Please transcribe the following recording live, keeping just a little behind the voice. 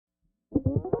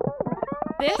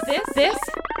This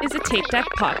is a Tape Deck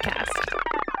podcast.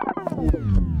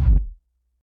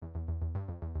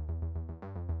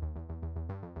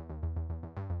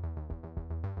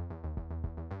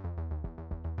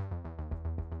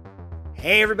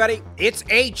 Hey everybody, it's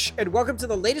H, and welcome to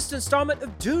the latest installment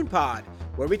of Dune Pod,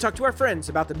 where we talk to our friends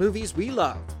about the movies we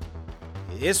love.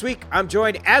 This week, I'm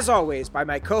joined, as always, by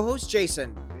my co-host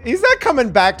Jason. He's not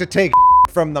coming back to take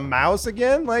from the mouse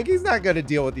again. Like, he's not going to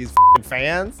deal with these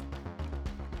fans.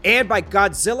 And by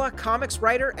Godzilla comics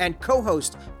writer and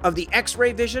co-host of the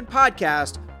X-Ray Vision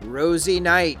podcast, Rosie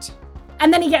Knight.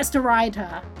 And then he gets to ride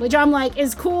her, which I'm like,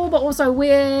 is cool, but also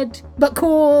weird, but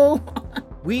cool.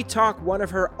 We talk one of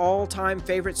her all-time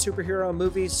favorite superhero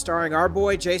movies starring our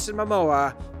boy Jason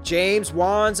Momoa, James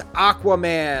Wan's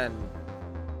Aquaman.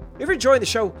 If you're enjoying the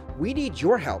show, we need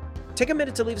your help. Take a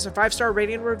minute to leave us a 5-star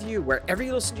rating and review wherever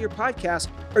you listen to your podcast,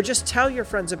 or just tell your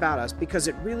friends about us because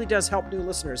it really does help new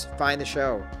listeners find the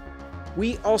show.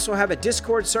 We also have a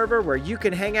Discord server where you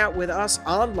can hang out with us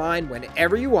online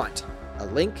whenever you want. A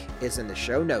link is in the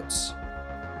show notes.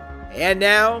 And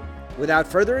now, without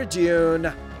further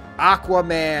ado,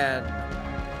 Aquaman.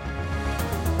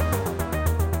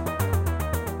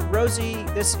 Rosie,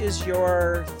 this is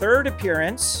your third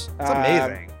appearance. It's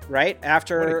amazing. Right?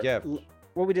 After What a gift.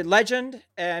 Well, we did Legend,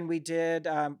 and we did,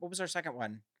 what was our second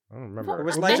one? I don't remember. It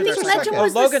was I Legend. think or Legend second?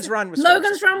 was Logan's Run was Logan's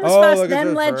first. Run was Oh, first, Logan's then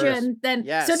Run was Legend, then.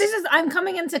 Yes. So I'm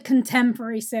coming into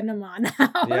contemporary cinema now.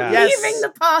 Yeah. Yes. Leaving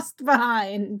the past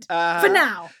behind. For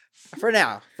now.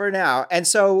 For now. And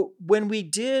so when we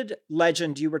did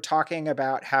Legend, you were talking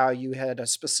about how you had a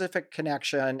specific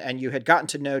connection and you had gotten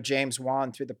to know James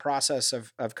Wan through the process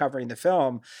of covering the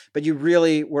film, but you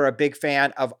really were a big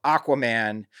fan of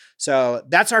Aquaman. So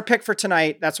that's our pick for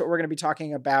tonight. That's what we're going to be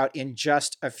talking about in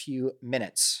just a few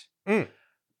minutes.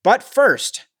 But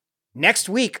first, next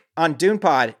week on Dune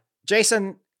Pod,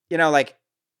 Jason,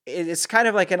 it's kind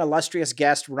of like an illustrious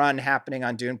guest run happening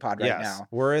on Dune Pod right now.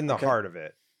 We're in the heart of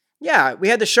it. Yeah, we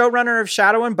had the showrunner of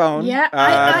Shadow and Bone. Yeah,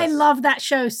 I love that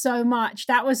show so much.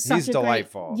 That was such He's a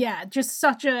delightful. Yeah, just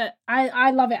such a.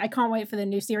 I love it. I can't wait for the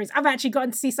new series. I've actually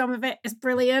gotten to see some of it. It's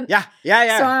brilliant. Yeah.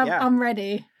 So I'm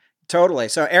ready. Totally.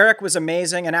 So Eric was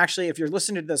amazing. And actually, if you're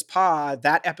listening to this pod,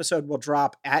 that episode will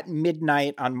drop at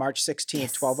midnight on March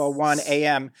 16th, 12:01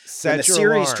 a.m. when the Set your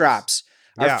series alarms. drops.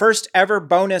 Our Yeah. first ever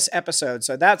bonus episode.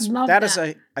 So that is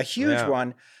a huge Yeah.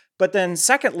 one. But then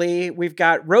secondly, we've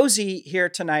got Rosie here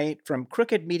tonight from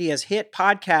Crooked Media's hit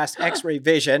podcast, X-Ray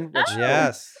Vision, which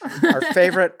Yes. our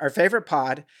favorite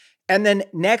pod. And then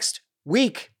next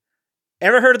week,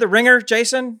 ever heard of The Ringer,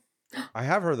 Jason? I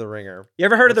have heard The Ringer. You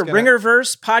ever heard of What's the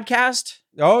Ringerverse podcast?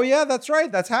 Oh, yeah, that's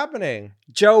right. That's happening.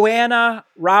 Joanna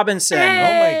Robinson. Oh,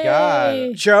 my God.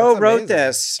 Joe That's wrote amazing.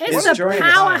 this. It's is the joining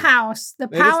us. powerhouse. The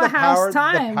It is the powerhouse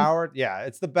time. Yeah,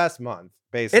 it's the best month,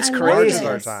 basically. It's March is crazy.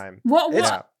 our time. What?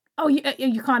 Yeah. Oh, you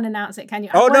can't announce it, can you?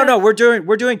 Oh, no, we're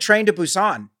doing Train to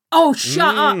Busan. Oh,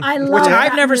 shut up! I love Which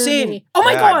I've that never movie. seen. Oh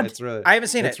my Yeah, God! I haven't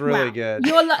seen It's it. really Wow. good.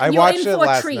 You're I you're watched in it for a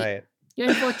last treat. night. You're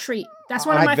in for a treat. That's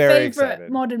one of I'm my very favorite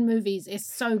excited. modern movies. It's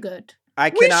so good. I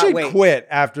We cannot should wait. quit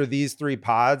after these 3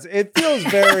 pods. It feels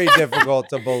very difficult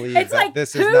to believe It's that like,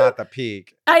 this is who- not the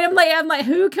peak. I'm like,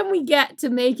 who can we get to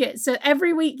make it? So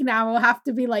every week now will have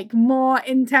to be like more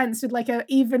intense with like a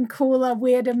even cooler,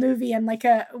 weirder movie and like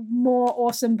a more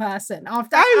awesome person.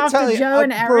 After Joe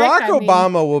and Eric, Barack I mean-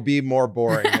 Obama will be more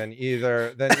boring than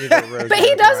either Rosie. But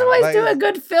he or does Joanna. always Like, do a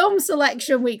good film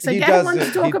selection week. So He get does him on to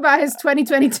it. talk He- about his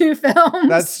 2022 films.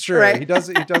 That's true. Right. He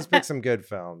does pick some good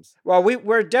films. Well,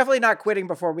 we're definitely not quitting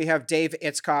before we have Dave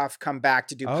Itzkoff come back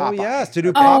to do Oh Popeye. yes, to do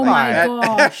Oh Popeye. my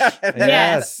gosh.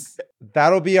 Yes.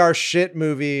 That'll be our shit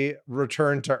movie,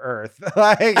 Return to Earth.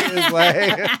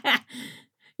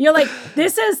 You're like,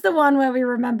 this is the one where we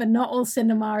remember not all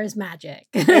cinema is magic.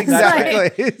 It's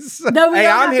like, Exactly. though we Hey,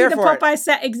 are I'm happy here the for it. Popeye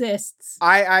set exists.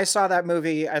 I saw that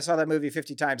movie. I saw that movie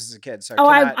 50 times as a kid. So Oh,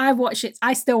 cannot- I watch it.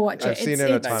 I still watch I've it. seen It's,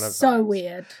 it a it's ton of so times.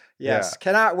 weird. Yes, Yeah.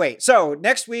 cannot wait. So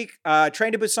next week,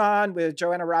 Train to Busan with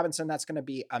Joanna Robinson. That's going to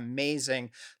be amazing.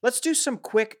 Let's do some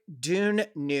quick Dune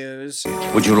news.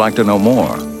 Would you like to know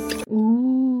more?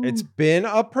 Ooh. It's been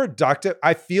a productive.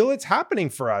 I feel it's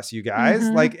happening for us, you guys.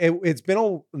 Mhm. Like it's been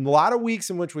a lot of weeks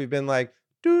in which we've been like,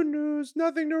 Dune news,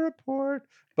 nothing to report.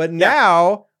 But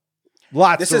now,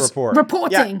 lots This to is report.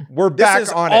 reporting. We're This back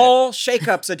is on all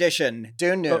Shakeups edition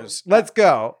Dune it. news. Let's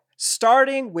go.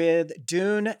 Starting with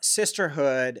Dune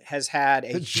Sisterhood has had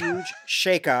a huge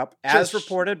shakeup, as Just-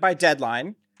 reported by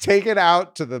Deadline. taken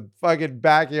out to the fucking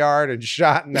backyard and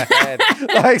shot in the head.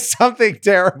 Like something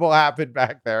terrible happened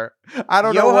back there. I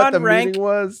don't know what the meeting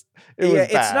was. It was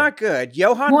bad. It's not good.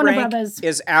 Johan Warner Rank Brothers.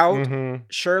 is out. Mhm.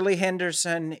 Shirley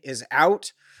Henderson is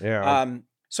out. Yeah.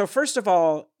 So first of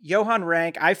all, Johan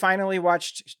Rank, I finally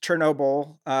watched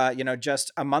Chernobyl,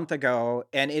 just a month ago,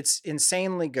 and it's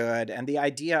insanely good. And the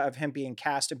idea of him being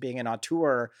cast and being an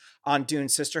auteur on Dune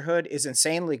Sisterhood is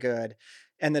insanely good.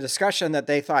 And the discussion that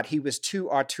they thought he was too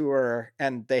auteur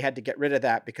and they had to get rid of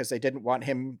that because they didn't want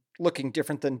him looking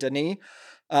different than Denis.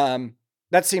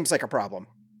 That seems like a problem.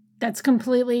 That's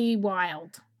completely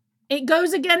wild. It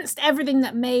goes against everything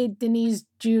that made Denis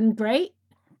Dune great.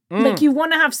 Like you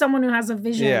want to have someone who has a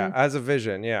vision. Yeah, as a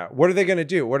vision. Yeah. What are they going to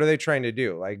do? What are they trying to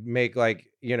do? Like make like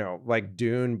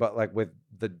Dune, but like with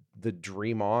the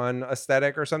Dream On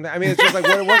aesthetic or something. I mean, it's just like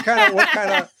what kind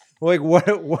of like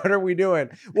what are we doing?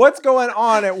 What's going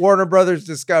on at Warner Brothers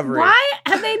Discovery? Why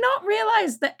have they not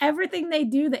realized that everything they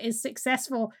do that is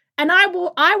successful? And I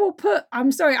will put,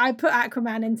 I'm sorry, I put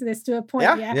Aquaman into this to a point.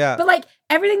 Yeah. But like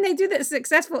everything they do that's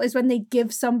successful is when they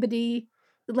give somebody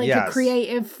like a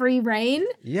creative free reign.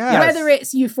 Yeah. Whether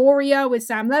it's Euphoria with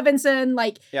Sam Levinson,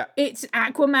 it's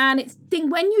Aquaman, it's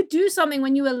when you do something,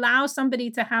 when you allow somebody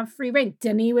to have free reign,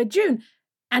 Denis with Dune,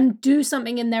 and do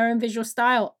something in their own visual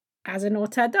style, as an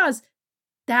auteur does,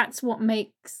 that's what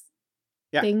makes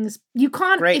things. You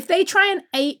can't, if they try and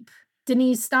ape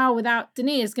Denis' style without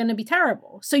Denis, it's going to be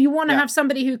terrible. So you want to have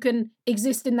somebody who can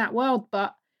exist in that world,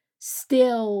 but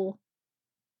still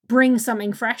bring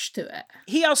something fresh to it.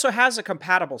 He also has a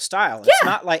compatible style.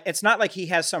 It's not like he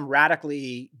has some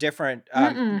radically different.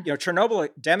 Chernobyl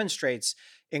demonstrates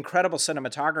incredible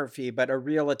cinematography, but a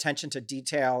real attention to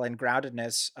detail and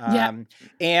groundedness,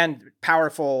 and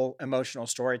powerful emotional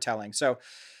storytelling. So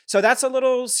that's a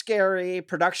little scary.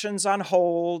 Production's on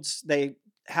hold. They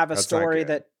have a story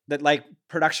that like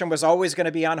production was always going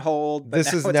to be on hold. But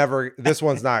this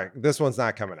one's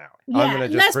not coming out. Yeah, I'm going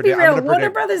to just let's be real. Warner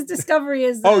Brothers Discovery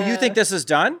is. Oh, you think this is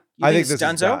done? I think this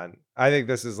is done. I think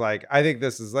this is like,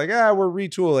 we're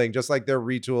retooling, just like they're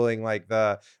retooling like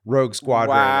the Rogue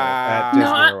Squadron at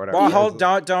Disney or whatever. Well,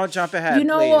 don't jump ahead. You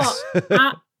know please.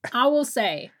 what? I will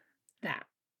say that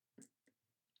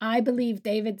I believe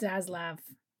David Zaslav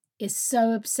is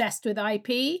so obsessed with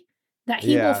IP that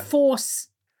he will force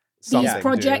these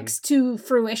projects to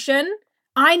fruition.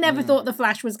 I never thought The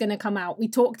Flash was going to come out. We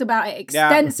talked about it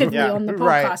extensively on the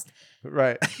podcast.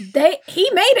 Right. He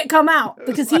made it come out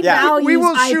because he values We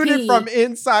will IP. shoot it from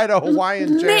inside a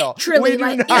Hawaiian jail. Literally,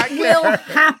 it will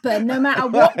happen no matter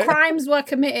what crimes were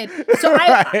committed. So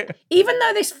even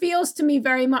though this feels to me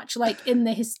very much like in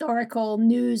the historical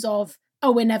news of,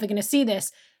 we're never going to see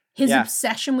this, his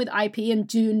obsession with IP and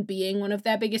Dune being one of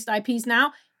their biggest IPs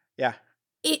now. Yeah.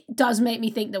 It does make me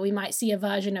think that we might see a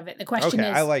version of it. The question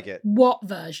is, I like it. What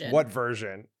version? What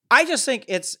version? I just think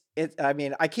I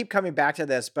mean, I keep coming back to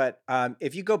this, but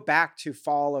if you go back to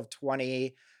fall of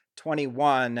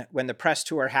 2021, when the press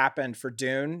tour happened for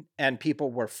Dune and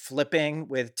people were flipping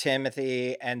with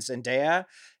Timothy and Zendaya,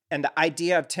 and the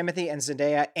idea of Timothy and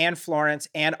Zendaya and Florence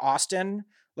and Austin,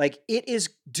 like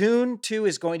Dune 2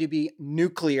 is going to be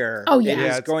nuclear. Oh, yeah. It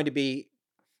is going to be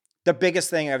the biggest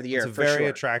thing of the year. It's a very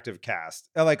attractive cast,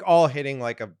 like all hitting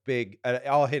like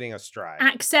all hitting a stride.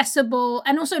 Accessible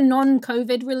and also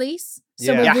non-COVID release,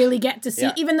 so we really get to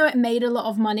see, even though it made a lot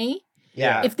of money.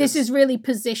 Yeah, if this is really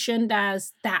positioned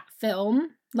as that film,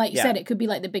 like you said, it could be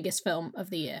like the biggest film of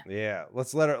the year. Yeah,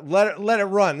 let's let it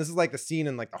run. This is like the scene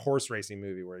in like the horse racing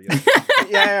movie where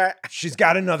she's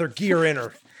got another gear in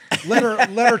her. Let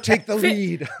her take the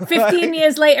lead. 15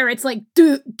 years later, it's like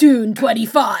Dune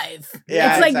 25.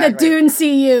 Yeah, it's like the Dune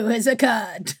CU has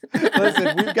occurred.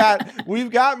 Listen,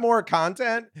 we've got more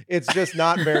content. It's just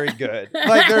not very good.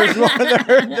 Like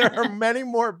there are many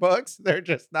more books. They're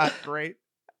just not great.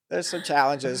 There's some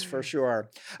challenges for sure.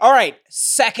 All right,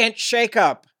 second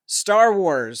shakeup. Star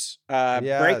Wars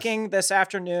breaking this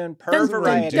afternoon per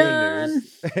Variety.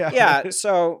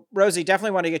 So Rosie,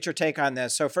 definitely want to get your take on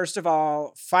this. So first of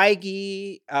all,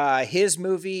 Feige, his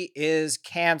movie is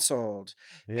canceled.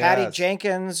 Yes. Patty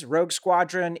Jenkins, Rogue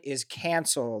Squadron is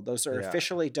canceled. Those are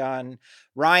officially done.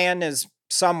 Ryan is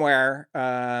somewhere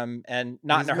and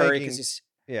not in a hurry because he's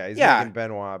making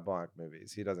Benoit Blanc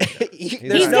movies. He doesn't care. He's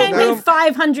getting paid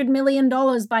 $500 million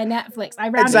by Netflix. I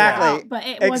rounded it out, but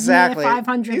it wasn't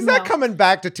 $500 He's not coming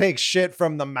back to take shit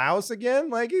from the mouse again.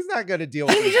 Like, he's not going to deal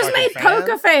with He just made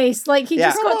Poker Face. Like, he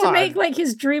just got to make, like,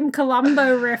 his dream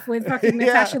Columbo riff with fucking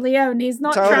Natasha Lyonne. He's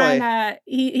not trying to...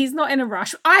 He's not in a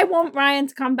rush. I want Ryan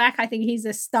to come back. I think he's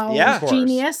a Star Wars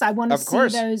genius. I want to see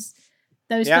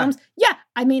those films. Yeah,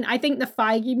 I mean, I think the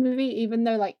Feige movie, even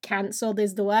though like cancelled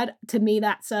is the word, to me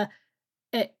that's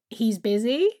he's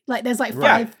busy. Like there's like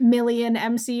 5 million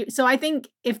MCU. So I think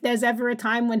if there's ever a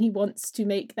time when he wants to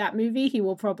make that movie, he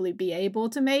will probably be able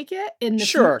to make it in the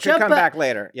future. Could come back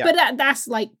later. Yeah. But that's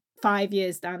like 5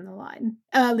 years down the line.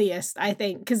 Earliest, I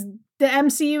think, because the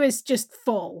MCU is just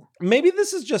full. Maybe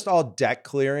this is just all deck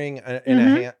clearing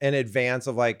in advance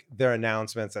of like their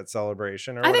announcements at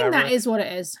Celebration or whatever. I think that is what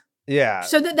it is. Yeah.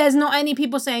 So that there's not any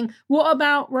people saying, what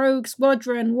about Rogue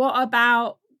Squadron? What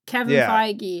about Kevin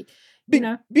Feige?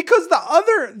 Because the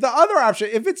other option,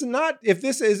 if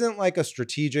this isn't like a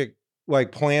strategic,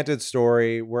 like planted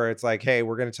story where it's like, hey,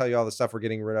 we're going to tell you all the stuff we're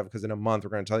getting rid of because in a month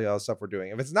we're going to tell you all the stuff we're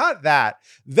doing. If it's not that,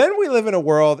 then we live in a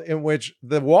world in which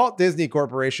the Walt Disney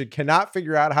Corporation cannot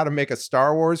figure out how to make a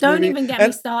Star Wars movie. Don't even get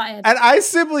me started. And I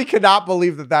simply cannot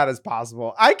believe that is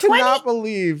possible. I cannot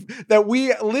believe that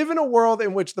we live in a world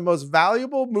in which the most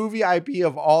valuable movie IP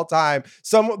of all time,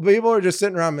 some people are just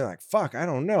sitting around being like, fuck, I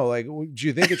don't know. Like, do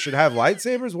you think it should have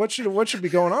lightsabers? What should be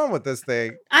going on with this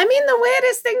thing? I mean, the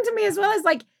weirdest thing to me as well is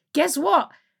like, guess what?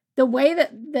 The way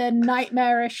that the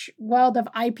nightmarish world of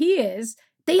IP is,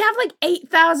 they have like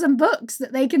 8,000 books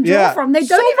that they can draw from. They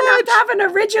don't even have to have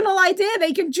an original idea.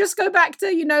 They can just go back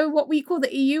to, what we call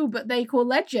the EU, but they call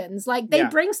Legends. Like they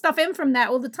bring stuff in from there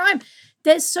all the time.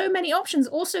 There's so many options.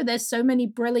 Also, there's so many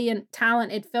brilliant,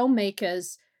 talented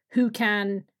filmmakers who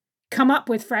can come up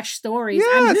with fresh stories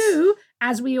and who,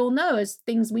 as we all know, as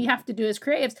things we have to do as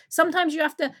creatives, sometimes you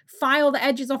have to file the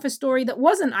edges off a story that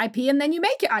wasn't IP and then you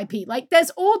make it IP. Like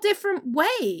there's all different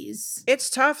ways. It's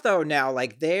tough though now.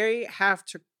 Like they have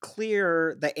to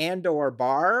clear the Andor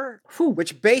bar,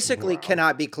 which basically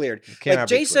cannot be cleared. Like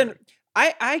Jason,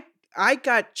 I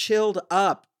got chilled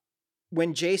up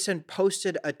when Jason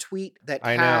posted a tweet that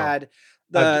had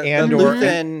the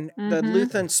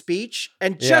Luthen speech,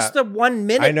 and just the 1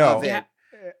 minute of it.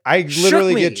 I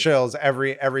literally get chills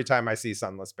every time I see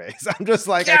Sunless Base. I'm just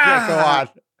like, I can't go on.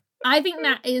 I think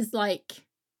that is like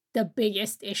the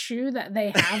biggest issue that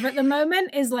they have at the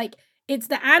moment is like, it's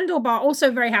the Andor bar. Also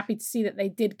very happy to see that they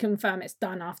did confirm it's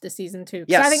done after season 2.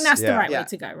 Yes. I think that's the right way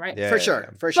to go, right? Yeah, for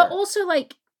sure. But also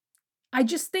like, I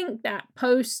just think that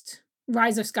post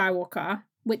Rise of Skywalker,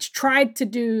 which tried to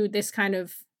do this kind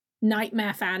of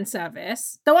nightmare fan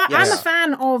service, though I'm a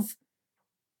fan of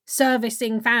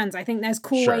servicing fans. I think there's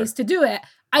cool ways to do it.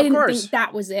 I didn't think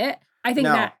that was it. I think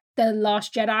that The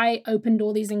Last Jedi opened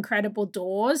all these incredible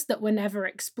doors that were never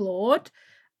explored.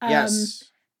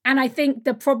 And I think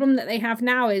the problem that they have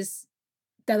now is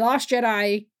The Last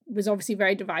Jedi was obviously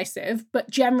very divisive, but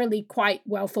generally quite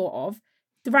well thought of.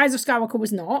 The Rise of Skywalker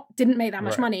was not, didn't make that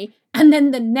much money. And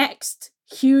then the next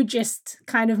hugest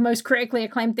kind of most critically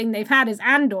acclaimed thing they've had is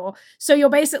Andor. So you're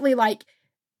basically like,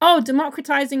 oh,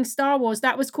 democratizing Star Wars,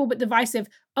 that was cool but divisive.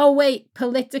 Oh wait,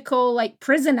 political like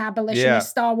prison abolitionist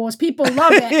Star Wars, people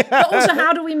love it. But also,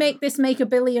 how do we make this make $1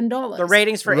 billion? The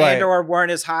ratings for Andor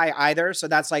weren't as high either, so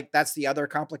that's the other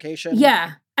complication.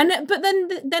 Yeah, but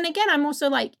then again, I'm also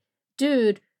like,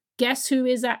 dude, guess who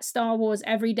is at Star Wars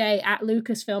every day at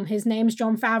Lucasfilm? His name's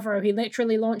Jon Favreau. He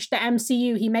literally launched the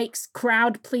MCU. He makes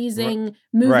crowd-pleasing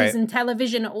movies and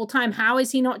television at all time. How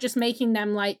is he not just making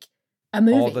them like a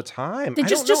movie all the time?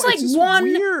 Just like one.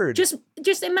 Weird.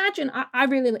 Just imagine. I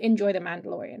really enjoy The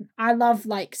Mandalorian. I love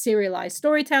like serialized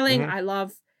storytelling. I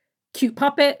love cute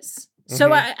puppets.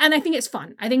 So and I think it's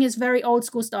fun. I think it's very old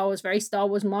school Star Wars, very Star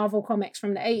Wars Marvel comics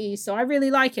from the 80s. So I really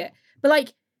like it. But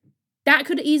like, that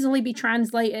could easily be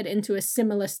translated into a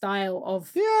similar style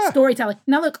of storytelling.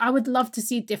 Now, look, I would love to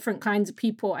see different kinds of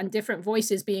people and different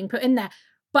voices being put in there.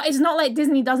 But it's not like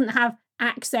Disney doesn't have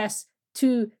access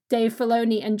to Dave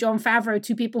Filoni and Jon Favreau,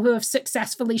 two people who have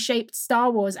successfully shaped Star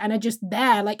Wars and are just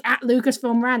there, like at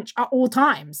Lucasfilm Ranch at all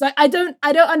times. Like, I don't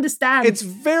understand. It's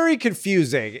very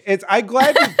confusing. I'm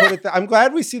glad you put it. I'm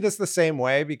glad we see this the same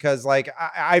way because, like,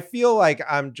 I feel like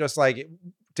I'm just like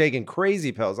taking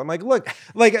crazy pills. I'm like, look,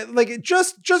 like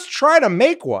just try to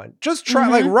make one. Just try,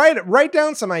 like write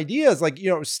down some ideas, like,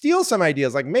 steal some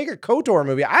ideas, like make a KOTOR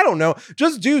movie. I don't know.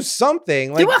 Just do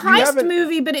something. Like, do a heist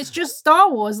movie, but it's just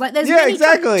Star Wars. Like there's do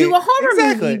a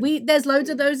horror movie. There's loads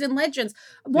of those in Legends.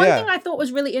 One thing I thought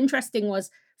was really interesting was,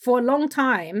 for a long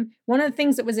time, one of the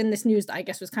things that was in this news that I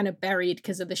guess was kind of buried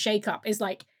because of the shakeup is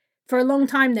like, for a long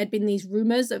time there'd been these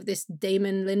rumors of this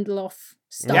Damon Lindelof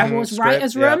Star Wars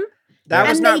writers room. That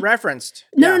was not referenced.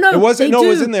 No. It wasn't. No, it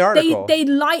was in the article. They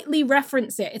lightly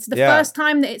reference it. It's the first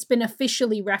time that it's been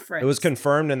officially referenced. It was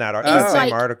confirmed in that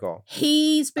same article.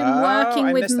 He's been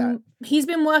working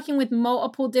with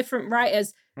multiple different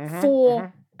writers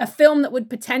for a film that would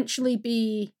potentially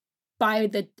be by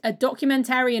a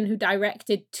documentarian who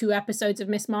directed 2 episodes of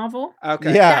Miss Marvel.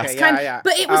 Okay. Yeah. That's kind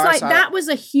but it was like, that was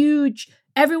a huge,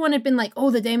 everyone had been like,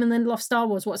 oh, the Damon Lindelof Star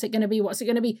Wars, what's it going to be? What's it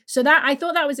going to be? So that, I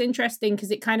thought that was interesting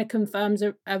because it kind of confirms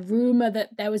a rumor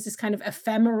that there was this kind of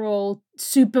ephemeral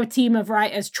super team of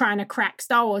writers trying to crack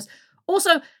Star Wars.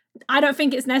 Also, I don't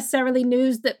think it's necessarily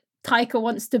news that Taika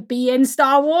wants to be in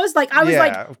Star Wars. Like, I was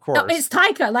of course. oh, it's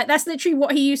Taika. Like, that's literally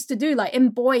what he used to do. Like, in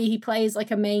Boy, he plays like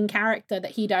a main character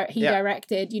that he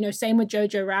directed. You know, same with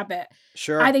Jojo Rabbit.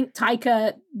 Sure. I think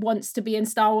Taika wants to be in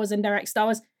Star Wars and direct Star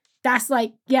Wars. That's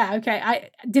like, yeah, okay.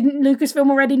 I didn't Lucasfilm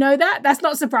already know that? That's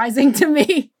not surprising to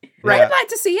me. Right. I'd like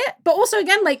to see it. But also,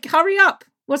 again, like, hurry up.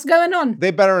 What's going on? They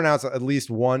better announce at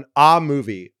least one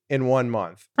movie in 1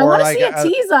 month. I want to see a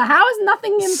teaser. How is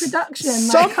nothing in production?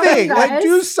 Something. Like,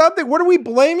 do something. What are we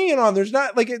blaming it on? There's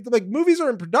not, like movies are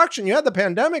in production. You had the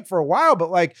pandemic for a while,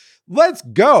 but like, let's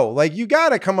go. Like, you got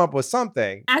to come up with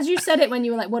something. As you said it when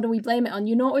you were like, what do we blame it on?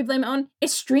 You know what we blame it on?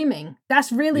 It's streaming.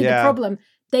 That's really the problem.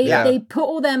 They put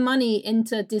all their money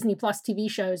into Disney Plus TV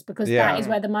shows because that is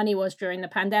where the money was during the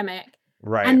pandemic.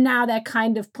 Right. And now they're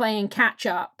kind of playing catch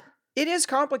up. It is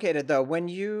complicated though when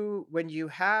you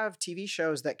have TV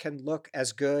shows that can look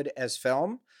as good as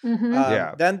film.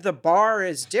 Then the bar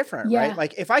is different, right?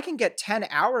 Like if I can get 10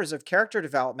 hours of character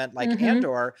development like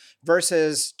Andor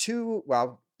versus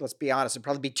let's be honest, it'd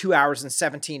probably be 2 hours and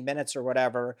 17 minutes or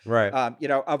whatever. Right. You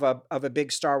know, of a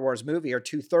big Star Wars movie or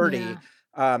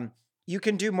 2:30. You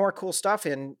can do more cool stuff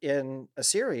in a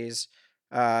series.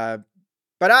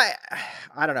 But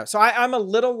I don't know. So I'm a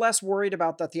little less worried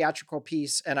about the theatrical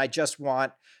piece, and I just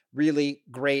want really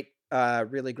great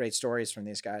stories from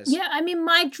these guys. Yeah, I mean,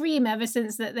 my dream ever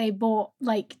since that they bought,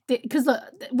 like, because look,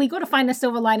 we got to find the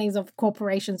silver linings of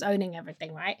corporations owning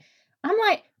everything, right? I'm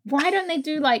like, why don't they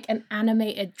do like an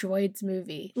animated droids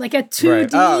movie, like a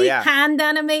 2D hand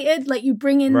animated, like you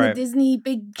bring in the Disney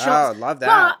big shots. Oh, love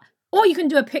that. Or you can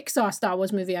do a Pixar Star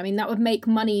Wars movie. I mean, that would make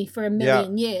money for 1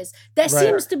 million years. There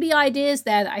seems to be ideas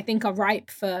there that I think are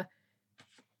ripe for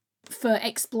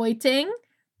exploiting.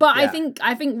 But I think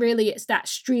really it's that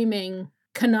streaming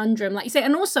conundrum, like you say,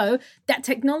 and also that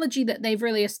technology that they've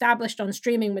really established on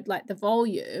streaming with like the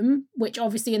volume, which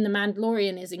obviously in The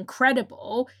Mandalorian is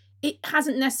incredible. It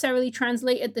hasn't necessarily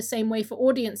translated the same way for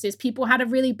audiences. People had a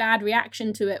really bad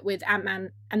reaction to it with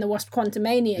Ant-Man and the Wasp: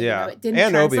 Quantumania. You know, it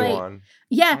didn't translate. Obi-Wan.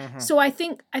 Yeah. So I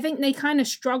think they kind of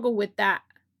struggle with that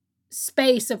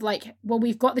space of like, well,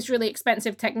 we've got this really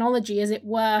expensive technology. Is it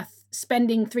worth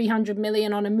spending $300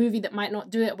 million on a movie that might not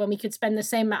do it when we could spend the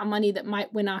same amount of money that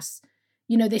might win us,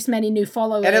 you know, this many new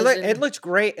followers? And it looked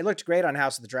great. It looked great on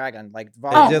House of the Dragon. Like,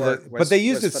 but they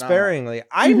used it sparingly.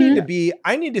 I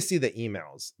need to see the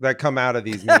emails that come out of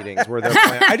these meetings where they're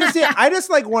playing. I just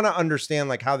like want to understand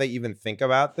like how they even think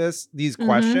about these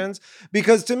questions,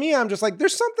 because to me, I'm just like,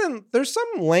 there's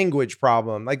some language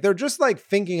problem. Like they're just like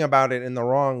thinking about it in the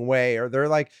wrong way, or they're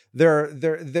like,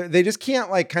 they just can't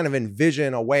like kind of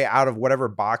envision a way out of whatever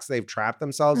box they've trapped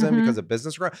themselves in because of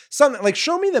business growth. Something like,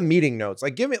 show me the meeting notes.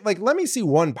 Like let me see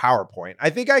one PowerPoint.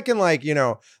 I think I can like, you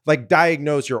know, like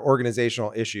diagnose your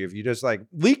organizational issue. If you just like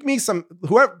leak me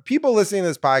whoever people listening to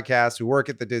this podcast who work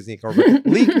at the Disney Corporation,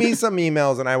 leak me some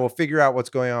emails and I will figure out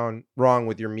what's going on wrong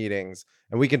with your meetings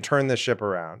and we can turn this ship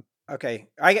around. Okay.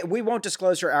 We won't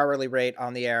disclose your hourly rate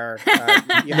on the air.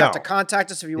 You have to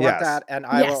contact us if you want that, and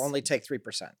I will only take 3%.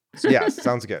 Yes,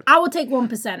 sounds good. I will take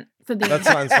 1% for being That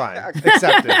sounds fine.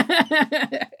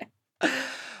 Accepted.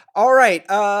 All right.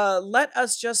 Let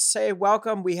us just say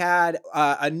welcome. We had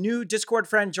a new Discord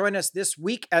friend join us this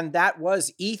week, and that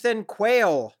was Ethan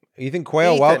Quayle. Ethan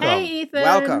Quayle, welcome. Hey, Ethan.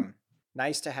 Welcome.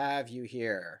 Nice to have you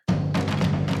here.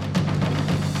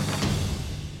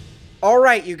 All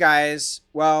right, you guys.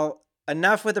 Well,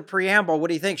 enough with the preamble. What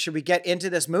do you think? Should we get into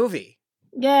this movie?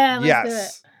 Yeah, let's do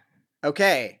it.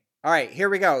 Okay. All right, here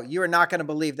we go. You are not going to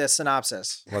believe this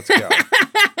synopsis. Let's go.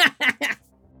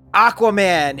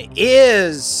 Aquaman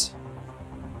is,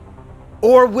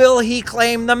 or will he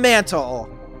claim the mantle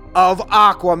of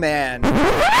Aquaman?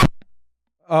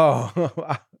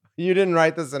 Oh, you didn't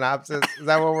write the synopsis? Is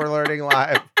that what we're learning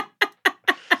live?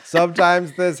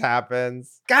 Sometimes this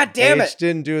happens. God damn it. H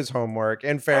didn't do his homework.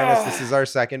 In fairness, this is our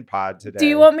second pod today. Do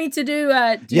you want me to do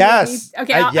yes.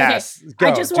 Okay. Yes.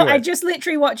 Okay. Go, I just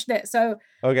literally watched it. So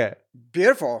okay.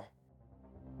 Beautiful.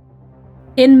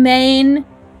 In Maine,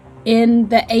 in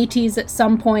the 80s at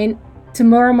some point,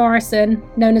 Tamura Morrison,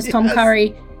 known as Tom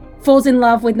Curry, falls in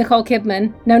love with Nicole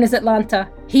Kidman, known as Atlanta.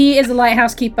 He is a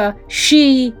lighthouse keeper.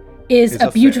 She is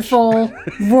a beautiful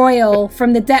royal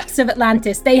from the depths of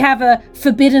Atlantis. They have a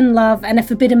forbidden love and a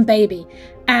forbidden baby.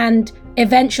 And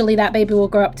Eventually, that baby will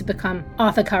grow up to become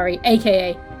Arthur Curry,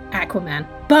 aka Aquaman.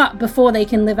 But before they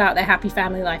can live out their happy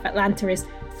family life, Atlanta is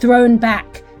thrown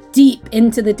back deep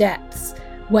into the depths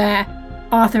where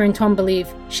Arthur and Tom believe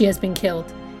she has been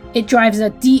killed. It drives a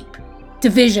deep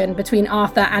division between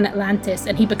Arthur and Atlantis,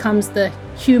 and he becomes the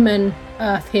human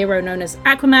Earth hero known as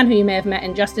Aquaman, who you may have met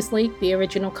in Justice League, the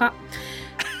original cut.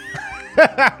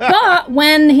 But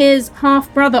when his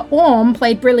half-brother Orm,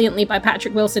 played brilliantly by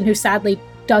Patrick Wilson, who sadly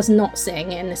does not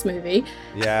sing in this movie,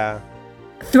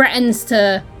 threatens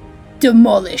to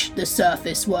demolish the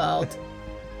surface world,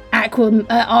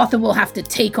 Arthur will have to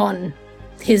take on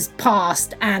his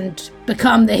past and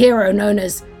become the hero known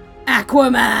as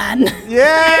Aquaman.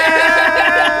 Yes!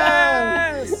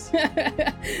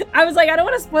 I was like, I don't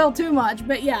want to spoil too much,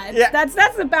 but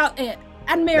that's about it.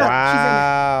 And Mira,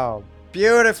 wow. she's in it.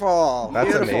 Beautiful. That's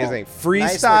Beautiful. amazing.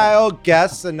 Freestyle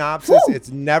guest synopsis. Woo! It's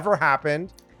never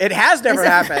happened. It has never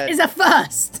happened. It's a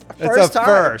first. It's a time.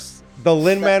 first. The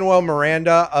Lin-Manuel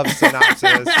Miranda of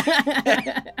synopsis.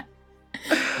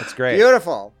 That's great.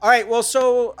 Beautiful. All right. Well,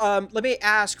 so let me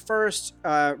ask first,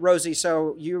 Rosie.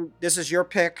 So this is your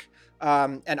pick,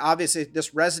 and obviously this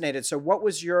resonated. So, what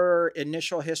was your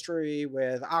initial history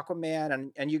with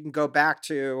Aquaman? And you can go back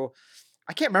to,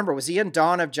 I can't remember. Was he in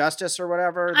Dawn of Justice or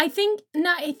whatever? I think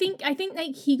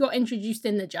like he got introduced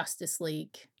in the Justice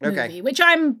League movie, Okay. which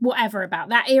I'm whatever about.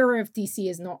 That era of DC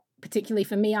is not particularly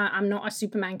for me. I'm not a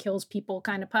Superman kills people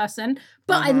kind of person,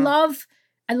 but I love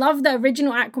the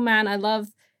original Aquaman. I love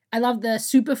the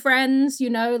Super Friends,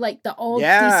 like the old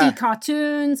DC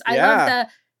cartoons. I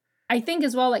think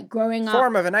as well, like growing up.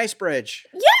 Form of an ice bridge.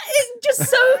 Yeah, it's just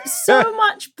so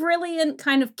much brilliant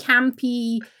kind of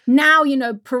campy, now,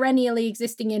 perennially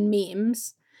existing in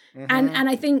memes. And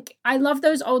I think I love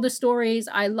those older stories.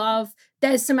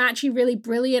 There's some actually really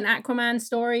brilliant Aquaman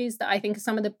stories that I think are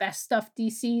some of the best stuff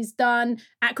DC's done.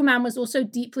 Aquaman was also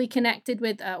deeply connected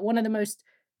with one of the most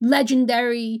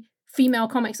legendary female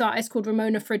comics artists called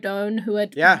Ramona Fredone,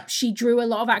 she drew a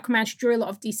lot of Aquaman, she drew a lot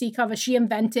of DC covers, she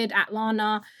invented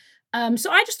Atlana.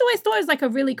 So I just always thought it was like a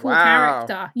really cool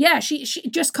character. Yeah, she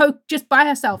just by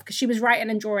herself because she was writing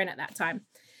and drawing at that time.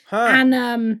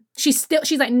 And she's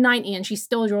like 90 and she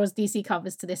still draws DC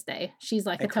covers to this day. She's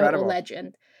like incredible. A total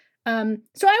legend. So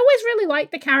I always really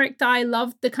liked the character. I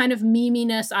loved the kind of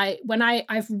meminess. I write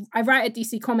at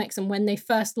DC Comics, and when they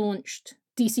first launched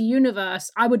DC Universe,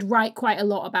 I would write quite a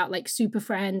lot about like super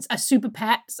friends, super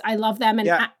pets. I love them. And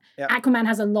Aquaman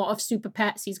has a lot of super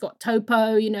pets. He's got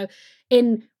Topo,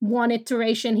 in one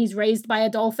iteration, he's raised by a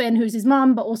dolphin who's his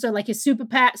mom, but also like his super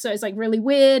pet. So it's like really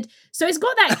weird. So it's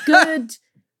got that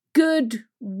good,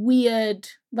 weird,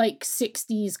 like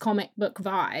 60s comic book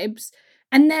vibes.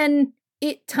 And then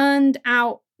it turned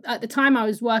out at the time I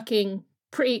was working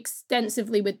pretty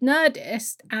extensively with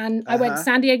Nerdist, and I went to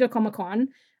San Diego Comic-Con.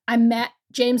 I met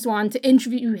James Wan to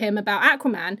interview him about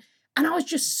Aquaman, and I was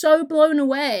just so blown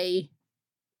away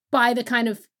by the kind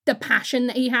of the passion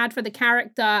that he had for the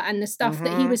character and the stuff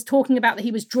that he was talking about, that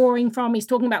he was drawing from. He's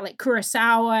talking about like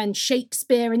Kurosawa and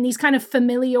Shakespeare and these kind of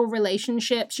familial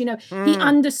relationships. He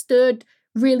understood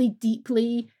really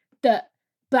deeply that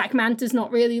Black Manta's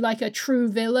not really like a true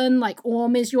villain, like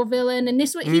Orm is your villain. And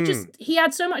this way he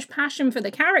had so much passion for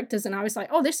the characters. And I was like,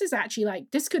 oh, this is actually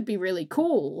like, this could be really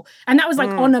cool. And that was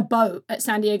like on a boat at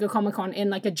San Diego Comic-Con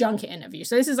in like a junket interview.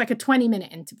 So this is like a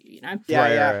 20-minute interview,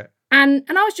 Yeah. And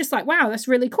I was just like, wow, that's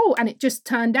really cool. And it just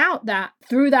turned out that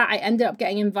through that, I ended up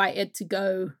getting invited to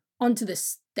go onto the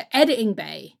editing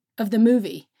bay of the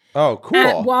movie. Oh,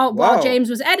 cool. While James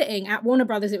was editing at Warner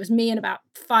Brothers, it was me and about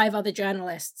 5 other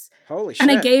journalists. Holy shit.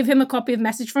 And I gave him a copy of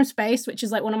Message from Space, which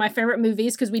is like one of my favorite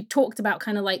movies because we talked about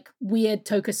kind of like weird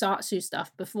tokusatsu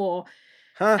stuff before.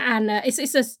 And it's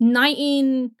a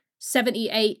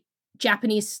 1978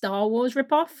 Japanese Star Wars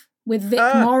ripoff with Vic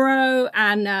Morrow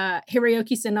and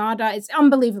Hiroyuki Sanada. It's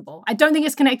unbelievable. I don't think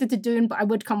it's connected to Dune, but I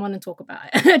would come on and talk about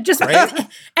it. Just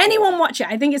anyone watch it.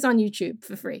 I think it's on YouTube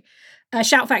for free.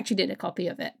 Shout Factory did a copy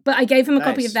of it. But I gave him a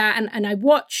copy of that, and I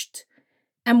watched,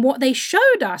 and what they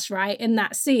showed us, right, in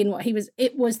that scene,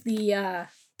 it was the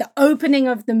opening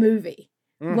of the movie,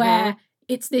 where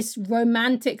it's this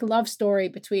romantic love story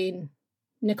between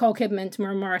Nicole Kidman and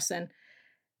Tamara Morrison.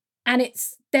 And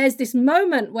there's this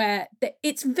moment where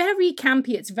it's very campy,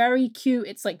 it's very cute,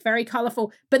 it's like very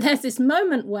colorful, but there's this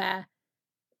moment where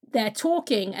they're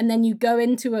talking and then you go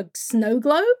into a snow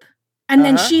globe and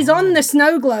then she's on the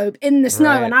snow globe in the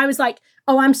snow. And I was like,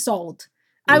 oh, I'm sold.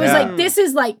 I was like,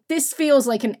 this feels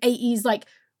like an 80s, like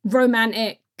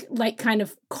romantic, like kind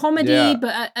of comedy,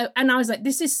 but and I was like,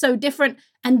 this is so different.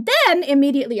 And then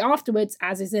immediately afterwards,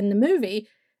 as is in the movie,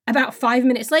 about 5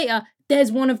 minutes later, there's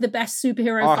one of the best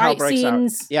superhero fight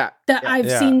scenes that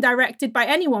I've seen directed by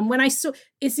anyone. When I saw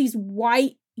it's these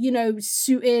white,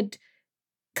 suited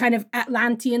kind of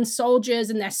Atlantean soldiers,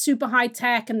 and they're super high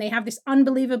tech, and they have this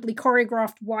unbelievably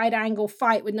choreographed wide angle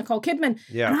fight with Nicole Kidman.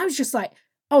 Yeah. And I was just like,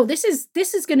 oh, this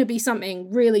is going to be something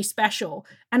really special.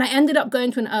 And I ended up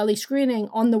going to an early screening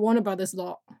on the Warner Brothers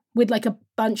lot with like a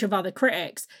bunch of other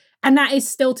critics. And that is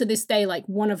still to this day, like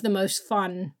one of the most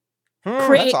fun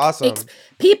that's awesome.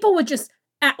 People were just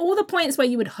at all the points where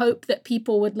you would hope that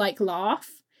people would like laugh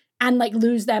and like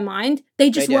lose their mind. They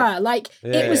just were like,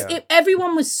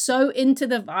 everyone was so into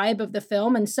the vibe of the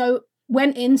film and so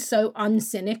went in so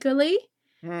uncynically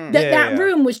that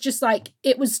room was just like,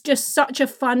 it was just such a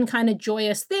fun kind of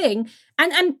joyous thing.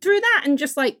 And through that, and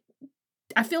just like,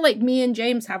 I feel like me and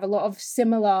James have a lot of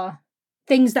similar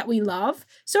things that we love.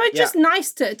 So it's just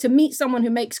nice to meet someone who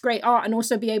makes great art and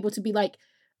also be able to be like,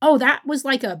 oh, that was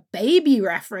like a baby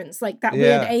reference, like that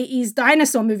weird 80s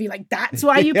dinosaur movie. Like, that's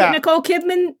why you put Nicole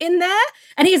Kidman in there?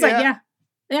 And he's like,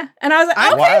 yeah. And I was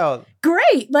like, okay,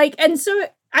 great. Like, and so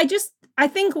I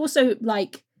think also,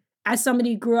 like, as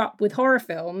somebody who grew up with horror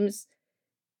films,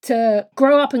 to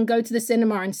grow up and go to the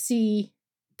cinema and see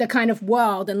the kind of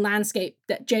world and landscape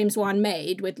that James Wan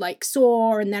made with like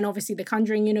Saw and then obviously the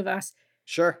Conjuring universe.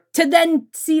 Sure. To then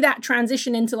see that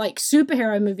transition into like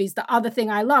superhero movies, the other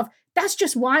thing I love, that's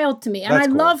just wild to me. And I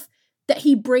love that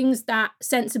he brings that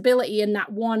sensibility in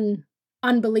that one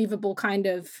unbelievable kind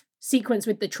of sequence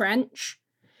with the trench.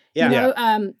 Yeah.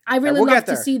 I really love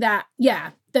to see that.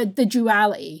 Yeah. The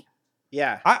duality.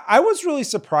 Yeah. I was really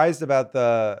surprised about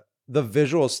the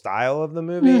visual style of the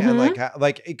movie and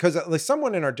like because like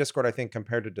someone in our Discord I think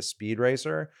compared it to Speed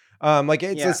Racer. Like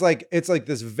it's like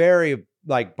this very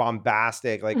like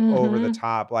bombastic, like over the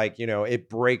top, like it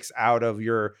breaks out of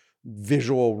your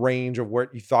visual range of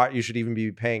what you thought you should even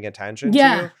be paying attention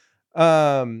to.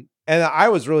 And I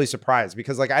was really surprised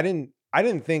because like I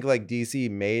didn't think like DC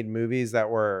made movies that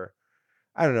were,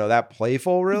 I don't know, that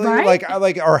playful really,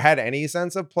 like or had any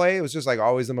sense of play. It was just like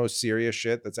always the most serious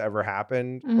shit that's ever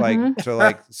happened, like to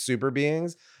like super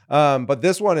beings. But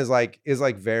this one is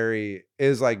very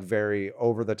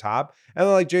over the top, and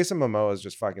then, like Jason Momoa is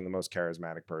just fucking the most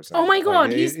charismatic person. Oh my god,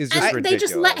 like, he's just ridiculous. They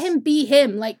just let him be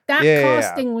him. Like that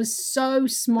casting was so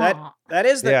smart. That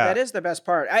is the best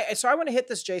part. So I want to hit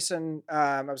this, Jason.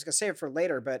 I was gonna save it for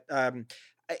later, but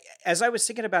as I was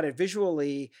thinking about it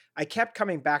visually, I kept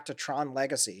coming back to Tron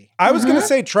Legacy. I was going to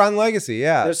say Tron Legacy.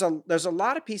 Yeah. There's a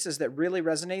lot of pieces that really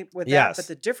resonate with that, but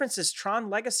the difference is Tron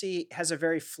Legacy has a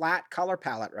very flat color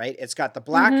palette, right? It's got the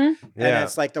black and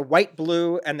it's like the white,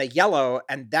 blue and the yellow,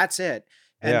 and that's it.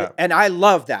 And I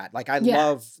love that. Like I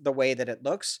love the way that it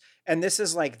looks. And this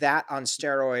is like that on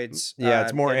steroids. Yeah,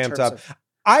 it's more amped up.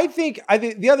 I think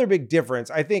the other big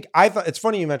difference, I thought it's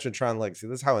funny you mentioned Tron Legacy.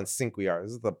 This is how in sync we are.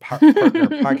 This is the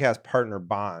podcast partner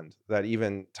bond that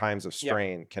even times of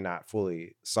strain cannot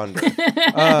fully sunder.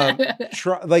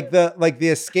 Like the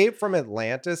escape from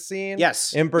Atlantis scene,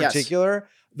 in particular.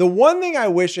 The one thing I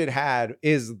wish it had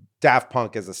is Daft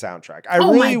Punk as a soundtrack. I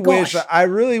really wish that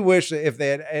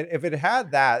if it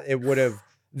had that,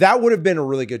 that would have been a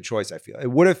really good choice. I feel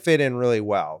it would have fit in really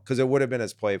well because it would have been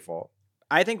as playful.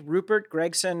 I think Rupert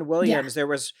Gregson Williams, there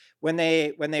was when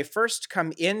they first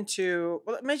come into,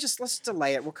 well, let's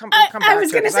delay it. We'll come back. I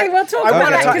was going to say, we'll talk about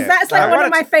that because that's like one of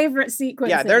my favorite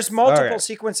sequences. Yeah, there's multiple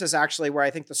sequences actually where I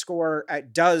think the score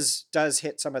does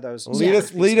hit some of those.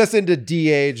 Lead us into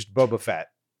de-aged Boba Fett.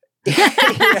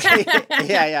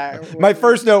 Yeah. My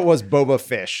first note was Boba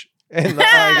Fish. And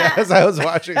as I was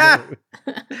watching the movie.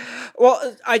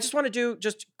 Well, I just want to do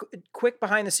just quick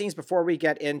behind the scenes before we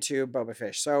get into Boba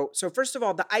Fish. So first of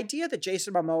all, the idea that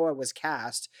Jason Momoa was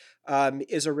cast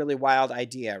is a really wild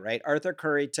idea, right? Arthur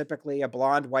Curry, typically a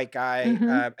blonde white guy.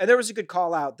 And there was a good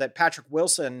call out that Patrick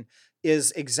Wilson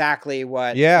is exactly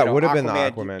what would have been the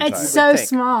Aquaman type. It's so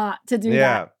smart to do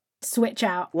that. Switch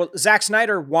out. Well, Zack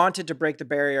Snyder wanted to break the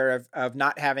barrier of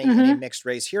not having any mixed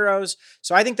race heroes.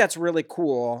 So I think that's really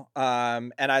cool.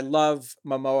 And I love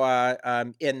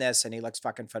Momoa in this, and he looks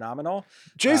fucking phenomenal.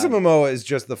 Jason Momoa is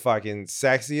just the fucking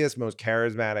sexiest, most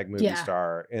charismatic movie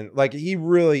star. And like, he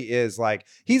really is like,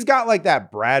 he's got like that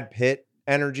Brad Pitt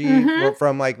energy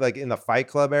from like in the Fight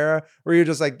Club era where you're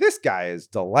just like, this guy is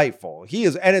delightful. He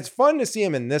is. And it's fun to see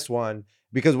him in this one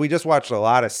because we just watched a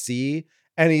lot of C.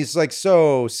 And he's like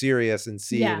so serious and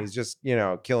and he's just,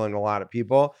 killing a lot of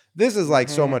people. This is like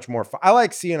so much more fun. I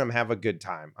like seeing him have a good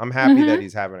time. I'm happy that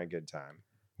he's having a good time.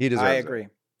 He deserves it. I agree.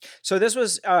 So this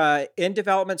was in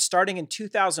development starting in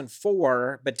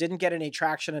 2004, but didn't get any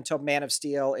traction until Man of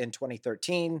Steel in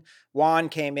 2013. Wan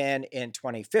came in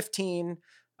 2015,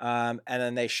 and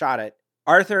then they shot it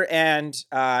Arthur and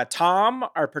Tom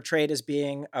are portrayed as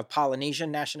being of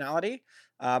Polynesian nationality.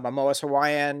 Momoa's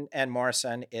Hawaiian and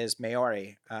Morrison is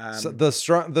Maori. So the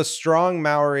strong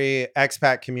Maori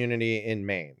expat community in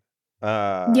Maine.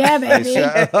 Yeah, baby.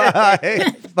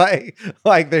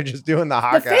 like they're just doing the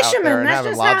haka The fishermen, out there and that's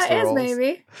having just lobster how it is, rolls.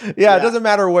 baby. Yeah, it doesn't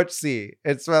matter which sea.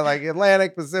 It's like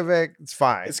Atlantic, Pacific. It's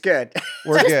fine. It's good.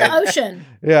 We're Just good. the ocean.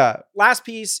 Yeah. Last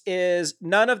piece is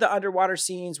none of the underwater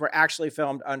scenes were actually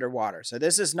filmed underwater. So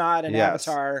this is not an Yes.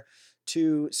 Avatar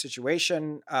 2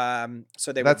 situation.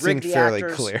 So they That would rig seemed the fairly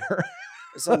actors. clear.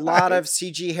 There's a lot of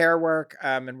CG hair work,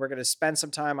 and we're going to spend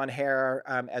some time on hair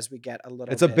as we get a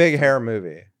little. It's a bit big further. hair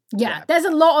movie. Yeah, there's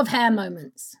a lot of hair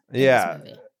moments. in this Yeah.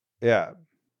 movie. Yeah.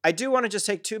 I do want to just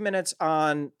take 2 minutes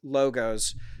on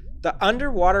logos. The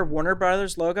underwater Warner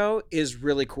Brothers logo is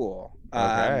really cool.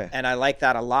 Okay. And I like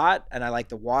that a lot. And I like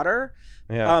the water.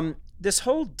 Yeah. This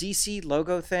whole DC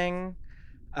logo thing,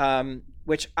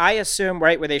 which I assume,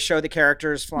 right, where they show the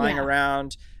characters flying Yeah.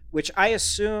 around, which I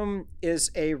assume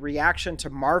is a reaction to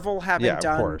Marvel having Yeah, of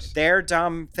done course. their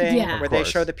dumb thing Yeah. where Of they course.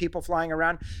 show the people flying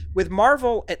around. With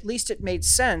Marvel, at least it made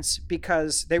sense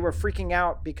because they were freaking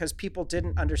out because people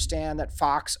didn't understand that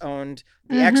Fox owned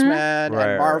the Mhm. X-Men Right,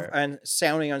 and Marvel right. and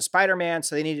Sony owned Spider-Man,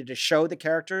 so they needed to show the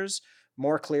characters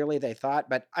more clearly, they thought.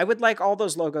 But I would like all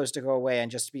those logos to go away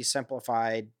and just be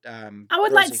simplified. I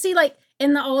would like to see like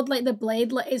in the old like the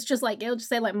Blade, like, it's just like it'll just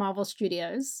say like Marvel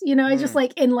Studios, you know, just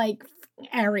like in like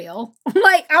Arial.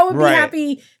 Like I would be Right.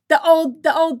 happy the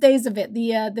old days of it,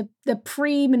 the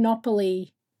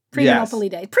pre-monopoly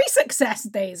days, pre-success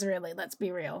days, really, let's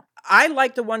be real. I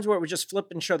like the ones where it would just flip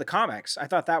and show the comics. I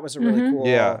thought that was a really Mhm. cool.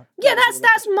 Yeah. Yeah, that was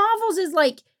that's Marvel's is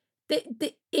like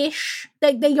the ish.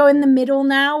 They go in the middle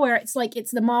now where it's like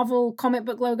it's the Marvel comic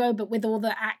book logo but with all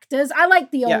the actors. I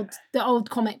like the old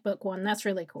comic book one. That's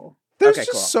really cool. There's Okay,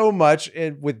 just cool. so much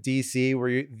with DC where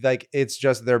you like it's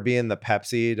just they're being the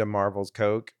Pepsi to Marvel's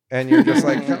Coke, and you're just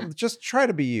like, just try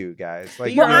to be you guys.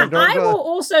 Like, Well, you know, I don't- will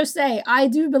also say I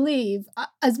do believe,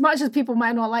 as much as people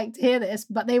might not like to hear this,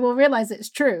 but they will realize it's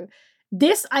true.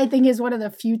 This I think is one of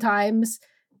the few times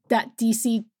that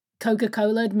DC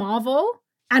Coca-Cola'd Marvel,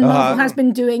 and Marvel has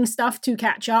been doing stuff to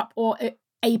catch up or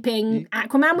aping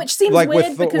Aquaman, which seems like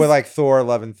weird because with like Thor: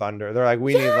 Love and Thunder, they're like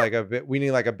we need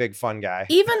like a big fun guy.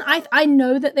 even I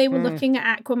know that they were looking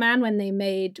at Aquaman when they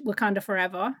made Wakanda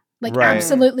Forever. Like Right.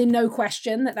 absolutely no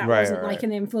question that Right, wasn't right. like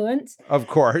an influence. Of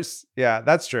course, yeah,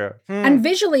 that's true. And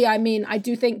visually, I mean, I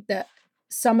do think that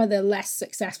some of the less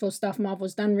successful stuff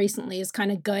Marvel's done recently is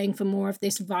kind of going for more of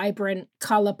this vibrant,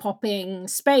 color popping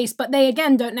space, but they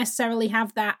again don't necessarily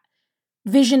have that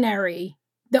visionary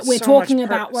that we're talking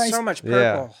about. Whereas so much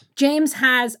Yeah. purple. James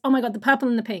has, oh my God, the purple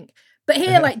and the pink. But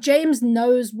here, like James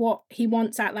knows what he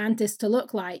wants Atlantis to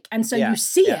look like. And so Yeah, you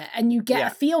see yeah, it and you get yeah.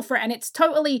 a feel for it. And it's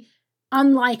totally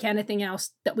unlike anything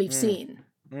else that we've seen.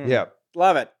 Yeah,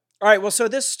 Love it. All right. Well, so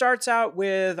this starts out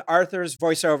with Arthur's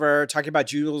voiceover talking about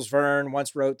Jules Verne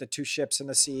once wrote the two ships in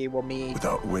the sea will meet.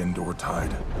 Without wind or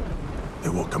tide, they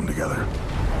will come together.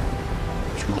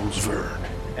 Jules Verne.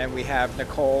 And we have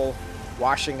Nicole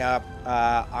washing up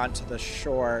onto the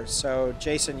shore. So,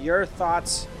 Jason, your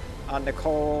thoughts on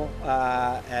Nicole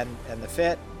and the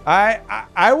fit?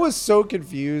 I was so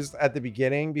confused at the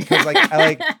beginning because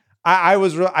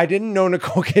I didn't know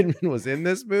Nicole Kidman was in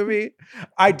this movie.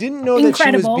 I didn't know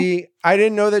Incredible. I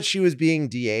didn't know that she was being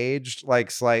de-aged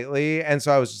like slightly, and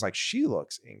so I was just like, she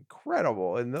looks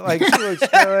incredible, and like she looks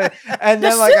good. And The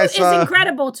then like I suit saw is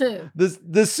incredible too.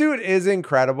 the suit is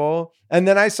incredible, and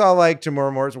then I saw like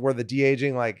Tomorrow Morse where the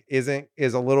de-aging like is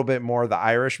a little bit more the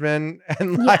Irishman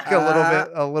and like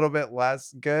a little bit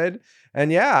less good.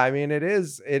 And yeah, I mean it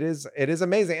is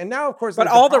amazing. And now of course, But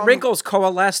like, all the problem- wrinkles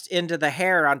coalesced into the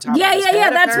hair on top Yeah, of his yeah, yeah.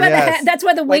 head, That's where apparently. that's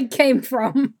where the wig Like- came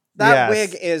from. That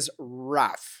Yes. wig is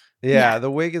rough. Yeah, Yeah. the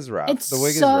wig is rough. It's The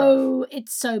wig is rough.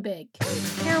 it's so big.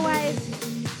 Hair-wise.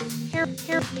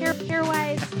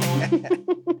 Hair-wise.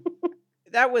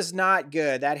 That was not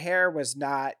good. That hair was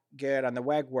not good on the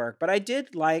wig work. But I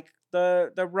did like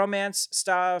the romance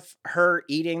stuff, her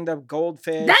eating the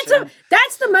goldfish.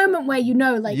 That's the moment where you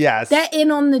know, like, Yes. they're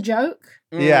in on the joke.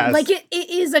 Yes. Like it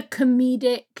is a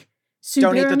comedic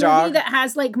Don't eat superhero the dog. movie that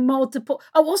has like multiple.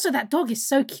 Oh, also that dog is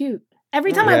so cute.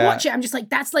 Every time I Yeah. watch it, I'm just like,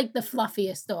 that's like the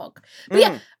fluffiest dog. But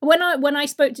yeah, when I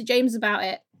spoke to James about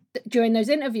it during those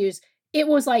interviews, it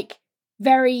was like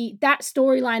very that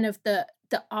storyline of the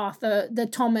Arthur, the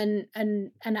Tom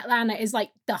and Atlanta is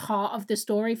like the heart of the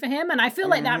story for him, and I feel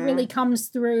like that really comes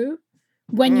through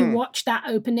when you watch that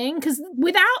opening, because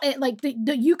without it, like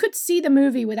you could see the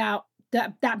movie without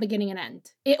that beginning and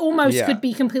end. It almost Yeah. could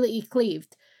be completely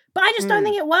cleaved. But I just don't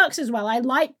think it works as well. I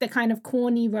like the kind of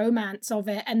corny romance of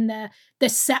it and the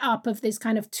setup of this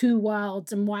kind of two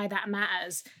worlds and why that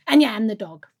matters. And and the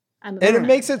dog. And it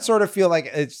makes it sort of feel like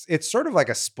it's sort of like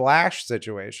a Splash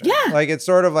situation. Yeah. Like it's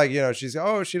sort of like, she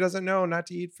doesn't know not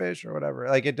to eat fish or whatever.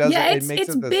 Like it doesn't, Yeah, it makes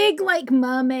it's it this, big like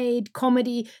mermaid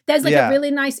comedy. There's like a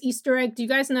really nice Easter egg. Do you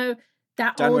guys know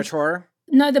that Dunwich Horror?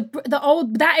 No, the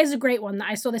old, that is a great one that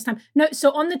I saw this time. No,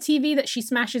 so on the TV that she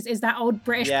smashes is that old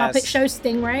British puppet show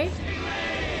Stingray.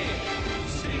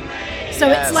 So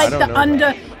it's like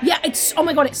it's, oh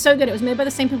my God, it's so good. It was made by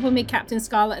the same people who made Captain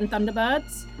Scarlet and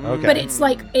Thunderbirds. Okay. But it's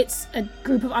like, it's a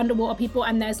group of underwater people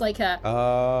and there's like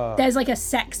a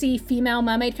sexy female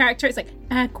mermaid character. It's like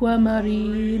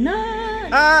Aquamarina.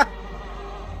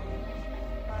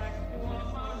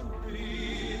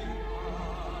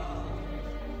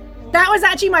 That was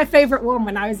actually my favorite one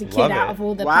when I was a kid out of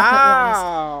all the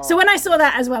puppet ones. So when I saw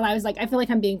that as well, I was like, I feel like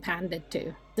I'm being pandered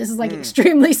to. This is like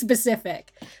extremely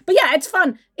specific. But yeah, it's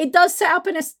fun. It does set up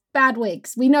in a bad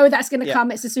wigs. We know that's going to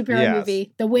come. It's a superhero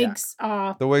movie. The wigs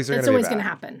are always going to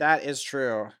happen. That is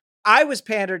true. I was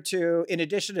pandered to, in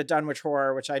addition to Dunwich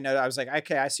Horror, which I know, I was like,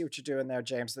 okay, I see what you're doing there,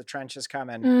 James. The trench is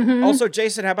coming. Mm-hmm. Also,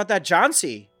 Jason, how about that John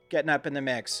C. getting up in the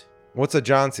mix? What's a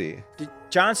John C?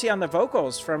 John C. on the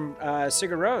vocals from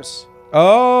Sigur Rós.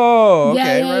 Oh,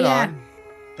 okay, right on.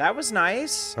 That was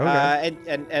nice. Okay.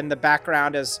 And the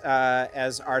background as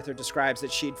Arthur describes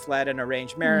that she'd fled an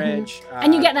arranged marriage.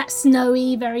 And you get that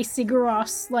snowy, very Sigur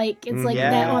Rós, like it's like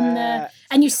they're on the,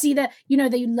 and you see that, you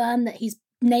learn that he's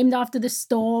named after the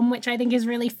storm, which I think is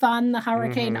really fun. The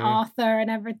Hurricane Arthur and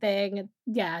everything. And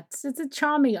it's a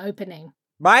charming opening.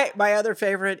 My other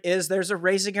favorite is there's a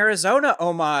Raising Arizona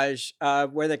homage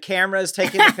where the camera is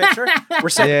taking the picture. We're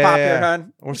setting pop here,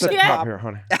 hon. We're setting pop here,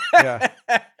 honey. Yeah.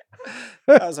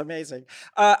 That was amazing.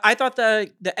 I thought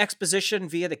the exposition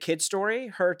via the kid story,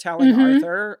 her telling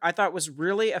Arthur, I thought was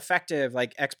really effective,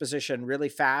 like exposition, really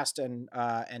fast and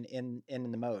in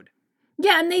the mode.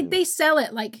 Yeah, and they sell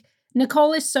it like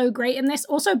Nicole is so great in this.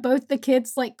 Also, both the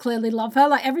kids like clearly love her.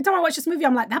 Like every time I watch this movie,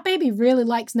 I'm like, that baby really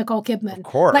likes Nicole Kidman. Of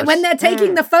course. Like when they're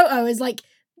taking the photo, is like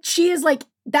she is like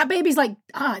that baby's like,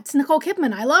 it's Nicole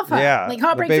Kidman. I love her. Yeah, like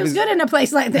heartbreak feels good in a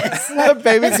place like this. Like, the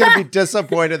baby's gonna be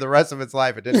disappointed the rest of its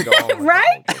life. It didn't go home.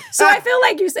 Right? So I feel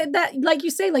like you said that, like you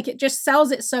say, like it just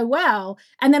sells it so well,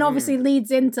 and then obviously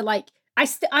leads into like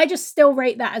I just still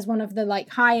rate that as one of the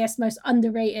like highest, most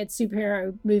underrated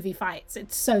superhero movie fights.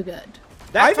 It's so good.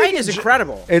 That fight is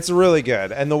incredible. It's really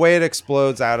good, and the way it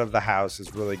explodes out of the house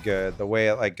is really good. The way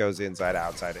it like goes inside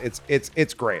outside,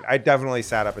 it's great. I definitely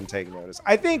sat up and take notice.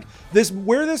 I think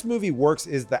where this movie works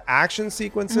is the action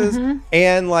sequences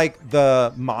and like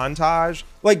the montage.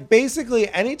 Like basically,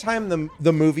 anytime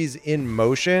the movie's in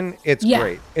motion, it's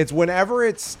great. It's whenever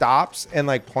it stops and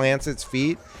like plants its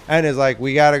feet and is like,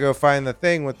 we got to go find the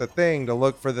thing with the thing to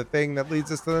look for the thing that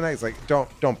leads us to the next. Like,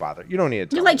 don't bother. You don't need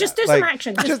to. You're like, just do some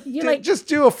action. Just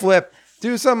do a flip.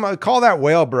 Do some. Call that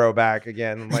whale bro back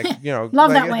again. Like, love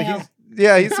like, that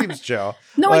whale. He seems chill.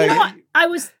 No, like, you know what?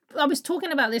 I was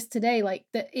talking about this today. Like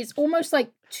that, it's almost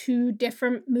like two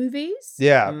different movies.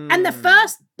 Yeah. And the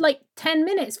first like 10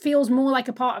 minutes feels more like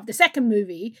a part of the second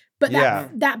movie, but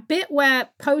that bit where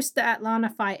post the Atlanta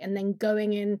fight and then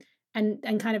going in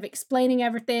and kind of explaining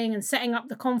everything and setting up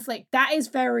the conflict,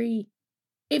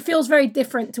 it feels very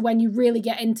different to when you really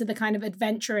get into the kind of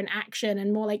adventure and action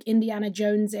and more like Indiana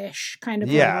Jones-ish kind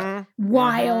of like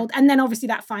wild. And then obviously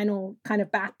that final kind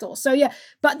of battle. So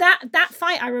but that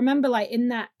fight, I remember like in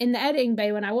the editing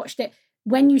bay when I watched it,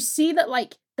 when you see that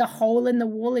like the hole in the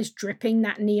wall is dripping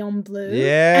that neon blue.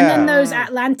 Yeah. And then those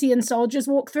Atlantean soldiers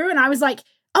walk through and I was like,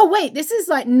 oh wait, this is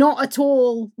like not at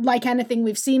all like anything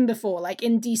we've seen before, like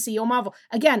in DC or Marvel.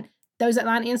 Again, those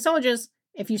Atlantean soldiers,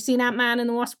 if you've seen Ant-Man and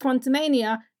the Wasp: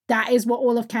 Quantumania, that is what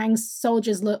all of Kang's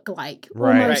soldiers look like,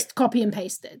 almost copy and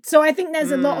pasted. So I think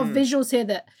there's a lot of visuals here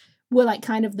that were like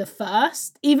kind of the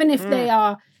first, even if they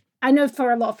are, I know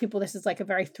for a lot of people this is like a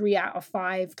very 3 out of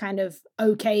 5 kind of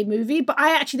okay movie, but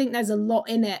I actually think there's a lot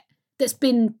in it that's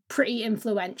been pretty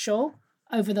influential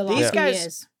over the last few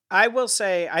years. I will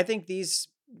say, I think these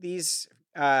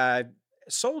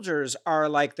soldiers are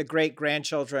like the great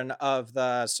grandchildren of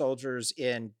the soldiers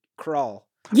in Krull.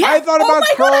 Yeah, I thought about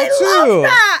Krull too.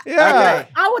 Yeah, okay.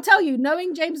 I will tell you,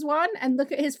 knowing James Wan and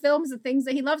look at his films, the things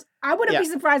that he loves, I wouldn't be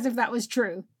surprised if that was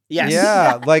true. Yes.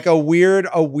 Yeah, like a weird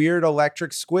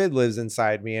electric squid lives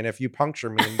inside me, and if you puncture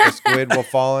me, the squid will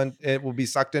fall and it will be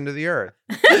sucked into the earth.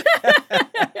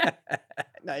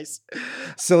 Nice.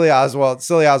 Silly Oswald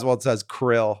says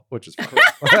krill, which is cool.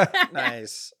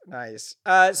 Nice.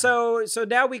 So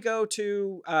now we go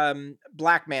to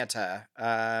Black Manta.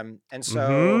 And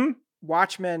so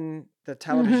Watchmen, the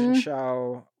television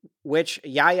show, which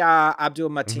Yahya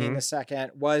Abdul-Mateen II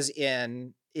was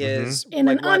in, is in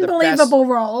like an unbelievable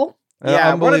role.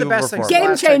 Yeah, one of the best things.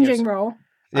 Game-changing role.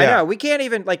 I know. We can't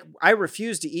even, like, I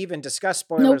refuse to even discuss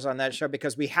spoilers on that show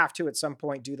because we have to at some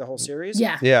point do the whole series.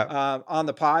 Yeah. On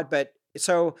the pod. But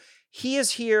so he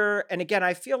is here. And again,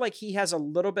 I feel like he has a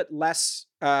little bit less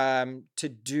to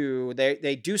do.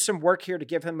 They do some work here to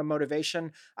give him a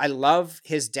motivation. I love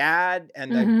his dad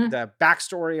and the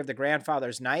backstory of the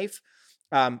grandfather's knife.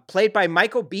 Played by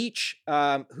Michael Beach,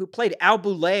 who played Al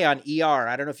Boulay on ER.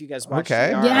 I don't know if you guys watched ER.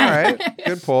 Yeah. All right.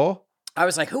 Good pull. I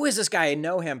was like, who is this guy? I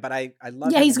know him, but I love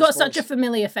him. Yeah, he's got such a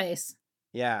familiar face.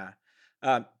 Yeah.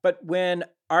 But when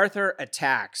Arthur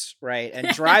attacks, right, and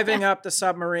driving up the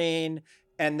submarine,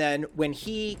 and then when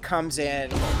he comes in,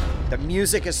 the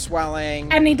music is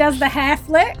swelling. And he does the hair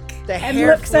flick. And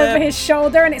looks over his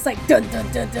shoulder, and it's like, dun, dun,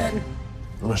 dun, dun.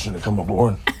 Permission to come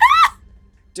aboard.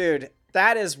 Dude,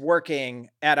 that is working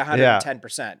at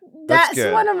 110%. That's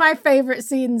one of my favorite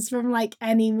scenes from like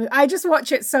any movie. I just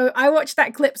watch it. So I watch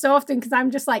that clip so often because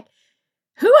I'm just like,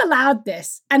 who allowed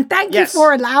this? And thank you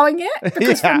for allowing it.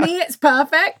 Because for me, it's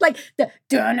perfect. Like the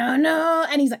no,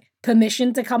 and he's like,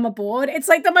 permission to come aboard. It's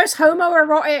like the most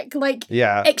homoerotic, like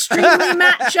extremely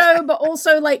macho, but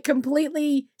also like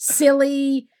completely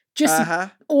silly, just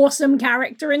awesome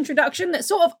character introduction that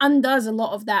sort of undoes a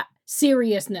lot of that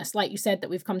seriousness, like you said, that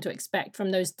we've come to expect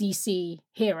from those DC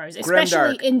heroes,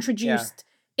 especially introduced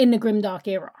in the grimdark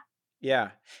era.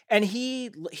 Yeah, and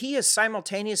he is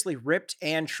simultaneously ripped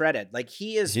and shredded. Like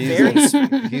he is he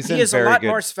is a lot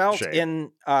more svelte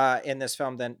in this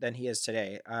film than he is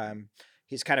today.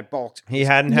 He's kind of bulked. He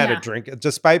hadn't had a drink,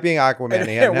 despite being Aquaman.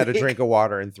 He hadn't had a drink of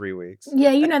water in 3 weeks.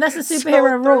 Yeah, you know that's a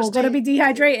superhero rule. Got to be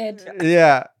dehydrated.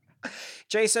 Yeah.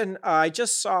 Jason, I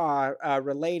just saw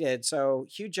related. So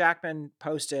Hugh Jackman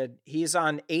posted he's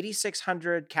on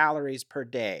 8,600 calories per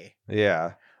day.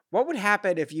 Yeah. What would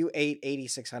happen if you ate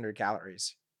 8,600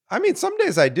 calories? I mean, some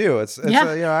days I do. It's you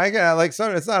know, I can like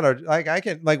some. It's not a like I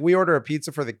can like we order a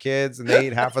pizza for the kids and they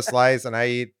eat half a slice and I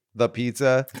eat the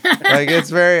pizza. Like it's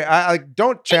very I like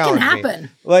don't challenge me.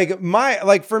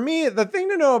 Like for me, the thing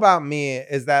to know about me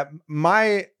is that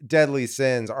my deadly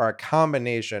sins are a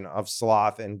combination of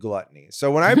sloth and gluttony.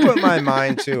 So when I put my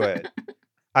mind to it,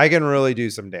 I can really do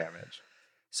some damage.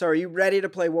 So are you ready to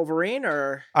play Wolverine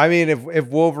or? I mean, if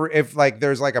Wolverine, if like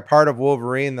there's like a part of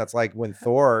Wolverine that's like when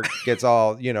Thor gets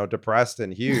all, you know, depressed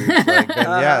and huge, like, then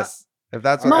yes. If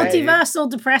that's what multiversal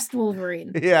depressed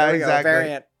Wolverine. Yeah, exactly.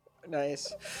 Variant.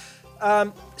 Nice.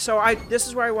 So this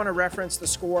is where I want to reference the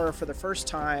score for the first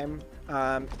time.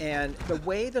 And the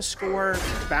way the score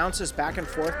bounces back and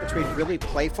forth between really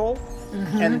playful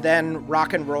and then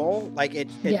rock and roll, like it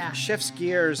shifts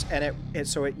gears and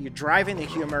you're driving the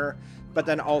humor, but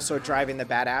then also driving the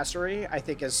badassery, I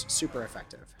think is super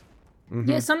effective.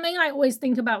 Yeah, something I always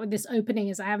think about with this opening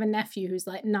is I have a nephew who's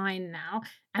like 9 now.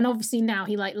 And obviously now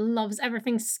he like loves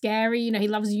everything scary. You know, he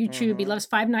loves YouTube. He loves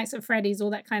Five Nights at Freddy's, all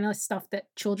that kind of stuff that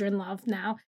children love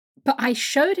now. But I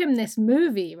showed him this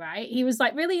movie, right? He was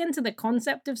like really into the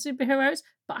concept of superheroes,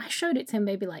 but I showed it to him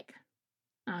maybe like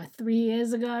 3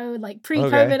 years ago, like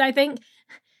pre-COVID, I think.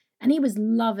 And he was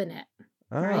loving it.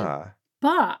 Right?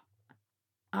 But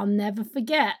I'll never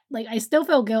forget, like I still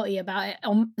feel guilty about it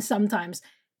sometimes.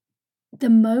 The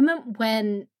moment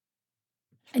when,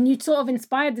 and you sort of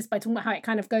inspired this by talking about how it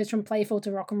kind of goes from playful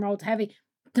to rock and roll to heavy.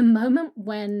 The moment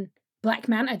when Black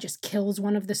Manta just kills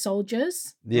one of the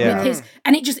soldiers. Yeah.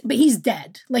 With but he's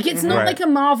dead. Like, it's not like a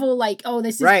Marvel, like, oh,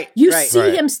 this is,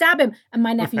 see him stab him. And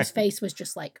my nephew's face was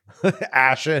just like.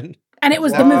 Ashen. And it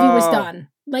was, the movie was done.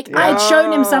 Like, I'd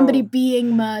shown him somebody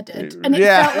being murdered. And it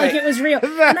felt like it was real.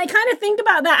 And I kind of think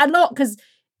about that a lot because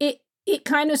it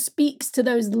kind of speaks to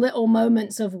those little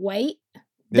moments of weight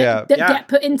that get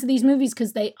put into these movies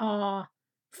because they are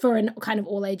for a kind of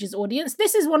all ages audience.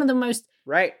 This is one of the most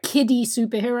kiddie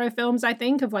superhero films, I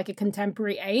think, of like a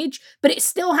contemporary age, but it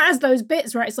still has those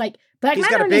bits where it's like Black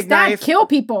Manta and his dad kill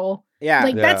people.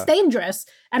 Yeah. That's dangerous.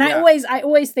 And I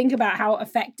always think about how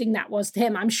affecting that was to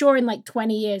him. I'm sure in like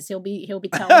 20 years he'll be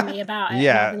telling me about it.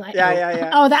 Yeah. Like,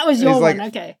 oh, that was your one.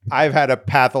 Okay. I've had a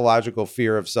pathological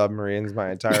fear of submarines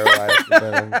my entire life.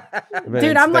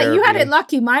 Dude, I'm like, you had it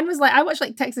lucky. Mine was like, I watched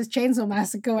like Texas Chainsaw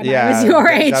Massacre when I was your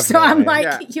age. So I'm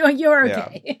like, you're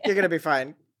okay. You're going to be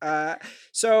fine.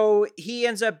 So he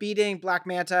ends up beating Black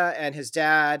Manta and his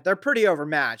dad. They're pretty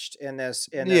overmatched in this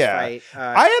fight.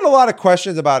 I had a lot of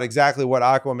questions about exactly what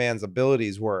Aquaman's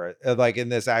abilities were, like in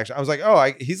this action. I was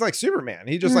like, he's like Superman.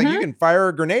 He just like, you can fire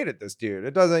a grenade at this dude.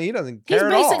 He doesn't care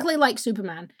at all. He's basically like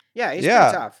Superman. Yeah, he's pretty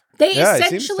tough. They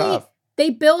essentially they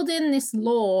build in this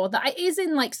lore that is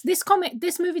in like this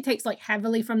movie takes like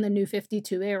heavily from the New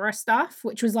 52 era stuff,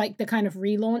 which was like the kind of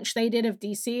relaunch they did of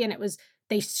DC, and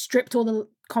they stripped all the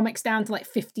comics down to like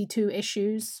 52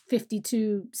 issues,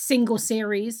 52 single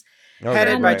series.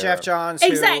 Headed by Jeff Johns,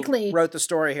 who wrote the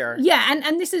story here. Yeah,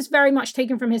 and this is very much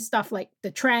taken from his stuff. Like The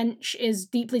Trench is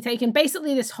deeply taken.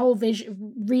 Basically, this whole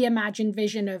reimagined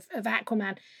vision of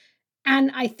Aquaman.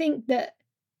 And I think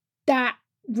that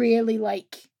really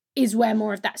like is where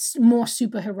more of that more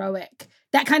superheroic,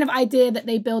 that kind of idea that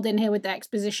they build in here with the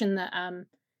exposition that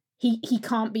he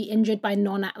can't be injured by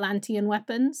non-Atlantean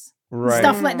weapons. Right.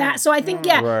 Stuff like that. So I think,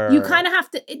 you kind of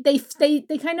have to,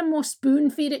 they kind of more spoon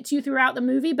feed it to you throughout the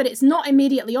movie, but it's not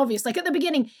immediately obvious. Like at the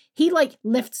beginning, he like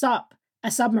lifts up a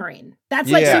submarine.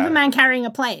 That's like Superman carrying a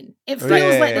plane. It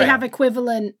feels like they have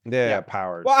equivalent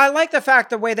powers. Well, I like the fact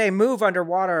the way they move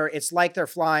underwater, it's like they're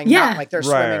flying, not like they're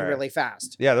swimming really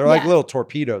fast. Yeah, they're like little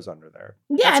torpedoes under there.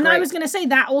 Yeah, that's great. I was going to say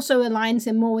that also aligns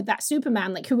him more with that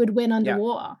Superman, like who would win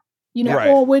underwater. You know,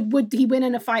 or would he win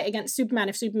in a fight against Superman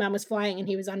if Superman was flying and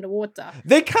he was underwater?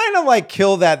 They kind of like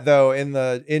kill that though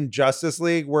in Justice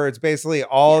League, where it's basically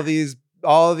all of these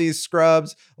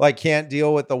scrubs like can't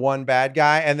deal with the one bad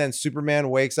guy, and then Superman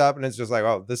wakes up and it's just like,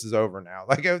 oh, this is over now.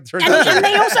 Like it turns out and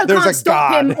they also can't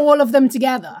stop him, all of them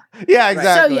together. Yeah,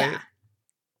 exactly. So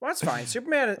well, that's fine.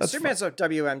 Superman's a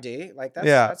WMD. Like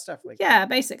that's definitely cool.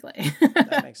 Basically.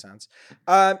 That makes sense.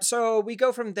 So we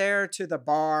go from there to the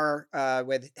bar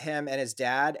with him and his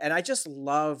dad, and I just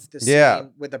love the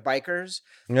scene with the bikers.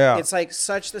 Yeah, it's like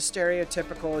such the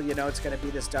stereotypical, it's going to be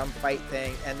this dumb fight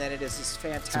thing, and then it is this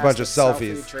fantastic a bunch of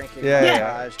selfies, drinking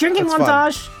montage. Drinking that's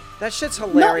montage. Fun. That shit's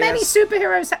hilarious. Not many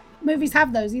superheroes movies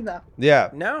have those either.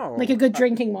 Yeah, no, like a good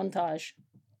drinking montage.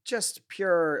 Just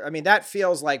pure, I mean, that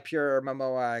feels like pure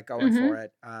Momoa going for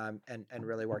it, and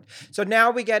really worked. So now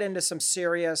we get into some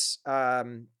serious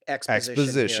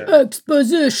exposition.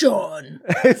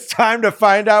 It's time to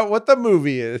find out what the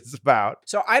movie is about.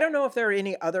 So I don't know if there are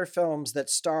any other films that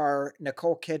star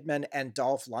Nicole Kidman and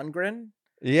Dolph Lundgren.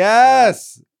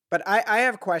 Yes. But I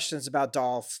have questions about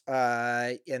Dolph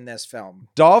in this film.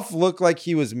 Dolph looked like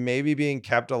he was maybe being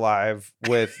kept alive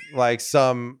with like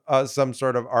some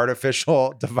sort of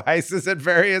artificial devices at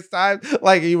various times.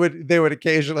 Like they would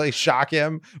occasionally shock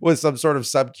him with some sort of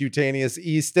subcutaneous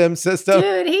e-stim system.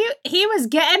 Dude, he was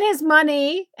getting his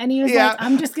money and he was like,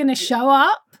 I'm just gonna show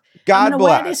up. God I'm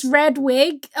bless. Wear this red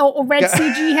wig or red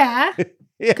CG hair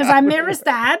because I'm Mira's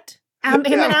dad. Him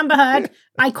and Amber Heard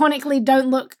iconically don't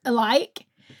look alike.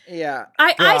 Yeah.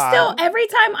 I still, every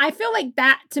time, I feel like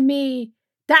that to me,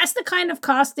 that's the kind of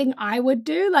casting I would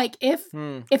do. Like if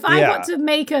I got to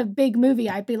make a big movie,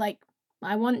 I'd be like,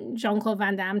 I want Jean-Claude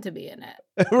Van Damme to be in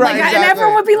it. Right, exactly. And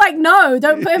everyone would be like, no,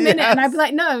 don't put him in it. And I'd be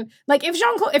like, no. Like if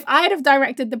I'd have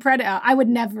directed The Predator, I would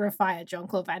never have fired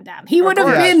Jean-Claude Van Damme. He would have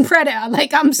been Predator.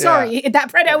 Like, I'm sorry. That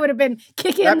Predator would have been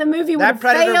kicking in the movie. That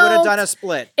Predator would have done a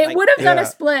split. It would have done a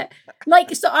split.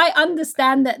 Like, so I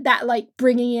understand that like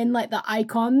bringing in like the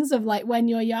icons of like when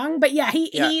you're young. But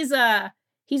he's a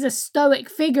stoic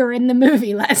figure in the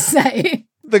movie, let's say.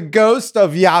 The ghost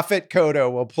of Yaphet Kotto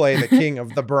will play the king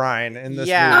of the brine in this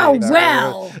movie. Oh,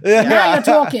 well. Now you're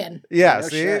talking. Yeah,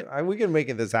 see? We can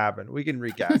make this happen. We can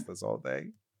recast this whole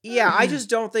thing. Yeah, I just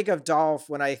don't think of Dolph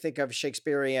when I think of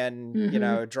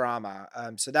Shakespearean, drama.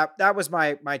 So that was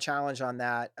my challenge on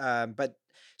that. But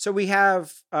so we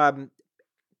have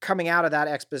coming out of that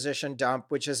exposition dump,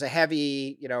 which is a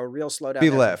heavy, real slow down. Be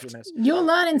left. You're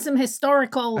learning some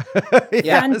historical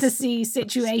fantasy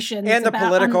situations and the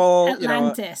political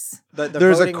Atlantis.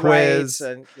 There's a quiz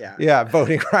and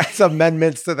voting rights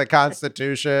amendments to the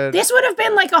Constitution. This would have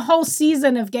been like a whole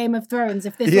season of Game of Thrones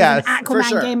if this was an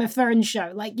Aquaman Game of Thrones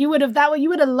show. Like you would have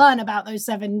learned about those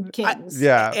 7 kings.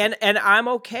 And I'm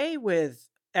okay with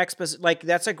like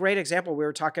that's a great example. We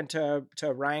were talking to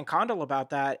Ryan Condal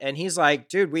about that, and he's like,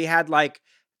 dude, we had like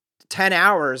 10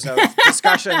 hours of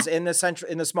discussions in the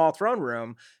small throne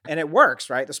room, and it works,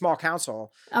 right? The small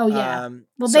council. Oh yeah.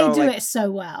 They do it so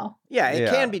well. Yeah, it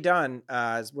can be done.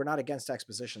 We're not against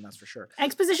exposition, that's for sure.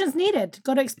 Exposition's needed.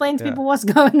 Got to explain to people what's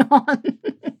going on.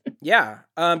 Yeah.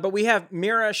 But we have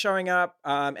Mira showing up,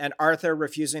 and Arthur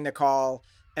refusing the call,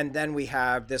 and then we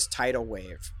have this tidal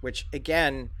wave, which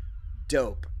again,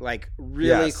 dope, like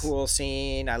really cool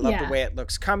scene. I love the way it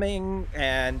looks coming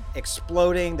and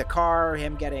exploding, the car,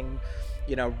 him getting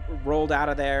rolled out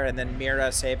of there, and then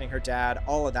Mira saving her dad.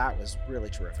 All of that was really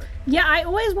terrific. Yeah, I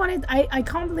always wanted. I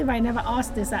can't believe I never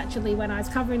asked this actually when I was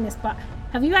covering this, but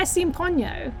have you guys seen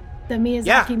Ponyo, the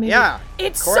Miyazaki movie? Yeah,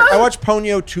 it's of so. course. I watch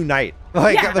Ponyo tonight.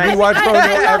 Like Yeah, we watch I Ponyo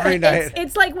love every it. night.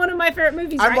 It's like one of my favorite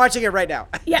movies. I'm right? watching it right now.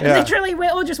 Yeah, Yeah. literally, we're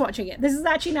all just watching it. This is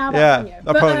actually now about Ponyo.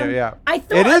 a Ponyo, yeah. I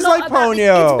thought It is a lot like about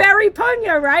Ponyo. It's very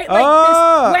Ponyo, right?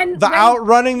 Like the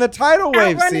outrunning the tidal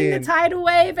wave outrunning scene. the tidal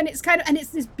wave, and it's it's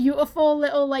this beautiful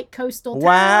little like coastal town.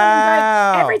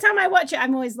 Wow. Every time I watch it,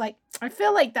 I'm always like, I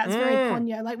feel like that's very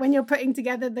Ponyo. Like when you're putting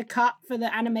together the cut for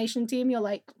the animation team, you're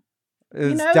like,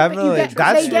 It's but definitely that's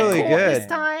that's they get really caught good. this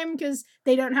time because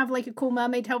they don't have like a cool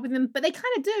mermaid helping them, but they kind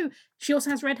of do. She also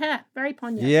has red hair, very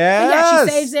Ponyo. But yeah, Yes. she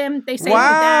saves him. They save the dad.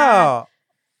 Wow.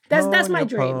 That's my Ponyo,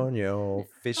 dream. Ponyo,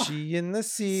 fishy in the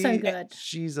sea. so good.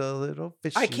 She's a little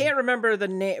fishy. I can't remember the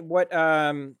name.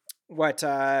 What's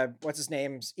his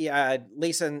name?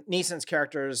 Neeson's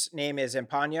character's name is in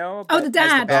Ponyo. Oh, the but as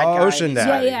dad. bad guy, Ocean he's-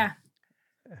 Dad. Yeah, yeah.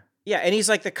 Yeah, and he's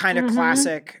like the kind of Mhm.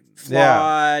 classic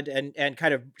flawed and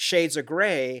kind of shades of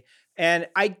gray. And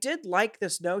I did like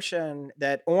this notion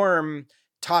that Orm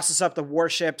tosses up the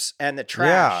warships and the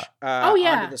trash Oh,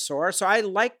 yeah. onto the shore. So I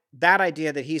like that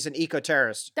idea that he's an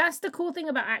eco-terrorist. That's the cool thing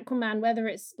about Aquaman, whether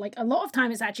it's like a lot of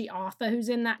time it's actually Arthur who's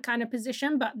in that kind of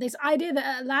position, but this idea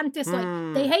that Atlantis,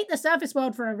 like they hate the surface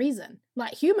world for a reason.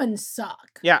 Like humans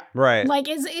suck. Yeah. Right. Like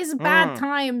it's bad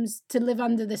times to live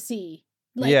under the sea.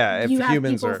 Like Yeah, if you have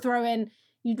humans people are- throw in,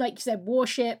 like you said,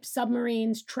 warships,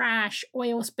 submarines, trash,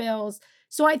 oil spills.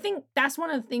 So I think that's one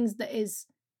of the things that is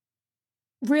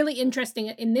really interesting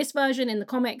in this version in the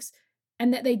comics,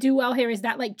 and that they do well here is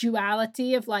that like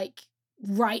duality of like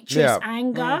righteous Yeah.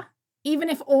 anger. Even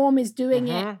if Orm is doing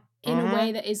it Mhm. in a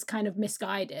way that is kind of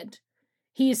misguided,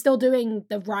 he is still doing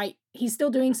he's still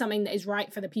doing something that is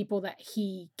right for the people that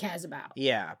he cares about.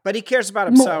 Yeah, but he cares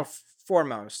about More. himself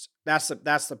foremost. That's his. I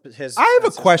have that's a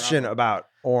his question problem. about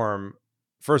Orm.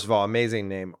 First of all, amazing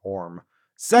name, Orm.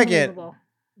 Second, Unbelievable.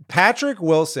 Patrick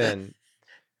Wilson.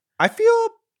 I feel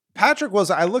Patrick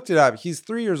Wilson, I looked it up. He's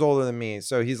 3 years older than me,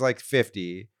 so he's like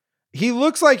 50. He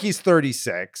looks like he's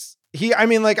 36. He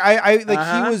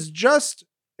was just,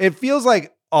 it feels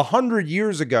like 100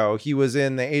 years ago he was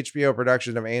in the HBO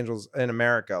production of Angels in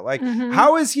America. Like, Mhm.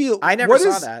 how is he? I never what saw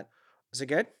is- that. Is it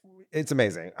good? It's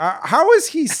amazing. How is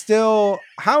he still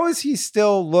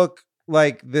look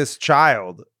like this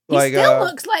child? He Like, still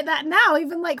looks like that now,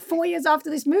 even like 4 years after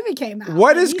this movie came out.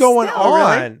 what Like, is he's going still-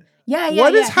 on? Yeah, yeah.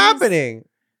 What yeah, is he's- happening?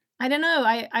 I don't know.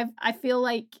 I feel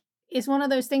like it's one of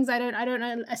those things I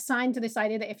don't assign to this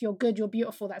idea that if you're good, you're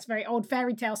beautiful. That's very old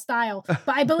fairy tale style.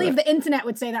 But I believe the internet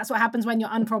would say that's what happens when you're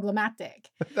unproblematic.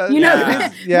 You know,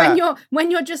 Yeah.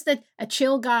 when you're just a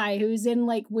chill guy who's in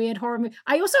like weird horror movies.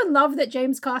 I also love that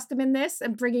James cast him in this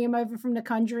and bringing him over from the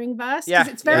Conjuring verse. Yeah,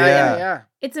 It's very Yeah.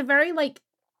 it's a very like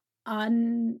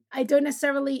I don't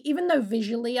necessarily, even though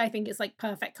visually I think it's like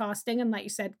perfect casting, and like you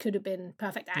said, could have been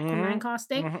perfect Aquaman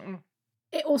casting. Mhm.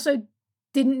 It also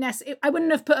didn't necessarily. I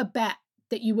wouldn't have put a bet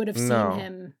that you would have seen No.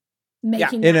 him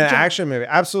making In that an jump. action movie,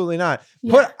 absolutely not.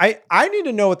 Yeah. I need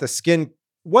to know what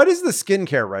what is the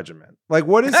skincare regimen? Like,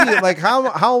 what is he like?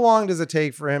 How long does it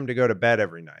take for him to go to bed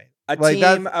every night? A Like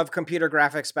team that- of computer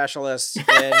graphics specialists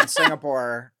in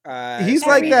Singapore. He's spend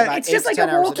like that- about It's 8 just to like 10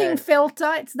 a hours walking day.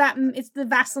 filter. It's the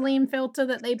Vaseline filter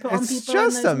that they put on It's people. in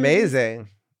just those movies. amazing.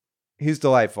 He's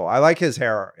delightful. I like his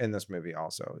hair in this movie.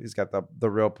 Also, he's got the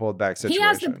real pulled back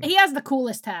situation. He has the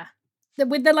coolest hair.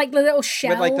 With the like the little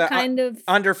shell like the, kind of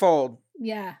Underfold.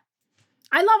 yeah.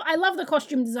 I love the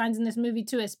costume designs in this movie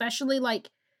too, especially like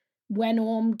when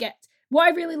Orm gets. What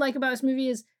I really like about this movie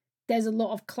is there's a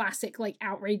lot of classic like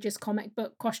outrageous comic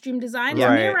book costume designs.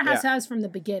 Right, Mira has hers from the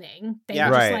beginning. They Yeah.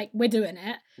 were just Right. like, we're doing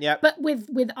it. Yep. But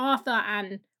with Arthur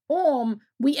and Orm,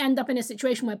 we end up in a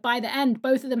situation where by the end,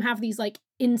 both of them have these like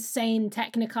insane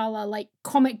Technicolor, like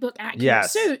comic book accurate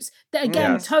Yes. suits that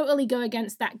again Yes. totally go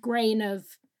against that grain of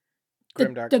the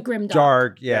Grimdark. the Grimdark.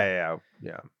 Dark. Yeah.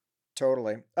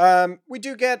 Totally. We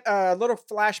do get a little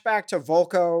flashback to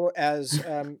Volko as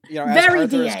as Very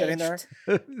Arthur is getting there.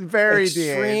 de-aged. Very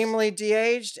Extremely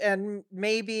de-aged and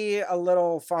maybe a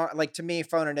little to me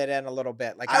phoning it in a little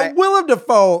bit. Like Willem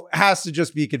Dafoe has to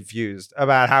just be confused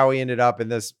about how he ended up in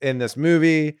this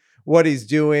movie what he's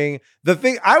doing. The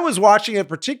thing I was watching it,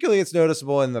 particularly it's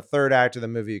noticeable in the third act of the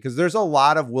movie, because there's a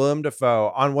lot of Willem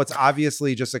Dafoe on what's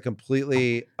obviously just a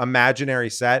completely imaginary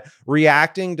set,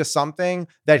 reacting to something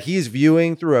that he's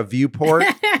viewing through a viewport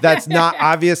that's not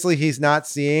obviously he's not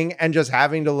seeing, and just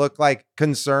having to look like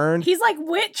concerned. He's like,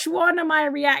 which one am I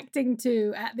reacting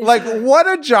to at this Like, point? what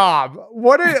a job.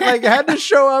 Like had to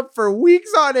show up for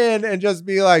weeks on end and just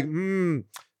be like,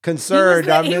 concerned.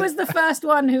 He was the first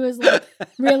one who was like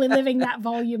really living that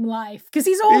volume life, because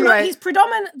he's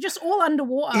predominant, just all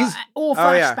underwater or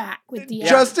flashback with the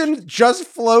just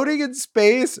floating in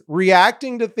space,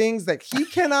 reacting to things that he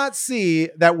cannot see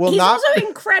that will he's not. He's also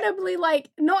incredibly, like,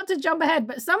 not to jump ahead,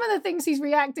 but some of the things he's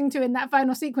reacting to in that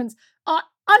final sequence are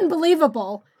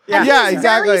unbelievable. Yeah, and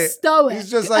exactly. Very stoic.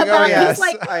 He's just like, oh yes, he's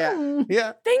like,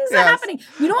 things are happening.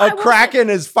 You know, a kraken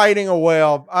is fighting a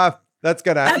whale. That's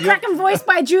gonna happen. A kraken voiced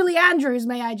by Julie Andrews,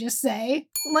 may I just say?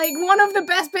 Like, one of the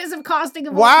best bits of casting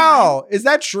of all time. Is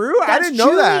that true? That's I didn't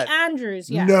know that. Julie Andrews,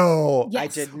 yeah. No. Yes. I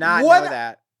did not know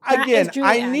that. Again,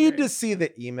 I need to see the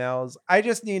emails. I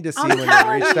just need to see when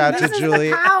you reached out to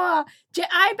Julie. I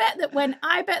bet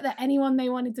that anyone they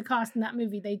wanted to cast in that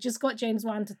movie, they just got James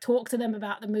Wan to talk to them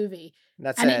about the movie.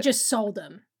 It just sold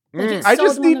them. I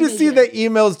just need to see the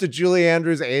emails to Julie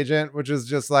Andrews' agent, which is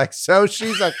just like, so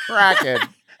she's a kraken.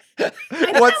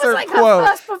 What's her quote?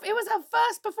 It was her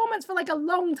first performance for like a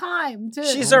long time, too.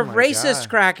 She's a racist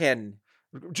kraken.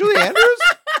 Julie Andrews?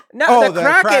 No, the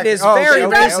kraken is very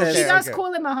racist. She does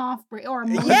call him a half-breed or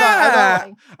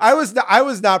a I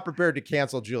was not prepared to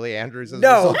cancel Julie Andrews.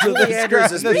 Julie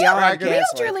Andrews is beyond canceling.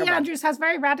 Julie Andrews has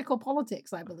very radical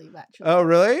politics, I believe, actually. Oh,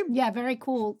 really? Yeah, very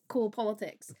cool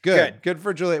politics. Good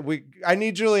for Julie. I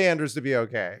need Julie Andrews to be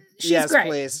okay. She's great.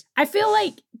 Please. I feel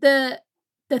like the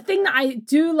thing that I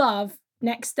do love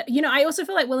next, I also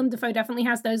feel like Willem Dafoe definitely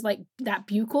has those, like, that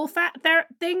buccal fat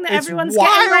thing that everyone's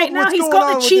getting right now. He's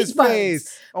got the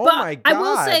cheekbones. Oh my God. I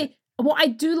will say, what I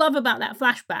do love about that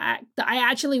flashback that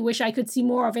I actually wish I could see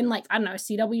more of in, like, I don't know, a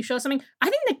CW show or something. I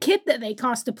think the kid that they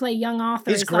cast to play young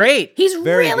Arthur is great. Like, he's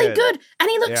very really good. And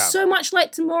he looks so much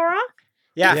like Tamora.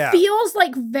 Yeah. It feels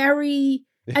like very...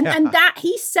 And that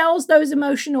he sells those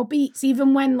emotional beats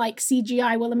even when, like,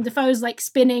 CGI Willem Dafoe's like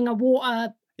spinning a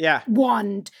water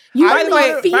wand. You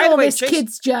really feel this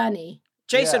kid's journey.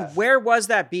 Jason, where was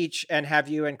that beach, and have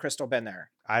you and Crystal been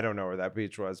there? I don't know where that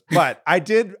beach was, but I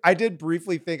did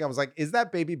briefly think, I was like, is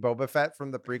that baby Boba Fett from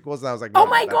the prequels? And I was like, no, oh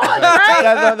my God,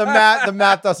 right? The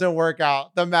math doesn't work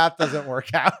out. The math doesn't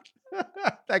work out.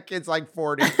 That kid's like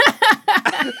 40.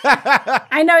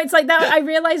 I know, it's like that. I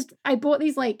realized I bought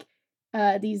these like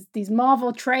these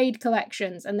Marvel trade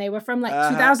collections, and they were from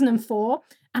like 2004.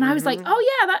 And I was like,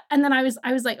 oh yeah, that. And then I was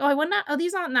like, oh, I want that. Oh,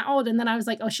 these aren't that old. And then I was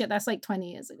like, oh shit, that's like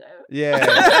 20 years ago. Yeah.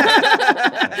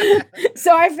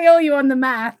 So I feel you on the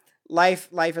math. Life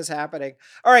is happening.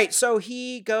 All right, so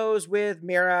he goes with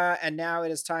Mira, and now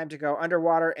it is time to go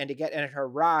underwater and to get in her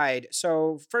ride.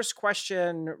 So first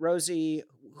question, Rosie,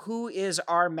 who is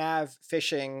Mav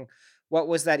fishing? What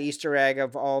was that Easter egg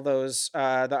of all those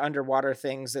the underwater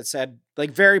things that said,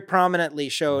 like, very prominently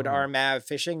showed Mav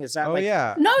fishing? Is that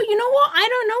yeah. No, you know what? I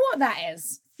don't know what that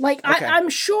is. Like, okay. I'm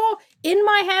sure in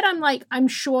my head, I'm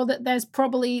sure that there's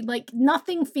probably, like,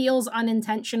 nothing feels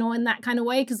unintentional in that kind of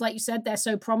way. Because like you said, they're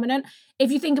so prominent.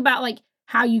 If you think about, like,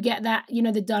 how you get that,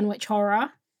 the Dunwich Horror.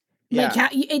 Like, how,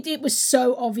 it was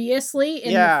so obviously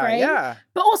in the frame. Yeah.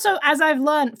 But also, as I've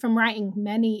learned from writing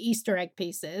many Easter egg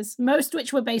pieces, most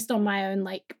which were based on my own,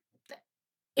 like,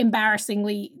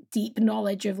 embarrassingly deep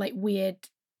knowledge of, like, weird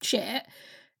shit,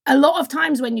 a lot of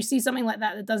times when you see something like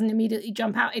that doesn't immediately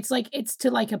jump out, it's to,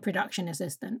 like, a production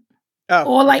assistant. Oh,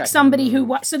 or, like, somebody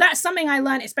who... So that's something I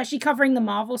learned, especially covering the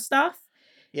Marvel stuff.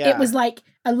 Yeah. It was like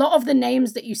a lot of the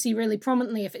names that you see really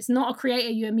prominently, if it's not a creator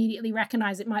you immediately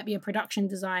recognize, it might be a production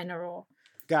designer or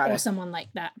someone like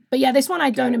that. But yeah, this one I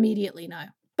don't immediately know.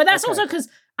 But that's also because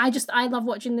I love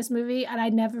watching this movie, and I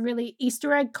never really...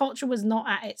 Easter egg culture was not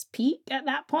at its peak at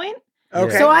that point.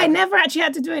 Okay. So I never actually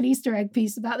had to do an Easter egg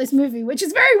piece about this movie, which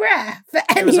is very rare for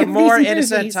any of these movies. It was a more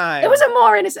innocent time. It was a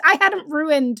more innocent... I hadn't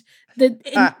ruined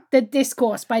the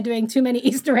discourse by doing too many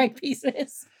Easter egg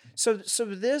pieces. So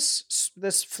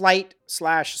this flight /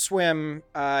 swim,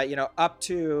 up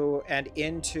to and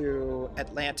into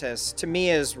Atlantis, to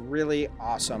me is really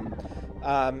awesome.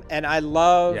 And I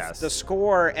love the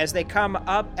score as they come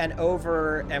up and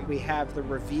over, and we have the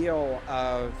reveal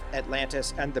of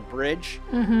Atlantis and the bridge,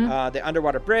 the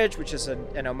underwater bridge, which is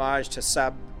an homage to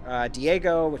Sub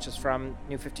Diego, which is from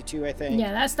New 52, I think.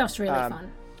 Yeah, that stuff's really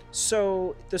fun.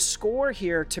 So the score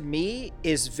here to me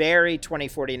is very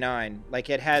 2049. Like,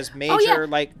 it has major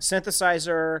like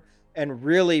synthesizer and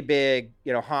really big,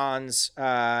 Hans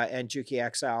and Juki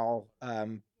XL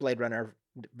Blade Runner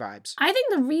vibes. I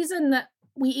think the reason that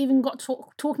we even got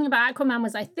talking about Aquaman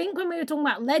was, I think when we were talking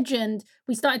about Legend,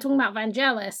 we started talking about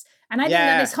Vangelis. And I think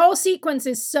that this whole sequence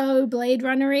is so Blade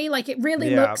Runner-y. Like, it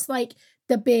really looks like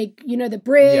the big, the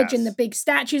bridge and the big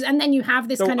statues. And then you have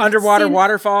this kind of underwater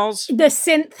waterfalls. The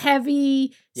synth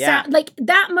heavy sound. Like,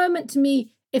 that moment to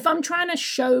me, if I'm trying to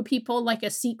show people like a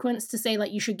sequence to say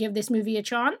like, you should give this movie a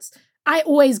chance, I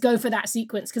always go for that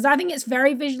sequence because I think it's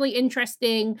very visually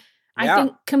interesting. I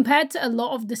think compared to a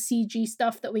lot of the CG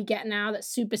stuff that we get now that's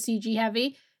super CG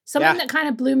heavy, something that kind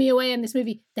of blew me away in this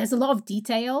movie, there's a lot of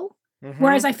detail. Mm-hmm.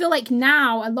 Whereas I feel like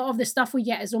now a lot of the stuff we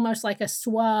get is almost like a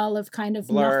swirl of kind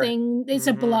of nothing. It's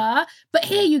a blur. But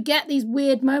here you get these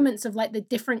weird moments of like the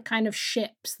different kind of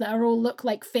ships that are all look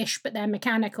like fish, but they're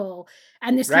mechanical.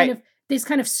 And this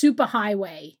kind of super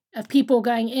highway of people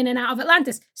going in and out of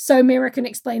Atlantis. So Mira can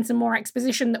explain some more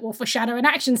exposition that will foreshadow an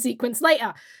action sequence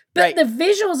later. But the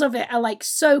visuals of it are like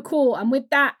so cool. And with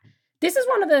that, this is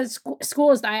one of the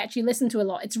scores that I actually listen to a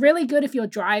lot. It's really good if you're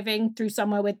driving through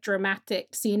somewhere with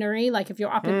dramatic scenery, like if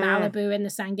you're up in Malibu in the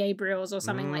San Gabriels or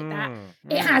something like that.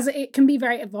 It can be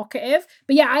very evocative.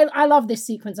 But yeah, I love this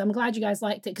sequence. I'm glad you guys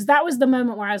liked it because that was the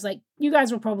moment where I was like, you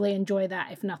guys will probably enjoy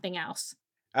that if nothing else.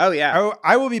 Oh, yeah.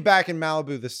 I will be back in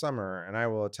Malibu this summer, and I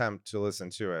will attempt to listen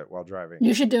to it while driving.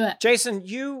 You should do it. Jason,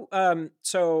 you,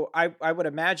 so I would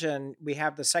imagine we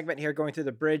have the segment here going through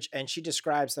the bridge, and she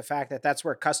describes the fact that that's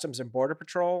where Customs and Border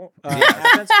Patrol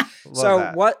happens. So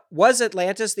that. What was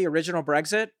Atlantis the original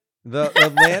Brexit? The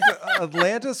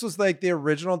Atlantis was like the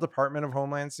original Department of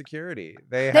Homeland Security.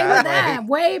 They were there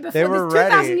way before. They were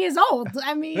 2,000 years old.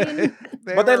 I mean,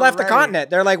 but they left the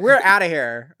continent. They're like, we're out of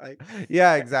here. Like,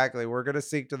 yeah, exactly. We're gonna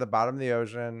seek to the bottom of the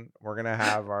ocean. We're gonna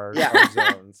have our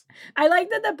zones. I like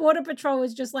that the Border Patrol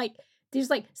was just like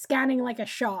scanning like a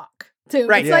shark too.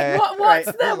 Right. It's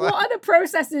what are the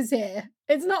processes here?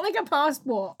 It's not like a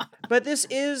passport. But this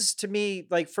is, to me,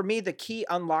 like for me, the key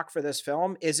unlock for this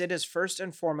film is it is first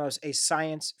and foremost a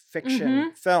science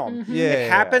fiction film. Mm-hmm. It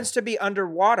happens to be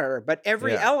underwater, but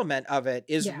every element of it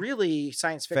is really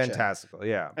science fiction. Fantastical,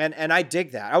 yeah. And I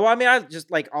dig that. Oh, I mean, I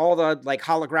just like all the like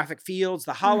holographic fields,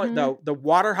 the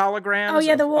water holograms. Oh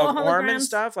yeah, the water of holograms Orm and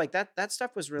stuff like that. That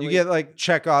stuff was really. You get like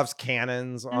Chekhov's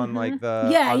cannons on like the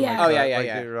yeah.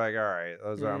 You're like, all right,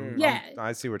 those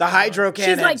I see what the hydro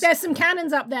cannons. She's like, there's some cannons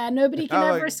up there. Nobody can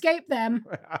ever escape them.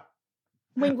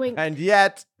 Wink, wink. And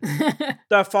yet,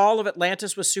 the fall of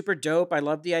Atlantis was super dope. I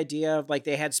love the idea of like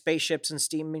they had spaceships and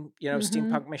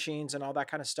steampunk machines and all that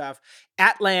kind of stuff.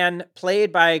 Atlan,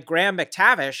 played by Graham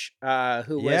McTavish,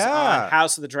 who was on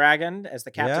House of the Dragon as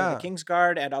the captain of the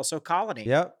Kingsguard and also Colony.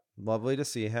 Yep. Lovely to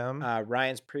see him.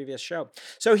 Ryan's previous show.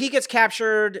 So he gets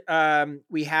captured.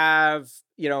 We have,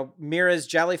 Mira's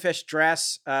jellyfish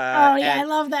dress. I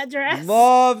love that dress.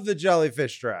 Love the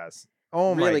jellyfish dress.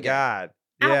 Oh really my God.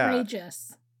 Yeah.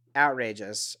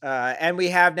 Outrageous. And we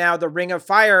have now the Ring of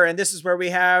Fire. And this is where we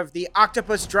have the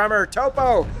octopus drummer,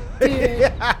 Topo. Dude,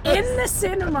 in the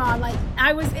cinema, like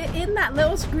I was in that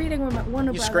little screening room at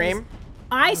Warner Brothers. You scream?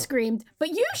 I screamed, but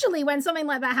usually when something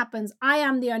like that happens, I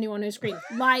am the only one who screams.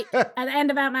 Like at the end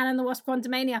of Ant-Man and the Wasp: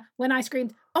 Quantumania, when I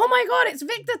screamed, "Oh my God, it's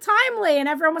Victor Timely!" and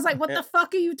everyone was like, "What the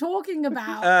fuck are you talking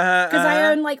about?" Because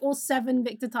I own like all 7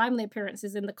 Victor Timely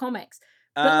appearances in the comics.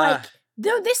 But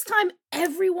though this time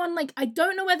everyone I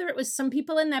don't know whether it was some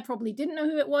people in there probably didn't know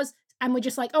who it was and were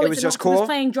just like, "Oh, it's an octopus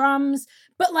playing drums,"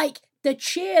 but the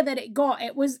cheer that it got,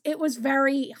 it was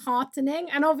very heartening,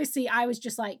 and obviously I was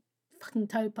just like, fucking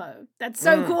Topo. That's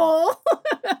so cool.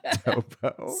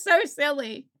 Topo. So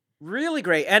silly. Really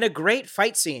great. And a great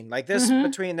fight scene. Like this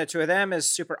between the two of them is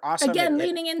super awesome. Again,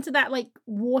 leaning into that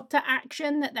water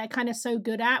action that they're kind of so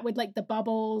good at with the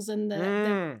bubbles and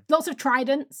the lots of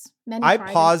tridents. I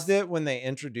paused it when they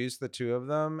introduced the two of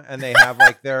them and they have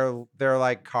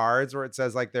their cards where it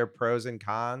says their pros and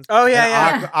cons. Oh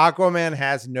yeah, Aquaman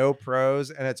has no pros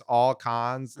and it's all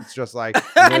cons. It's just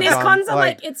and his cons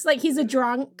are it's he's a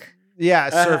drunk.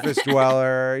 Yeah, surface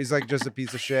dweller. He's just a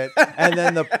piece of shit. And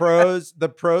then the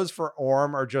pros for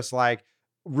Orm are just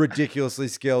ridiculously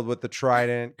skilled with the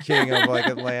trident, king of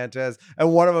Atlantis.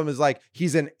 And one of them is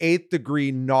he's an 8th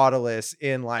degree Nautilus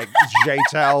in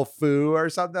Jetel Fu or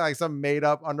something, some made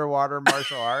up underwater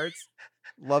martial arts.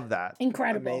 Love that.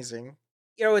 Incredible. Amazing.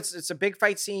 It's a big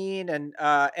fight scene and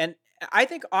I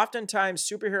think oftentimes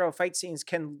superhero fight scenes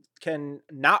can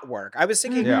not work. I was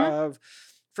thinking of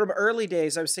from early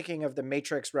days, I was thinking of the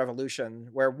Matrix Revolution,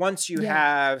 where once you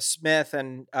have Smith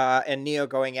and Neo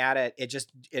going at it,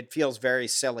 it feels very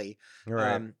silly.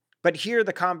 Right. But here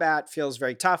the combat feels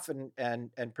very tough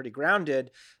and pretty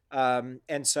grounded.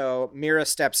 And so Mira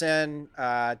steps in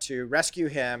to rescue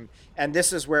him, and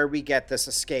this is where we get this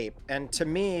escape. And to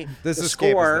me, this the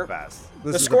escape score, is the best.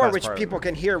 the score, which people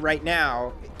can hear right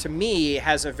now, to me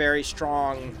has a very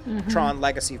strong Tron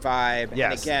Legacy vibe.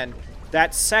 Yes. And again,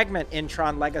 that segment in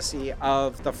Tron Legacy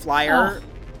of the flyer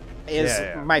is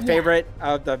my favorite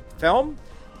of the film,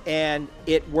 and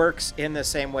it works in the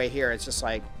same way here. It's just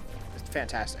like, it's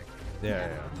fantastic.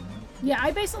 Yeah,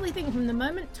 I basically think from the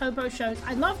moment Tobo shows,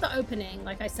 I love the opening,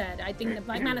 like I said. I think the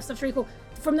Black Manta stuff's really cool.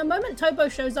 From the moment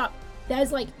Tobo shows up,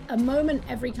 there's like a moment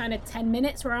every kind of 10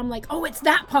 minutes where I'm like, oh, it's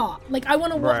that part. Like, I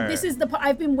want to watch, this is the part,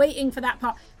 I've been waiting for that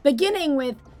part. Beginning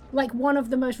with like one of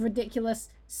the most ridiculous,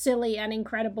 silly, and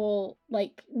incredible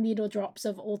like needle drops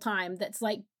of all time that's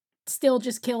like still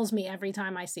just kills me every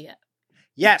time I see it.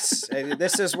 Yes,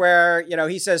 this is where, you know,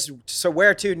 he says, so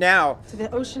where to now? To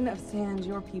the ocean of sand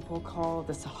your people call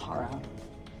the Sahara.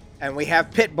 And we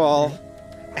have Pitbull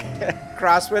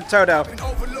crossed with Toto.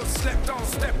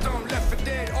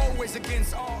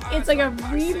 It's like a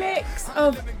remix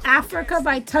of Africa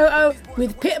by Toto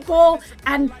with Pitbull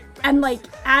and like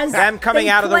as them coming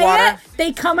out of the water. water.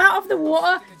 They come out of the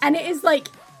water and it is like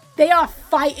they are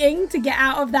fighting to get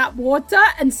out of that water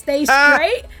and stay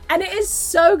straight. And it is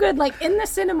so good. Like in the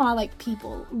cinema, like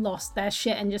people lost their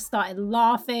shit and just started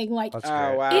laughing. Like,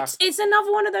 wow. It's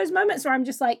another one of those moments where I'm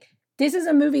just like, this is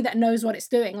a movie that knows what it's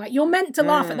doing. Like you're meant to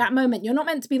laugh at that moment. You're not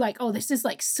meant to be like, oh, this is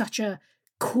like such a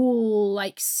cool,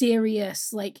 like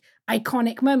serious, like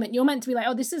iconic moment. You're meant to be like,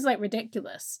 oh, this is like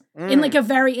ridiculous in like a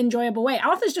very enjoyable way.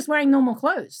 Arthur's just wearing normal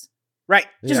clothes. Right.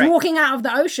 Just walking out of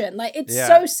the ocean. Like, it's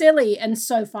so silly and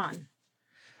so fun.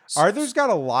 Arthur's got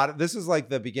a lot of, this is like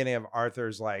the beginning of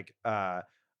Arthur's like,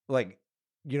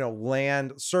 you know,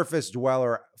 land surface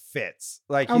dweller fits.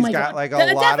 Like he's got like a lot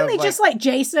of definitely like, just like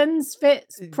Jason's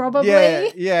fits, probably.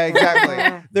 Yeah,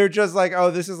 exactly. They're just like,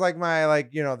 oh, this is like my, like,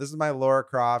 you know, this is my Lara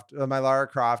Croft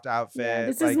outfit. Yeah,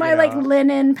 this like, is my like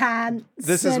linen pants.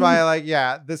 This is my like,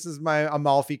 this is my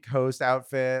Amalfi Coast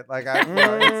outfit. Like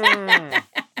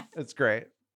it's great.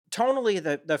 Tonally,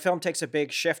 the film takes a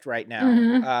big shift right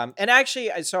now. And actually,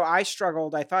 so I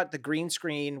struggled. I thought the green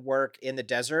screen work in the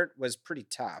desert was pretty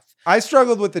tough. I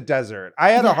struggled with the desert.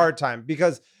 I had a hard time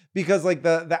because like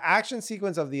the action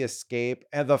sequence of the escape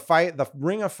and the fight, the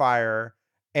Ring of Fire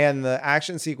and the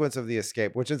action sequence of the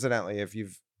escape, which incidentally, if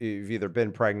you've either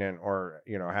been pregnant or,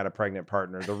 you know, had a pregnant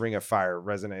partner, the Ring of Fire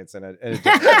resonates in a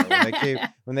different way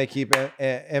when they keep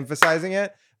emphasizing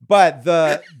it. But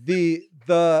the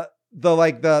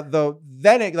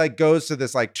then it like goes to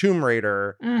this like Tomb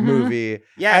Raider movie.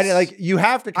 Yes. And like you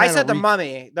have to kind of the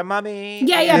mummy. The mummy.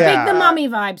 Yeah, big the mummy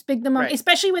vibes. Big the mummy,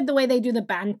 especially with the way they do the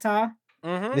banter.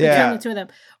 Between the two of them.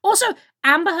 Also,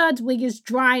 Amber Heard's wig is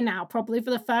dry now, probably for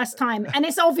the first time. And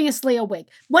it's obviously a wig.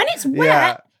 When it's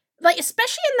wet, like,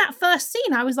 especially in that first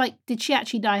scene, I was like, did she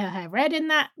actually dye her hair red in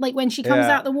that? Like when she comes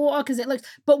out the water? Because it looks,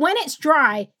 but when it's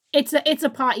dry, it's a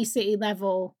Party City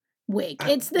level wig.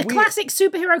 It's the classic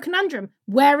superhero conundrum.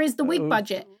 Where is the wig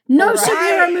budget? No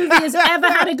superhero movie has ever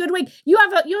had a good wig. You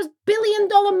have your $1 billion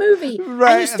movie,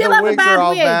 and you still have a bad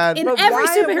wig in every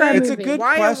superhero movie. It's a good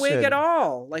why question. a wig at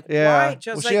all? Like, why?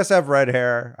 Just she has to have red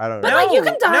hair. I don't know. But like, you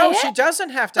can dye it. No, she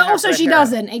doesn't have to. But have also, red she hair.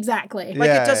 doesn't exactly. Like,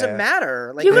 it doesn't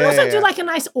matter. Like, you can also do like a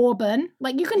nice auburn.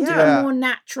 Like, you can do a Yeah. more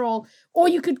natural, or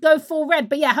you could go full red.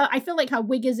 But yeah, I feel like her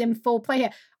wig is in full play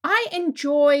here. I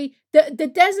enjoy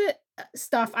the desert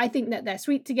stuff. I think that they're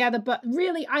sweet together, but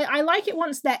really I like it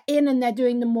once they're in and they're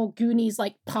doing the more Goonies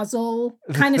like puzzle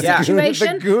kind of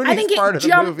situation. The Goonies I think part it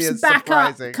of the movie jumps is back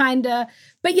surprising. up kind of.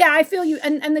 But yeah, I feel you.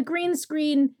 And the green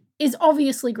screen is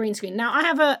obviously green screen. Now I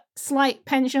have a slight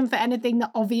penchant for anything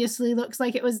that obviously looks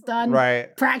like it was done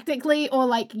practically, or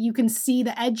like you can see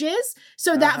the edges.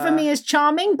 So that for me is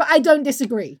charming, but I don't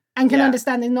disagree and can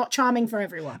understand it's not charming for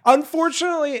everyone.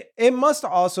 Unfortunately, it must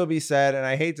also be said, and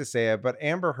I hate to say it, but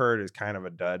Amber Heard is kind of a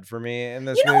dud for me in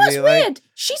this movie. You know what's weird?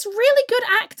 She's a really good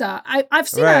actor. I've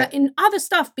seen her in other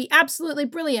stuff be absolutely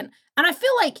brilliant. And I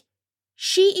feel like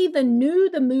she either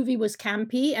knew the movie was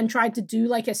campy and tried to do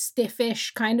like a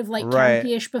stiffish kind of like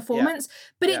campy-ish performance,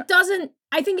 but it doesn't,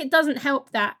 I think it doesn't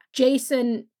help that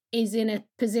Jason is in a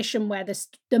position where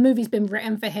the movie's been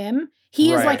written for him.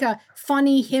 He is like a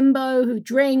funny himbo who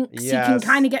drinks. He can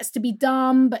kind of gets to be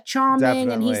dumb but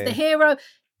charming, and he's the hero.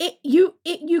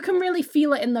 You can really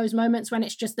feel it in those moments when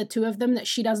it's just the two of them that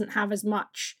she doesn't have as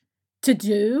much to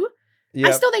do. Yep.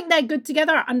 I still think they're good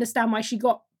together. I understand why she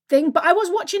got thing, but I was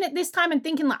watching it this time and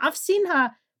thinking like I've seen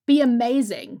her be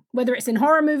amazing, whether it's in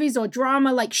horror movies or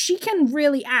drama. Like she can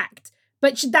really act,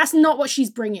 But that's not what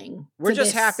she's bringing. We're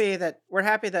just this.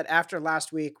 happy that after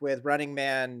last week with Running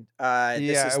Man,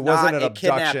 this is it wasn't not an a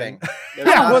kidnapping. abduction. It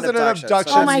was not it wasn't an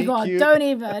abduction. Oh my God, don't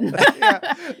even.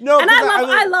 No, and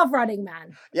I love Running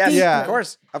Man. Yes, Yeah.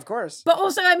 of course. But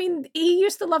also, I mean, he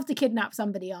used to love to kidnap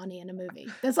somebody, Arnie, in a movie.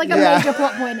 There's like a major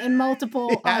plot point in multiple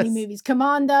Arnie movies.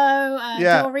 Commando,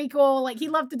 Total Recall. Like, he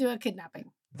loved to do a kidnapping.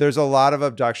 There's a lot of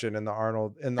abduction in the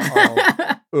Arnold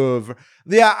of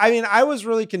I mean, I was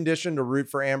really conditioned to root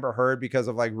for Amber Heard because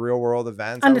of like real world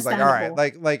events. I was like, all right, all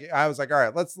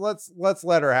right, let's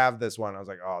let her have this one. I was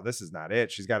like, oh, this is not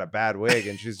it. She's got a bad wig,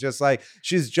 and she's just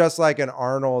like an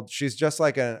Arnold. She's just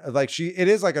like it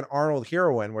is like an Arnold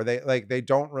heroine where they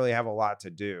don't really have a lot to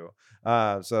do. So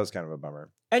that was kind of a bummer.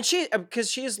 And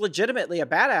because she's legitimately a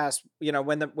badass, you know,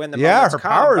 when the her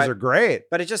powers are great,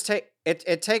 but it just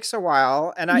it takes a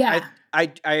while. And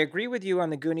I agree with you on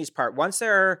the Goonies part. Once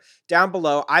they're down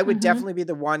below, I would definitely be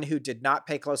the one who did not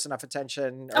pay close enough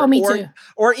attention. Me too.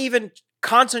 Or even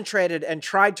concentrated and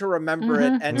tried to remember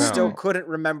it and still couldn't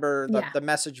remember the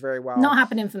message very well. Not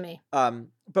happening for me.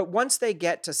 But once they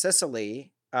get to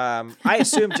Sicily, I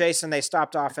assume, Jason, they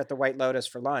stopped off at the White Lotus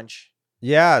for lunch.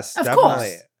 Yes, of definitely.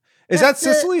 Course. Is that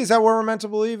Sicily? Is that what we're meant to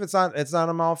believe? It's not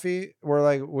Amalfi. We're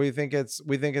like we think it's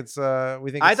I thought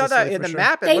Sicily that in the sure.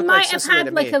 map it they looked might like have Sicily had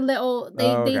to like me. a little.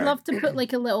 They love to put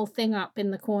like a little thing up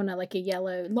in the corner, like a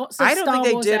yellow. Lots of I don't Star think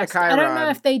they Wars. did a I don't know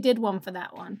Chiron. if they did one for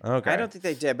that one. Okay, I don't think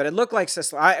they did, but it looked like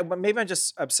Sicily. Maybe I'm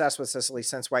just obsessed with Sicily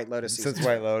since White Lotus. Since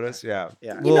White Lotus, yeah.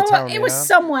 Yeah. You know what? It was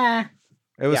somewhere.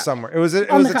 It was somewhere. It was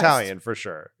On the Italian for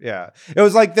sure. Yeah. It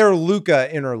was like their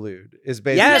Luca interlude is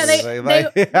basically.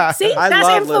 Yes. See, I that's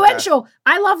love influential. Luca.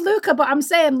 I love Luca, but I'm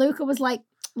saying Luca was like,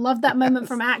 love that moment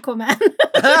from Aquaman.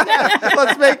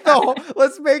 let's make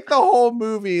the whole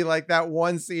movie like that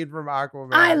one scene from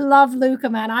Aquaman. I love Luca,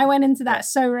 man. I went into that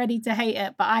so ready to hate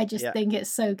it, but I just think it's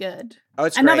so good. Oh,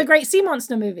 it's another great sea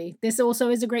monster movie. This also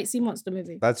is a great sea monster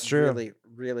movie. That's true. Really,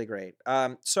 really great.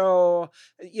 So,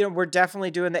 you know, we're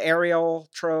definitely doing the Ariel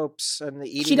tropes and the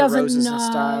eating the roses and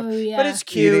stuff. Yeah. But it's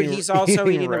cute. He's also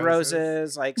eating the roses.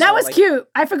 roses. Like that was cute.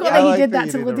 I forgot that he did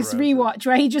that to this roses. rewatch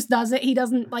where he just does it. He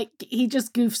doesn't he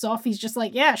just goofs off. He's just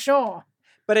like, yeah, sure.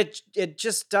 But it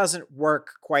just doesn't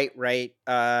work quite right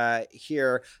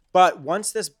here. But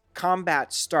once this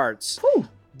combat starts,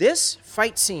 this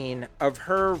fight scene of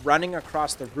her running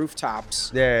across the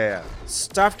rooftops,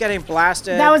 stuff getting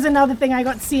blasted. That was another thing I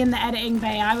got to see in the editing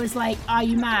bay. I was like, are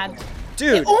you mad?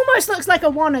 Dude. It almost looks like a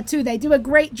Wanna too. They do a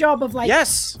great job of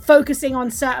focusing on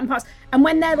certain parts. And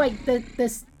when they're like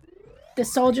the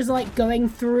soldiers are like going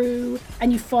through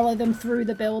and you follow them through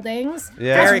the buildings.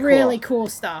 Yeah. That's really cool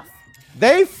stuff.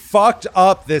 They fucked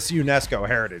up this UNESCO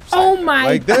heritage site. Oh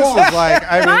my God. This God. is like,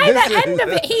 I mean, by the end of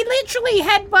it, he literally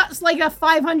headbutts like a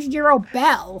 500-year-old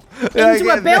bell into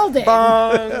a building.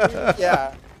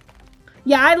 Yeah.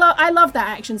 Yeah, I love that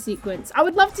action sequence. I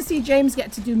would love to see James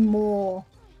get to do more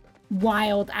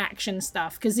wild action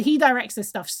stuff because he directs this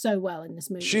stuff so well in this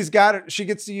movie. She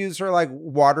gets to use her like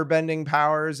water bending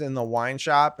powers in the wine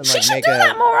shop and she like should make do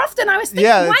that more often. I was thinking,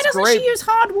 why doesn't she use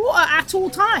hard water at all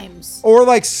times? Or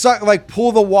like like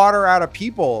pull the water out of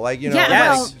people, like, you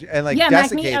know, and like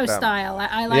desiccate Magneto them. style.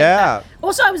 I like that.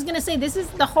 Also, I was gonna say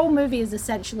the whole movie is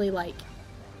essentially like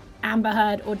Amber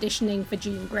Heard auditioning for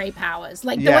Jean Grey powers.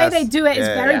 Like the way they do it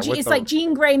is it's like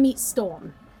Jean Grey meets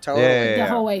Storm. Totally. The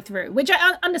whole way through, which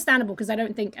I understandable because I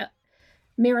don't think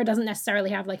Mira doesn't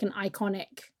necessarily have like an iconic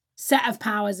set of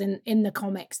powers in the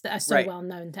comics that are so well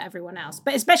known to everyone else.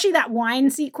 But especially that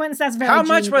wine sequence, that's very. How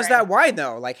much was that wine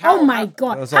though? Like how? Oh my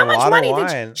God! How much money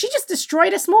did she just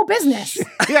destroyed a small business? She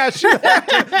had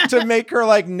to make her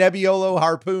like Nebbiolo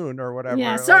harpoon or whatever.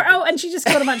 Yeah. Sorry. And she just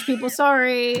killed a bunch of people.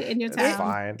 Sorry, in your town. It's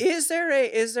fine. Is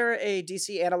there a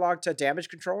DC analog to Damage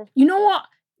Control? You know what?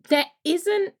 There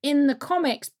isn't in the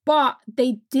comics, but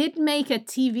they did make a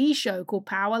TV show called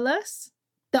Powerless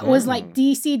that was like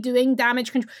DC doing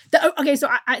damage control. Okay, so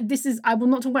I will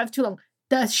not talk about it for too long.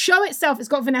 The show itself, it's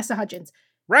got Vanessa Hudgens.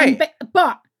 Right.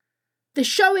 But the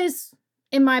show is,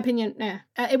 in my opinion,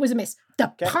 it was a miss. The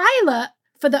pilot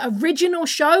for the original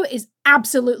show is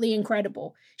absolutely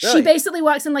incredible. Really? She basically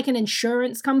works in like an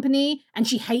insurance company and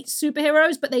she hates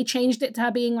superheroes, but they changed it to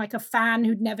her being like a fan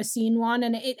who'd never seen one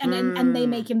and they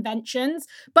make inventions.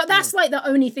 But that's like the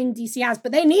only thing DC has.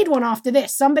 But they need one after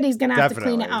this. Somebody's going to have to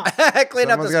clean it up. Someone's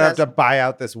going to have to buy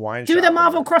out this wine shop. Do the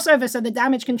Marvel crossover so the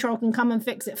Damage Control can come and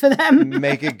fix it for them.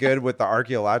 Make it good with the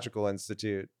Archaeological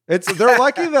Institute. They're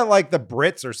lucky that like the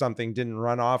Brits or something didn't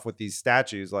run off with these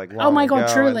statues like long Oh my God,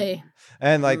 ago. truly.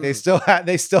 And like they still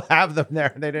have them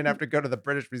there. They didn't have to go to the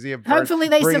British Museum. Hopefully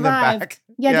they bring them survived. back.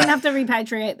 Yeah, didn't have to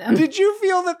repatriate them. Did you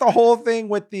feel that the whole thing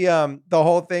with the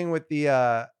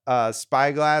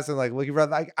spyglass and like looking for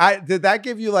like did that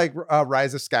give you like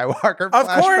Rise of Skywalker? Of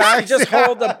course, you just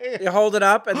you hold it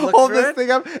up and look hold through this it.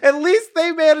 thing up. At least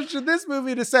they managed in this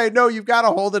movie to say no. You've got to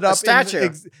hold it up. Statue.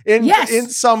 In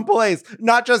some place,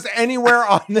 not just anywhere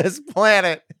on this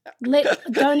planet.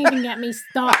 Don't even get me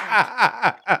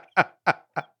started.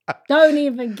 Don't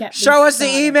even get me Show us the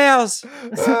started.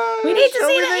 We emails. need to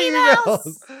see the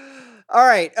emails. All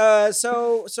right.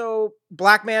 So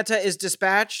Black Manta is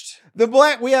dispatched. The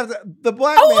Black Oh, Manta.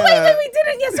 wait, we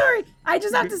didn't. Yeah, sorry. I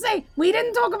just have to say, we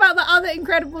didn't talk about the other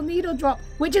incredible needle drop,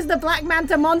 which is the Black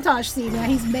Manta montage scene where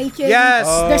he's making Yes,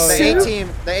 the suit.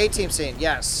 the A-team scene.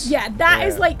 Yes. Yeah, that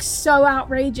is like so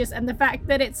outrageous, and the fact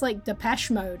that it's like Depeche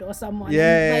Mode or someone,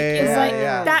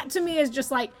 that to me is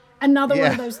just like another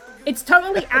one of those. It's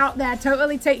totally out there,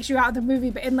 totally takes you out of the movie,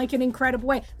 but in like an incredible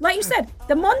way. Like you said,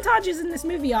 the montages in this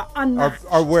movie are unmatched.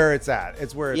 Are where it's at.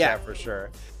 It's where it's at for sure.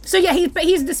 So yeah,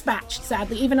 he's dispatched,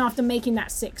 sadly, even after making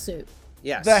that sick suit.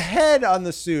 Yes. The head on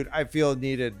the suit, I feel,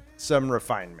 needed some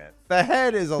refinement. The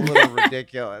head is a little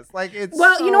ridiculous. Like it's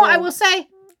you know what I will say?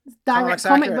 Direct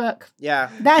comic book.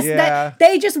 Yeah.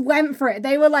 They just went for it.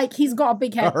 They were like, he's got a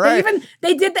big head. Right.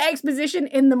 They did the exposition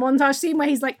in the montage scene where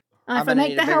he's like, if I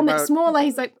make the helmet smaller,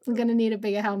 he's like, I'm gonna need a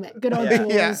bigger helmet. Good old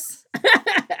Jules.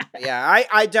 Yeah,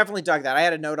 I definitely dug that. I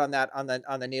had a note on that on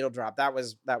the needle drop. That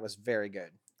was very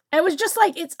good. It was just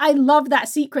like I love that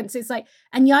sequence. It's like,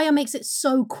 and Yaya makes it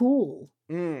so cool.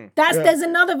 There's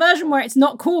another version where it's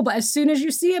not cool, but as soon as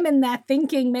you see him in there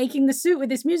making the suit with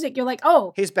this music, you're like,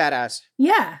 oh, he's badass.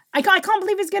 Yeah, I can't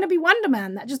believe he's gonna be Wonder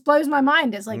Man. That just blows my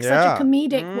mind. It's like such a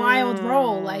comedic, wild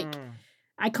role. Like,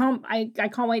 I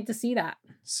can't wait to see that.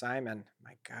 Simon,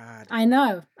 my God. I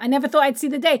know. I never thought I'd see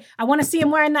the day. I want to see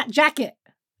him wearing that jacket.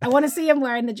 I want to see him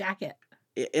wearing the jacket.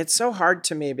 It's so hard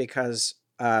to me because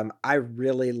I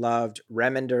really loved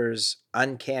Remender's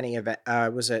Uncanny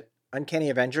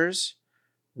Avengers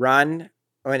run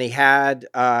when he had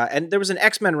and there was an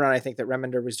X-Men run I think that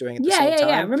Remender was doing at the same time.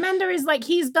 Yeah. Remender is like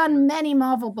he's done many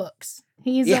Marvel books.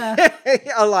 He's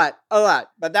a lot.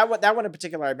 But that one in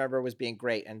particular I remember was being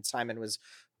great, and Simon was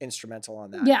instrumental on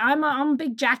that. Yeah, I'm a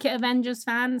big Jacket Avengers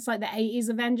fan. It's like the 80s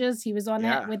Avengers. He was on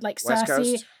it with like West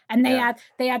Cersei. Coast. And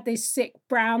they had these sick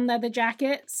brown leather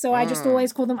jackets. So I just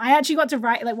always call them. I actually got to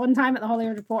write like one time at the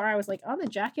Hollywood Reporter, I was like, are the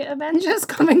Jacket Avengers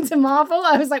coming to Marvel?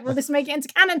 I was like, will this make it into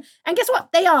canon? And guess what?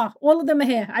 They are. All of them are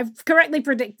here. I've correctly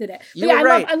predicted it. You were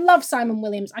right. I love Simon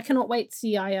Williams. I cannot wait to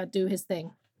see Aya do his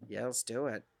thing. Yeah, let's do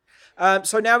it.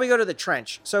 So now we go to the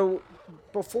trench. So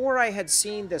before I had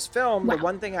seen this film, the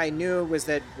one thing I knew was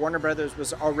that Warner Brothers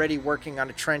was already working on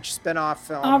a Trench spin-off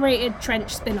film. R-rated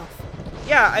Trench spin-off.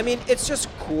 Yeah, I mean, it's just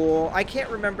cool. I can't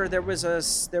remember, there was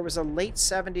a late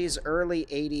 70s, early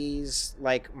 80s,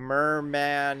 like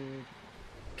merman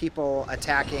people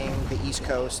attacking the East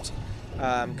Coast.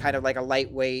 Kind of like a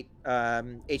lightweight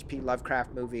H.P.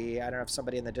 Lovecraft movie. I don't know if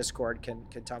somebody in the Discord can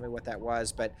tell me what that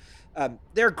was, but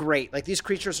they're great. Like, these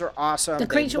creatures are awesome. The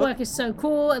creature work is so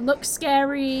cool. It looks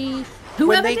scary.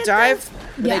 When they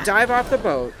dive off the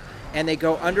boat and they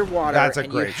go underwater, that's a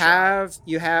and great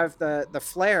you have the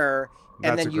flare,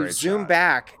 and then you zoom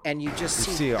back and you just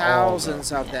see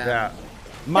thousands of them. Yeah.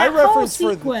 My reference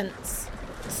whole sequence,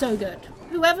 so good.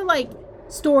 Whoever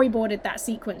storyboarded that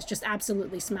sequence just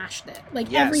absolutely smashed it.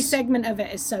 Every segment of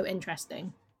it is so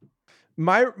interesting.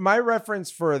 My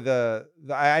reference for the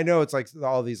I know it's like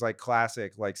all these like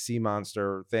classic like sea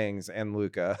monster things and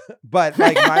Luca, but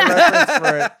like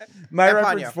my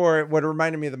reference for it, what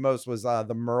reminded me the most was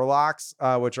the Murlocs,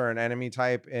 which are an enemy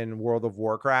type in World of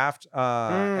Warcraft,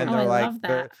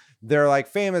 and they're like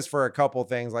famous for a couple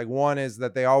things. Like, one is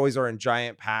that they always are in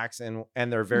giant packs and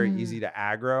they're very easy to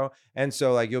aggro. And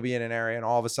so like you'll be in an area and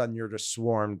all of a sudden you're just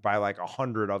swarmed by like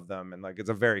 100 of them. And like, it's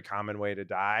a very common way to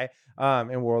die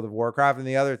in World of Warcraft. And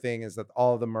the other thing is that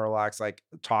all of the Murlocs like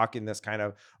talk in this kind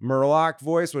of Murloc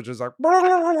voice, which is like,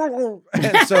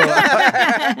 and so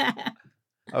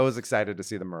I was excited to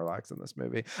see the Murlocs in this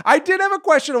movie. I did have a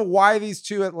question of why these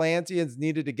two Atlanteans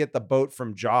needed to get the boat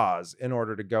from Jaws in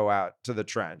order to go out to the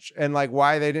trench, and like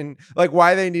why they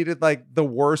needed like the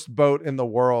worst boat in the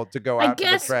world to go out to the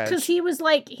trench. I guess because he was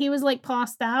like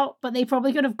passed out, but they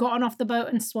probably could have gotten off the boat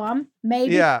and swum.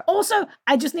 Maybe. Yeah. Also,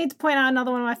 I just need to point out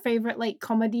another one of my favorite like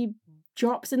comedy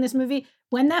drops in this movie.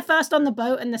 When they're first on the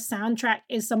boat and the soundtrack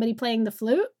is somebody playing the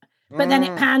flute. But then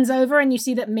it pans over and you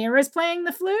see that Mira's playing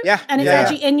the flute. Yeah. And it's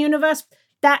actually in universe.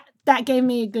 That that gives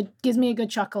me a good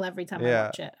chuckle every time I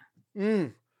watch it.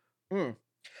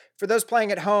 For those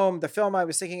playing at home, the film I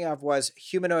was thinking of was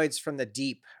Humanoids from the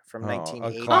Deep from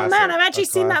 1980. Oh man, I've actually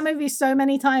seen that movie so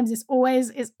many times. It's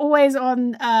always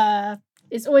on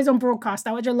broadcast.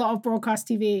 I watch a lot of broadcast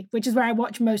TV, which is where I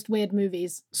watch most weird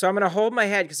movies. So I'm going to hold my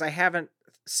head because I haven't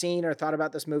seen or thought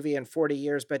about this movie in 40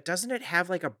 years, but doesn't it have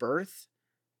like a birth?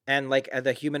 And like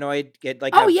the humanoid get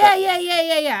like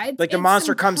yeah. Like the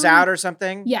monster comes out or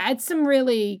something? Yeah, it's some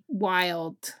really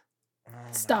wild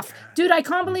stuff. Dude, I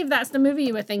can't believe that's the movie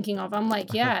you were thinking of. I'm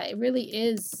like, yeah, it really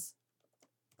is.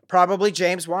 Probably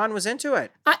James Wan was into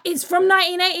it. It's from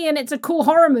 1980 and it's a cool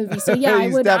horror movie. So yeah,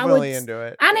 He's definitely into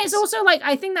it. And it's also like,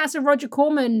 I think that's a Roger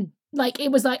Corman, like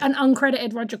it was like an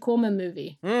uncredited Roger Corman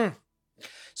movie.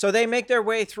 So they make their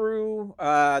way through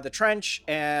the trench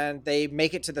and they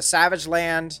make it to the Savage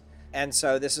Land. And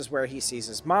so this is where he sees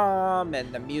his mom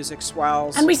and the music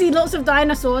swells. And we see lots of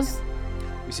dinosaurs.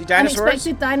 We see dinosaurs.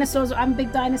 Unexpected dinosaurs. I'm a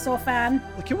big dinosaur fan.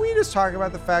 Can we just talk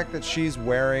about the fact that she's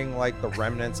wearing like the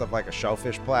remnants of like a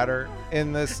shellfish platter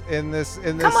in this Come on,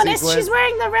 sequence? she's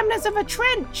wearing the remnants of a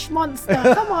trench monster.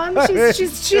 Come on,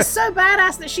 she's so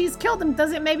badass that she's killed them.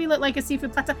 Does it maybe look like a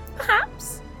seafood platter?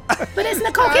 Perhaps. But it's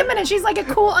Nicole Kidman and she's like a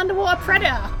cool underwater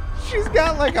predator. She's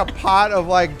got like a pot of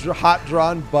like hot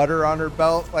drawn butter on her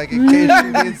belt, like in case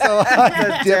she needs to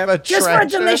like dip a just for a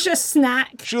trench in. delicious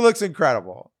snack. She looks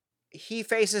incredible. He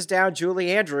faces down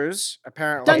Julie Andrews,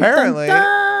 apparently. Dun, dun,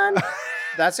 dun.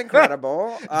 That's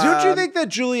incredible. Don't you think that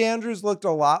Julie Andrews looked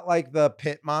a lot like the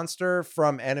pit monster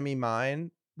from Enemy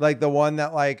Mine? Like the one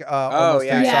that like almost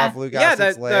takes off Lou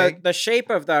Gossett's leg? The shape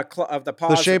of the paws.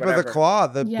 The shape of the claw,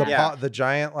 the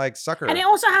giant like sucker. And it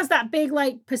also has that big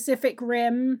like Pacific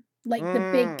Rim, like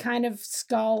the big kind of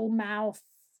skull mouth,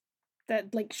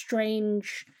 that like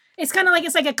strange. It's kind of like,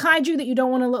 it's like a kaiju that you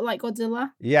don't want to look like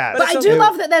Godzilla. Yeah. But I do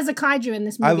love that there's a kaiju in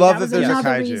this movie. I love that there's a another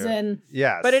kaiju. Reason.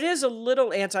 Yes. But it is a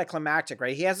little anticlimactic,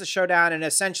 right? He has the showdown and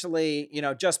essentially,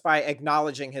 just by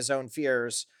acknowledging his own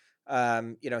fears,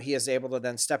 he is able to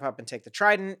then step up and take the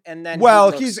trident, and then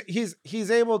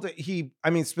he's able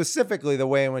to specifically the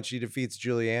way in which he defeats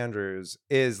Julie Andrews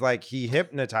is like he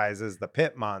hypnotizes the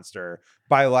pit monster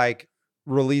by like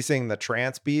releasing the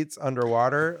trance beats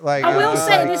underwater. Like I will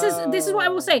say this is what I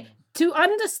will say. To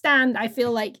understand, I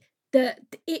feel like it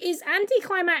is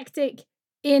anticlimactic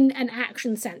in an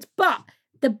action sense, but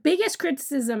the biggest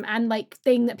criticism and like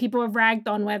thing that people have ragged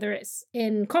on, whether it's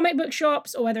in comic book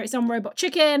shops or whether it's on Robot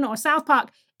Chicken or South Park,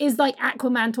 is like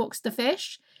Aquaman talks to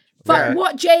fish. But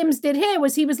what James did here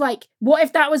was he was like, what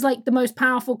if that was like the most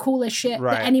powerful, coolest shit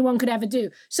that anyone could ever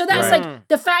do? So that's like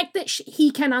the fact that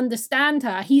he can understand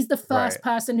her. He's the first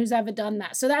person who's ever done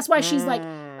that. So that's why she's like,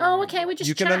 oh, okay, we're just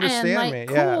you chatting. Can understand like, me.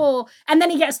 Cool. Yeah. And then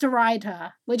he gets to ride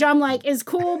her, which I'm like, is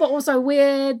cool, but also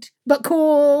weird, but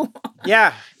cool.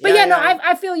 Yeah.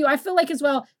 I feel you. I feel like as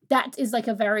well, that is like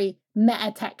a very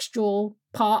metatextual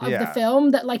part of the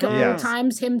film that like at all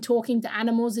times him talking to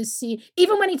animals is seen.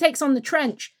 Even when he takes on the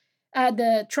trench,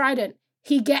 the trident,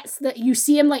 he gets that you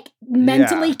see him like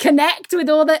mentally connect with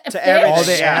all the fish. All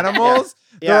the animals.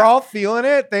 Yeah. They're all feeling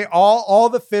it. They all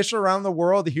the fish around the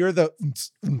world hear the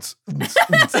and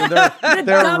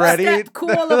they're ready.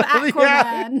 Call of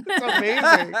Aquaman. It's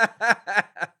amazing.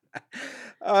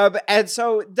 And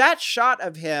so that shot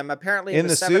of him apparently in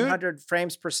was the 700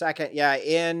 frames per second. Yeah,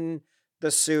 in the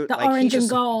suit, the orange and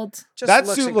gold. That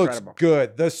suit looks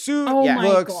good. The suit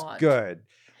looks good.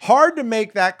 Hard to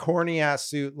make that corny ass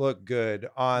suit look good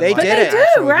on. They did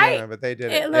it, right? But they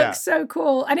did it. It looks so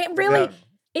cool, and it really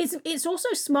it's also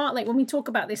smart. Like when we talk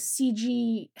about this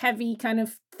CG heavy kind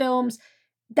of films,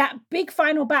 that big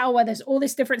final battle where there's all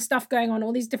this different stuff going on,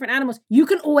 all these different animals, you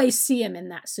can always see him in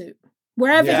that suit.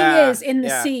 Wherever he is in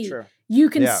the sea, you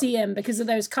can see him because of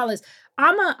those colors.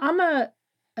 I'm a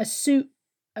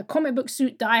comic book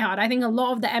suit diehard. I think a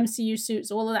lot of the MCU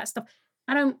suits, all of that stuff,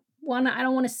 I don't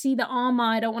want to see the armor.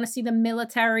 I don't want to see the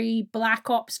military Black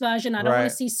Ops version. I don't want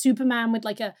to see Superman with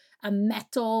like a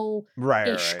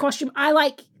metal-ish costume. I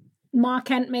like Mark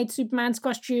Kent made Superman's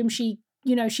costume. She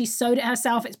sewed it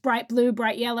herself. It's bright blue,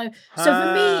 bright yellow. So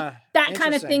for me, that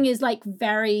kind of thing is like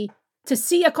to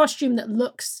see a costume that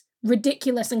looks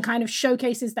ridiculous and kind of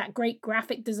showcases that great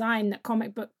graphic design that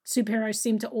comic book superheroes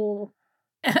seem to all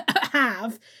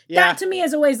have. That to me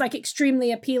is always like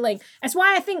extremely appealing. That's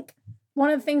why I think one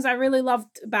of the things I really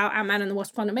loved about Ant-Man and the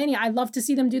Wasp: Quantumania, I love to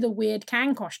see them do the weird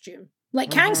Kang costume.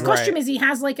 Like Kang's costume is he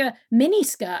has like a mini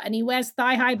skirt and he wears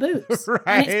thigh-high boots.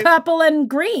 And it's purple and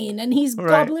green and he's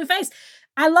got a blue face.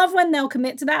 I love when they'll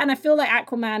commit to that, and I feel like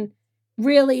Aquaman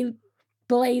really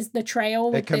blazed the trail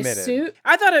with this suit.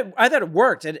 I thought it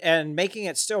worked, and making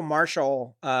it still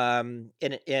martial, in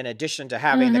addition to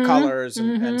having the colors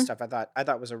and stuff. I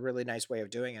thought was a really nice way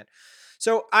of doing it.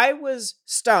 So I was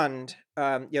stunned.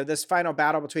 This final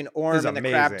battle between Orm and the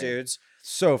crab dudes.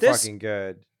 Fucking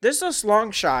good. There's this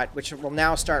long shot, which will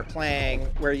now start playing,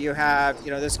 where you have,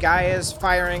 this guy is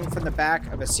firing from the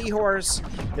back of a seahorse.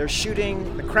 They're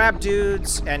shooting the crab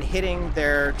dudes and hitting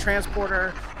their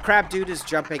transporter. Crab dude is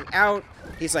jumping out.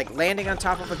 He's like landing on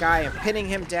top of a guy and pinning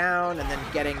him down and then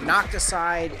getting knocked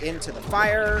aside into the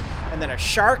fire. And then a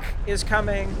shark is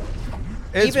coming.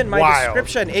 Even my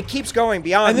description, it keeps going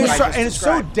beyond what I just and it's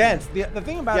so described. dense. The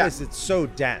thing about it is it's so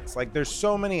dense. Like there's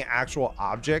so many actual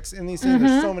objects in these things.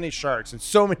 There's so many sharks and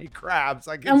so many crabs.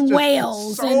 Like it's just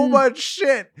whales. So much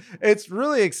shit. It's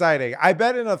really exciting. I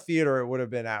bet in a theater it would have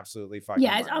been absolutely fucking.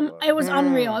 Yeah, it was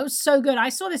unreal. It was so good. I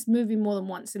saw this movie more than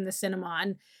once in the cinema,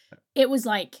 and it was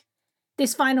like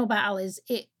this final battle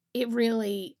it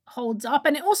really holds up,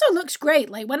 and it also looks great.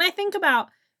 Like when I think about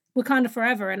Wakanda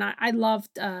Forever, and I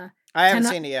loved. I haven't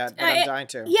seen it yet, but I'm dying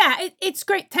to. Yeah, it's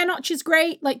great. Tenoch is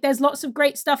great. Like, there's lots of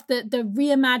great stuff. The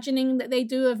reimagining that they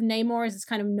do of Namor as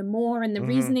kind of Namor, and the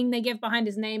reasoning they give behind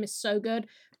his name is so good.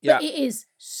 But it is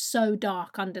so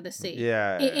dark under the sea.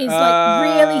 Yeah. It is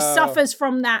really suffers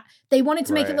from that. They wanted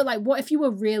to make it look like, what if you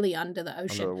were really under the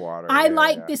ocean? Under the water. I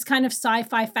like this kind of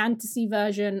sci-fi fantasy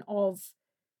version of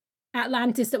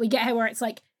Atlantis that we get here, where it's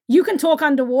like, you can talk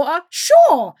underwater,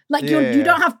 sure. Like you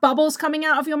don't have bubbles coming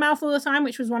out of your mouth all the time,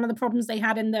 which was one of the problems they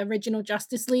had in the original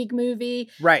Justice League movie.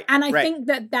 Right. And I think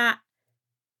that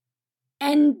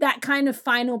kind of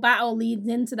final battle leads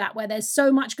into that, where there's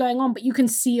so much going on, but you can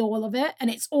see all of it, and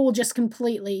it's all just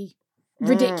completely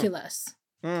ridiculous.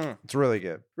 It's really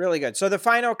good. Really good. So the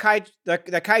final the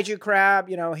kaiju crab,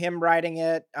 him riding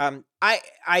it. I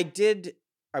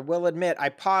will admit, I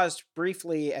paused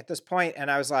briefly at this point, and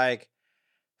I was like,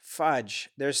 fudge,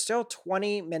 there's still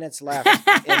 20 minutes left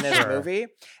in this movie.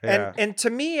 And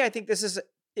to me, I think this is,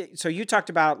 so you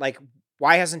talked about like,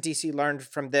 why hasn't DC learned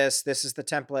from this? This is the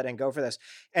template and go for this.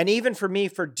 And even for me,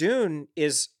 for Dune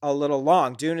is a little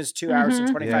long. Dune is 2 hours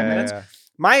and 25 minutes.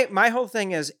 My whole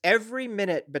thing is every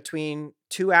minute between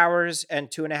 2 hours and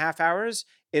 2.5 hours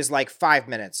is like 5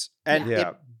 minutes. And it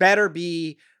better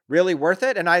be really worth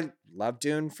it. And I love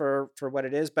Dune for what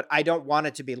it is, but I don't want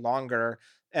it to be longer.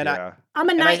 And I'm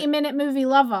a 90-minute movie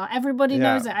lover. Everybody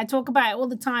knows it. I talk about it all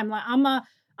the time. Like I'm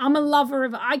a lover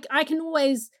of. I can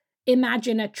always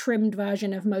imagine a trimmed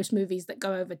version of most movies that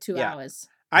go over 2 hours.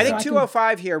 I think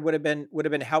 205 here would have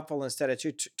been helpful instead of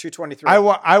 223.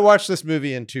 I watched this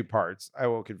movie in 2 parts. I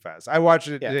will confess. I watched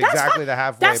it exactly the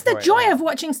halfway. That's the joy of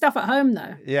watching stuff at home,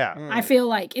 though. Yeah, I feel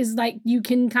like is like you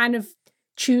can kind of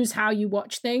choose how you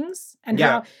watch things and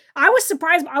how I was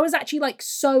surprised. I was actually like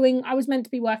sewing. I was meant to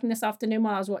be working this afternoon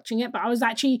while I was watching it, but I was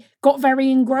actually got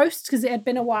very engrossed because it had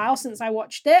been a while since I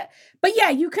watched it. But yeah,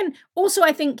 you can also,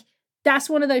 I think that's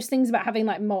one of those things about having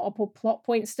like multiple plot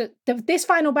points. This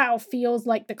final battle feels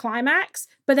like the climax,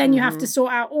 but then you have to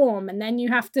sort out Orm, and then you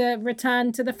have to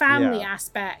return to the family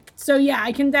aspect. So yeah,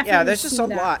 I can definitely there's just a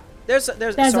lot. There's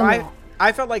a lot.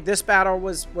 I felt like this battle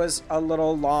was a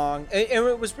little long.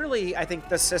 It was really, I think,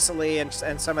 the Sicily and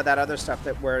some of that other stuff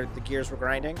that where the gears were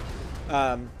grinding.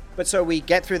 But so we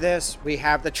get through this. We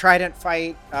have the Trident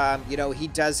fight. He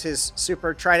does his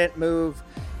super Trident move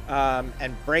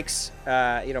and breaks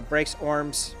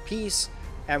Orm's piece.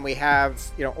 And we have,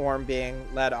 Orm being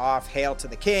led off. Hail to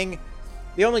the king.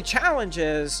 The only challenge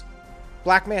is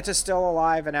Black Manta's still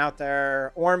alive and out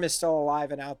there. Orm is still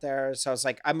alive and out there. So it's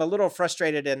like, I'm a little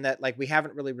frustrated in that, like, we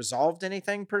haven't really resolved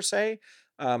anything per se.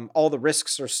 All the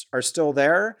risks are still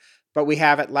there, but we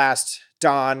have at last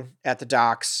Dawn at the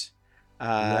docks.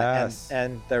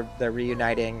 And they're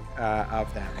reuniting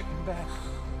of them. I'm back.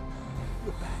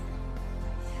 You're back.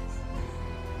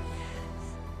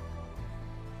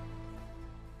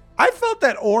 I felt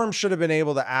that Orm should have been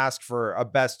able to ask for a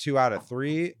best 2 out of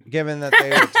 3, given that they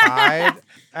were tied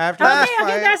after this fight.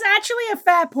 Okay, that's actually a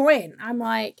fair point. I'm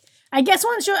like, I guess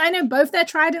I know both their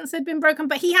tridents had been broken,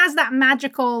 but he has that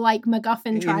magical like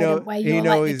MacGuffin trident where you're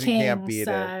like the king. He can't beat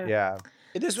it. Yeah.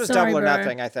 This was double or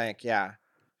nothing, I think. Yeah.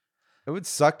 It would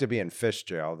suck to be in fish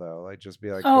jail though. Like just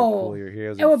be like, pull your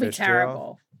heels. It would be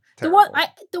terrible. The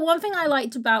one thing I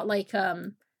liked about like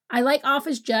I like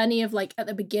Arthur's journey of like at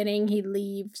the beginning he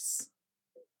leaves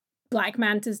Black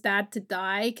Manta's dad to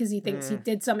die because he thinks he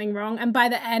did something wrong, and by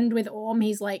the end with Orm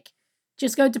he's like,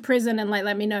 just go to prison and like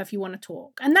let me know if you want to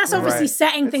talk. And that's obviously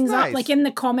setting things up. Like in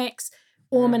the comics,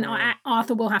 Orm and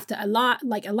Arthur will have to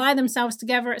ally themselves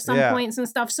together at some points and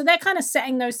stuff. So they're kind of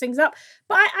setting those things up.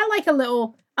 But I like a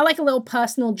little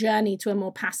personal journey to a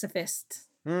more pacifist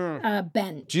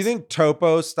bent. Do you think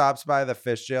Topo stops by the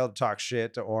fish jail to talk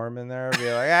shit to Orm in there?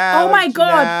 Be like, oh my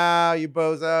God. Now, you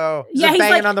bozo. Yeah, he's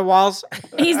banging on the walls.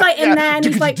 He's like in there and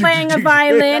he's like playing a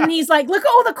violin. He's like, look at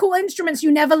all the cool instruments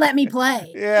you never let me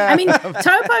play. Yeah. I mean,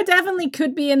 Topo definitely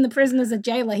could be in The Prison as a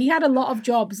jailer. He had a lot of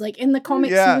jobs. Like in the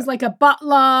comics, he was like a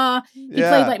butler. He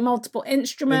played like multiple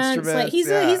instruments. Like he's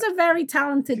a very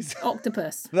talented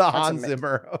octopus. The Hans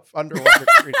Zimmer of underwater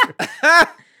creatures.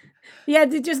 Yeah,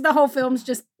 just the whole film's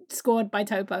just scored by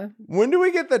Topo. When do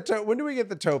we get the Topo? When do we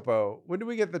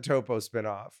get the Topo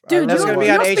spinoff? Dude, that's going to be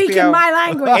on HBO. Speaking my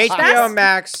language. HBO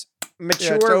Max,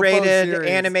 mature rated series.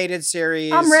 Animated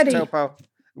series. I'm ready. Topo.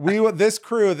 This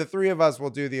crew, the three of us, will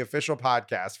do the official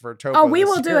podcast for Topo. Oh, we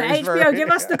will do it. HBO,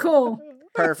 give us the call.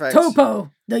 Perfect.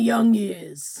 Topo, the young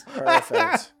years.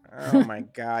 Perfect. Oh my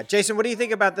God, Jason, what do you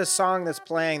think about this song that's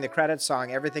playing, the credits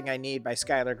song, "Everything I Need" by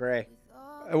Skylar Grey?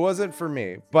 It wasn't for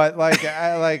me, but I'm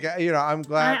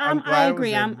glad. I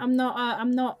agree. I'm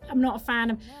not a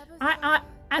fan of. I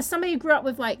as somebody who grew up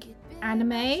with like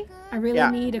anime, I really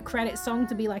need a credit song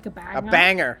to be like a banger. A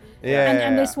banger.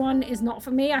 And this one is not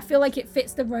for me. I feel like it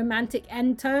fits the romantic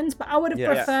end tones, but I would have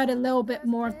preferred a little bit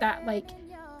more of that like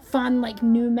fun like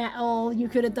nu metal. You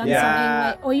could have done something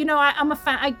like, or I'm a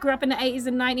fan. I grew up in the 80s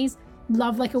and 90s.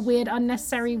 Love like a weird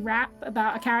unnecessary rap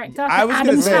about a character. I was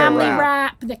Adam's say Family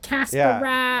rap, the Casper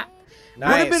rap. Nice.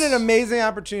 Would have been an amazing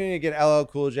opportunity to get LL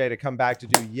Cool J to come back to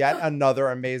do yet another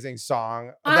amazing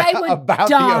song about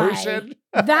the ocean.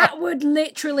 That would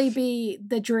literally be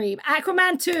the dream.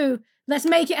 Aquaman 2, let's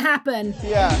make it happen.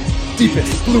 Yeah.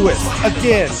 Deepest, bluest,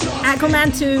 again.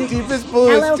 Aquaman 2, Deepest,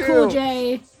 bluest, LL Cool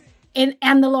J,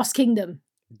 and the Lost Kingdom.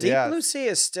 Deep Blue Sea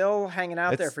is still hanging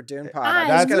out there for Dune Pod. I'm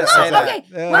just gonna say that. Okay.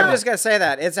 Well, I'm just gonna say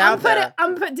that it's out there.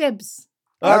 I'm gonna put dibs.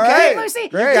 Okay, Deep Blue Sea.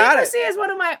 Deep Blue Sea is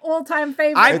one of my all-time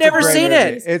favorites. I've never seen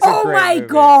it. Oh my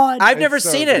God! I've never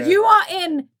seen it. You are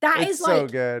in. That is so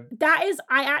good. That is.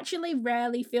 I actually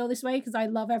rarely feel this way because I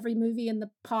love every movie and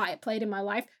the part it played in my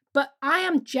life. But I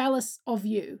am jealous of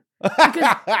you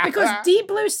because Deep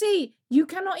Blue Sea. You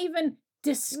cannot even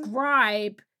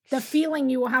describe the feeling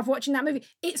you will have watching that movie.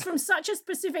 It's from such a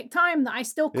specific time that I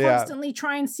still constantly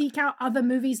try and seek out other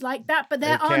movies like that, but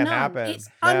there are none. It's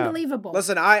unbelievable.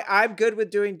 Listen, I'm good with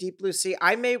doing Deep Blue Sea.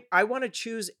 I want to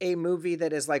choose a movie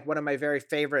that is like one of my very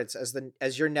favorites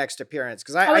as your next appearance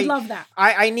because I would love that.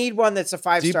 I need one that's a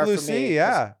 5-star for me. Deep Blue Sea,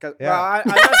 yeah. Well,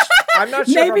 I'm not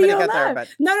sure Maybe if I'm going to get there, but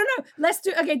no. Let's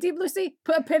do Deep Blue Sea.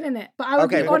 Put a pin in it. But I would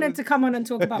be honored to come on and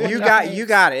talk about. You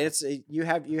got it. It's you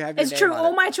have. It's true.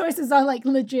 All my choices are like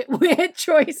legit weird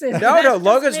choices. No.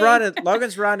 Logan's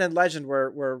Run and Legend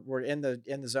were in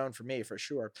the zone for me for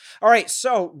sure. All right.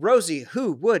 So Rosie,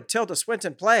 who would Tilda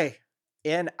Swinton play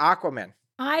in Aquaman?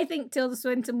 I think Tilda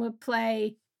Swinton would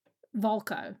play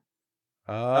Volko.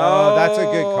 Oh, that's a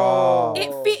good call.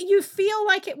 You feel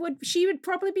like she would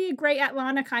probably be a great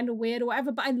Atlanta kind of weird or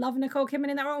whatever, but I love Nicole Kidman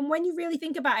in that role. And when you really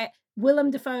think about it,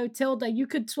 Willem Dafoe, Tilda, you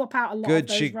could swap out a lot of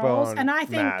those roles. And I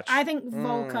think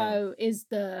Volko is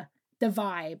the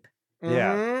vibe.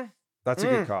 Yeah. That's a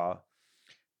good call.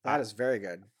 That is very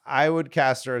good. I would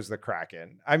cast her as the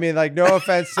Kraken. I mean, like, no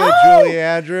offense to Julie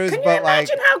Andrews, can but you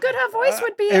imagine how good her voice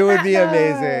would be? It would be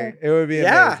amazing. It would be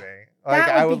amazing. Like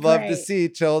I would love to see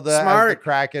Tilda as the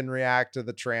Kraken react to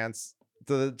the trance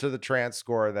to the trance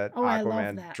score that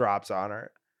Aquaman drops on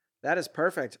her. That is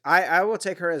perfect. I will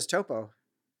take her as Topo.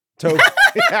 Yeah.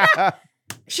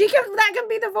 That can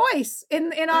be the voice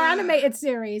in our animated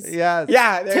series. Yes.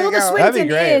 Yeah. Tilda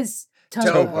Swinton is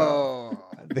Topo.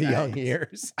 The young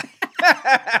years.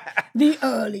 The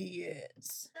early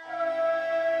years.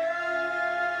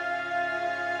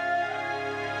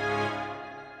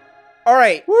 All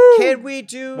right. Woo! Can we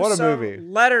do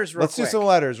some letters real quick? Let's do some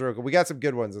letters real quick. We got some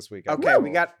good ones this week. Okay, we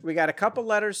got a couple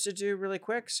letters to do really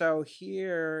quick. So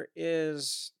here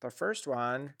is the first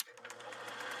one.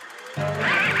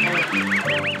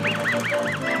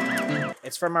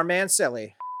 It's from our man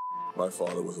Silly. My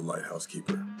father was a lighthouse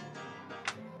keeper.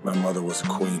 My mother was a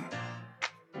queen.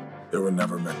 They were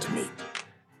never meant to meet.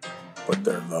 But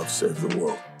their love saved the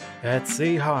world. At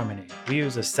Sea Harmony, we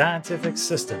use a scientific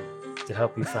system to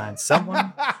help you find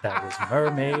someone that was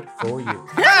mermaid for you.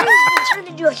 That means we turned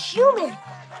into a human.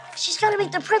 She's got to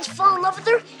make the prince fall in love with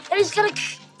her, and he's got to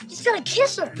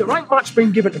kiss her. There ain't much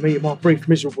been given to me in my brief,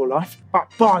 miserable life, but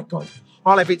by God,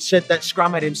 I'll have it said that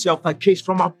Scrum had himself a kiss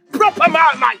from a proper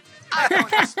mermaid. I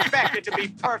don't expect it to be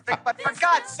perfect, but for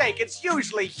God's sake, it's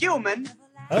usually human.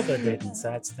 Other dating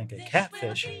sites think a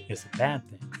catfish is a bad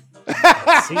thing.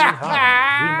 At Sea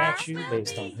Harmony, we match you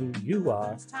based on who you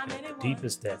are at the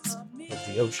deepest depths of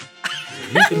the ocean,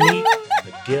 so you can meet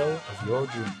the gill of your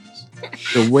dreams.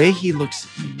 The way he looks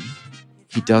at me,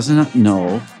 he doesn't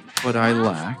know what I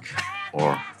lack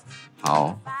or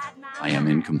how I am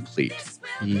incomplete.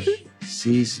 He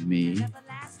sees me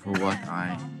for what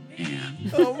I am.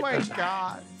 Oh my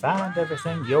God. Find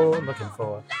everything you're looking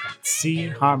for at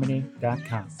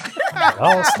SeaHarmony.com. It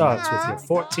all starts with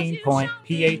your 14-point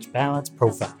pH balance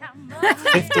profile.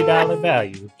 $50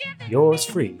 value, yours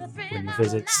free when you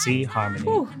visit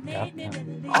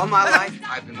SeaHarmony.com. All my life,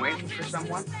 I've been waiting for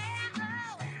someone.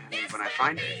 And when I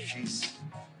find her, she's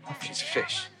a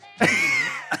fish.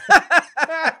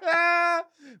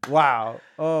 Wow.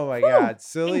 Oh my God.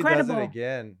 Silly Incredible. does it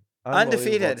again.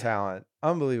 Undefeated. Talent.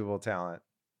 Unbelievable talent.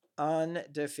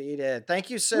 Undefeated. Thank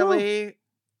you, Silly.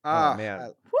 Oh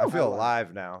man. I feel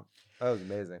alive now. That was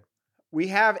amazing. We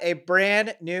have a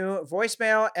brand new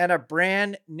voicemail and a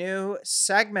brand new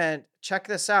segment. Check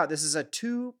this out. This is a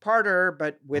two-parter,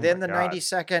 but within the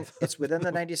 90-second, it's within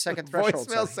the 90-second threshold.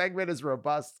 Voicemail segment is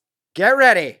robust. Get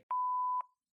ready.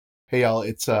 Hey y'all,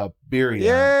 it's Beery.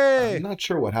 Yay! I'm not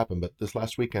sure what happened, but this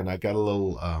last weekend I got a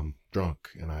little drunk,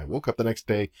 and I woke up the next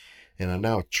day, and I'm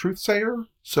now a truth sayer.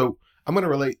 So I'm going to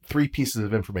relate 3 pieces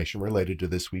of information related to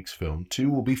this week's film. 2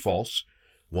 will be false,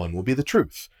 1 will be the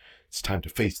truth. It's time to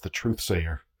face the truth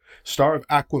sayer. Star of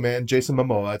Aquaman, Jason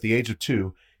Momoa, at the age of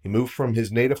 2, he moved from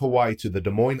his native Hawaii to the Des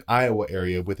Moines, Iowa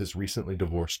area with his recently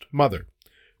divorced mother.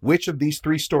 Which of these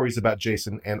 3 stories about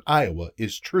Jason and Iowa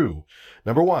is true?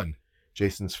 Number 1.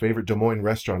 Jason's favorite Des Moines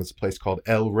restaurant is a place called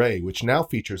El Rey, which now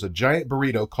features a giant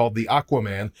burrito called the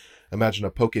Aquaman. Imagine a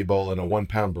poke bowl and a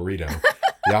 1-pound burrito.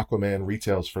 The Aquaman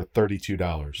retails for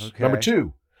 $32. Okay. Number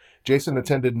 2. Jason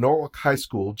attended Norwalk High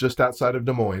School just outside of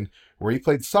Des Moines, where he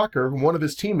played soccer. One of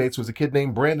his teammates was a kid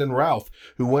named Brandon Routh,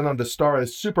 who went on to star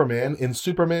as Superman in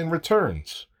Superman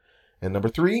Returns. And number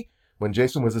 3. When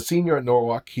Jason was a senior at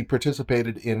Norwalk, he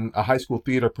participated in a high school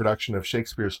theater production of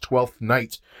Shakespeare's Twelfth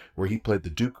Night, where he played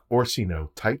the Duke Orsino,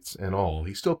 tights and all.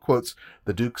 He still quotes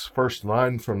the Duke's first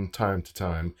line from time to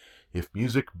time, "If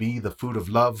music be the food of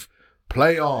love,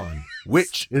 play on."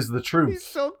 Which is the He truth?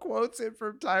 still quotes it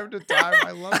from time to time.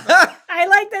 I love that. I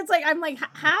like that. It's like, I'm like,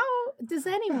 how does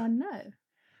anyone know?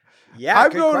 Yeah, I'm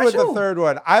good going with question. the third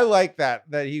one. I like that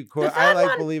he quote. The I third like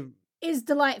one believe. Is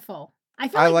delightful. I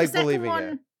feel I like like the second believing one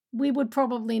it. we would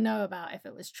probably know about if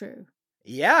it was true.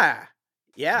 Yeah.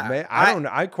 Yeah. Man, I don't know.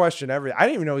 I question everything. I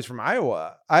didn't even know he's from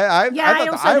Iowa. I I thought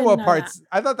the also Iowa didn't know parts.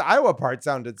 I thought the Iowa part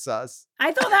sounded sus.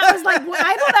 I thought that was like,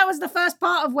 I thought that was the first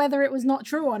part of whether it was not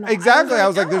true or not. Exactly. I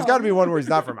was like, there's got to be oh. one where he's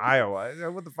not from Iowa.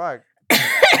 What the fuck?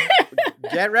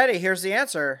 Get ready. Here's the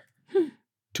answer.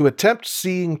 To attempt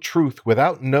seeing truth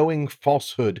without knowing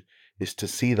falsehood is to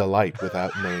see the light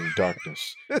without knowing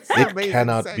darkness. It's an It amazing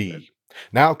cannot segment. be.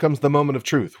 Now comes the moment of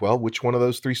truth. Well, which one of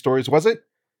those 3 stories was it?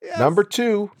 Yes. Number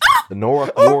 2. The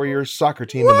Norwalk Warriors soccer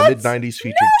team in the mid-90s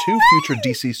featured 2 future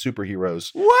DC superheroes,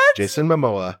 What? Jason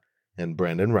Momoa and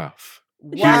Brandon Routh.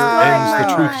 That's Here blowing ends the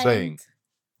my truth mind. saying.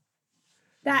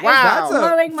 That Wow. is That's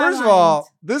blowing my first mind. of all,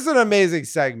 this is an amazing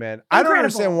segment. I don't Incredible.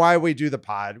 understand why we do the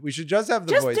pod. We should just have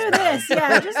the Just voice. do this,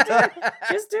 yeah.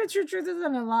 Just do truth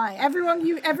isn't a lie. Every And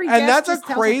guest that's a just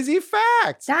tells crazy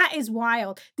fact. That is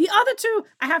wild. The other 2,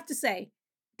 I have to say,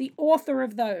 the author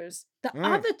of those, the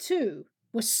other 2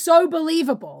 were so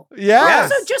believable.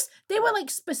 Yes. Also, just they were like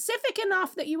specific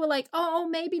enough that you were like, oh,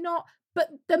 maybe not. But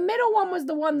the middle one was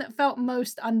the one that felt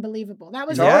most unbelievable. That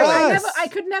was Yes. I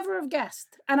could never have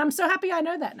guessed, and I'm so happy I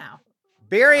know that now.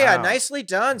 Beria, Wow. nicely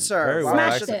done, sir. Very well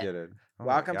Smashed it. executed. Oh my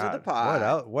Welcome to the God.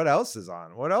 pod. What else is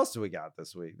on? What else do we got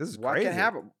this week? This is What crazy. can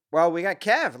happen? Well, we got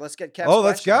Kev. Let's get Kev.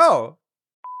 Let's go.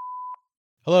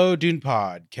 Hello, Dune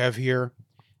Pod. Kev here.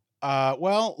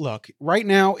 Well, look, right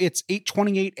now it's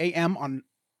 8:28 a.m. on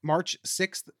March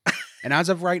 6th. And as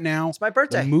of right now, It's my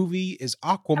birthday. the movie is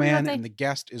Aquaman birthday. and the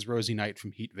guest is Rosie Knight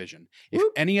from Heat Vision. If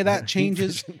any of that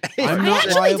changes, I I'm not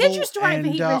actually did liable used to write for and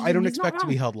Heat I Vision. don't He's not expect to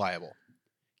be wrong. held liable.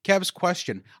 Kev's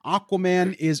question.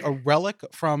 Aquaman is a relic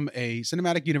from a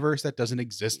cinematic universe that doesn't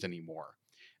exist anymore.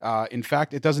 In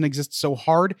fact, it doesn't exist so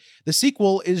hard. The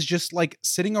sequel is just like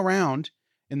sitting around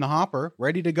in the hopper,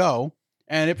 ready to go,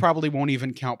 and it probably won't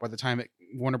even count by the time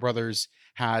Warner Brothers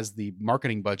has the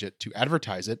marketing budget to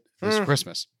advertise it this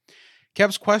Christmas.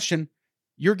 Kev's question,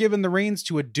 you're given the reins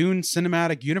to a Dune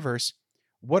cinematic universe.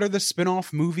 What are the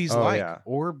spin-off movies like? Yeah.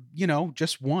 Or,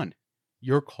 just one.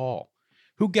 Your call.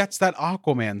 Who gets that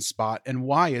Aquaman spot, and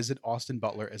why is it Austin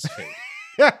Butler as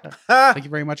Fade? Thank you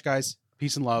very much, guys.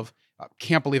 Peace and love.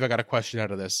 Can't believe I got a question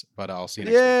out of this, but I'll see you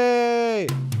next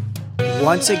week. Yay!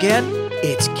 Once again,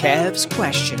 It's Kev's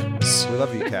questions. We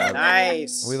love you, Kev.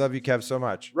 Nice. We love you, Kev, so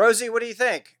much. Rosie, what do you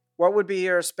think? What would be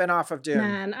your spinoff of Dune?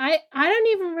 Man, I don't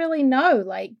even really know.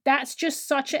 Like, that's just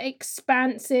such an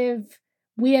expansive,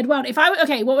 weird world.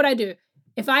 What would I do?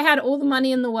 If I had all the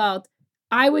money in the world,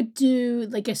 I would do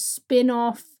like a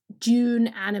spin-off Dune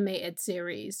animated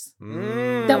series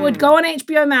that would go on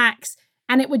HBO Max,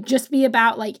 and it would just be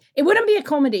about like, it wouldn't be a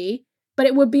comedy, but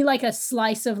it would be like a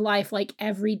slice of life, like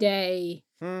everyday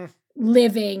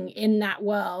living in that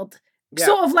world. Yeah.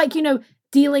 Sort of like,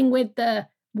 dealing with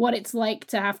what it's like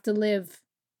to have to live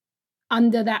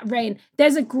under that reign.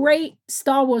 There's a great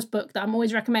Star Wars book that I'm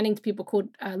always recommending to people called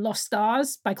Lost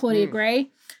Stars by Claudia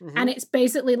Gray. And it's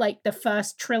basically like the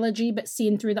first trilogy, but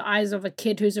seen through the eyes of a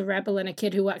kid who's a rebel and a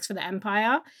kid who works for the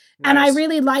Empire. Nice. And I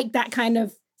really like that kind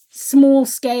of small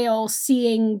scale,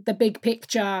 seeing the big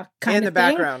picture kind in of the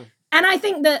thing. background. And I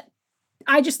think that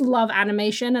I just love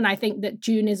animation, and I think that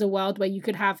Dune is a world where you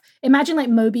could imagine like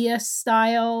Mobius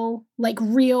style, like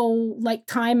real, like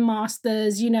time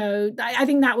masters, I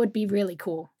think that would be really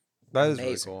cool. That is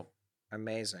really cool.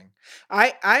 Amazing.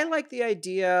 I like the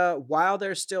idea while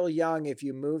they're still young, if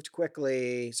you moved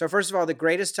quickly. So first of all, the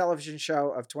greatest television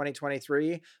show of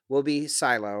 2023 will be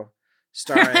Silo,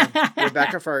 starring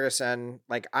Rebecca Ferguson.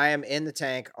 Like, I am in the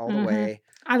tank all the way.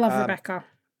 I love Rebecca.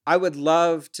 I would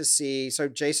love to see, so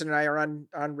Jason and I are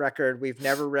on record. We've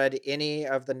never read any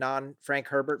of the non-Frank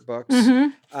Herbert books.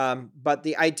 But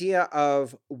the idea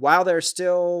of, while they're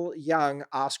still young,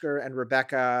 Oscar and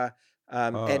Rebecca,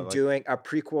 doing a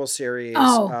prequel series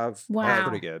of That's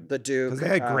pretty good. The Duke. Because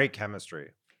they had great chemistry.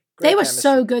 They were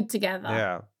so good together.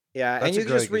 Yeah. Yeah, That's and you a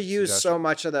can just really good reuse so suggestion.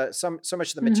 much of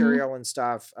the material and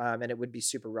stuff, and it would be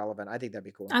super relevant. I think that'd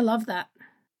be cool. I love that.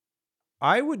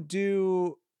 I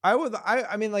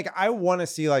want to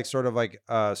see like sort of like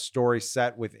a story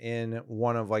set within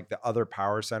one of like the other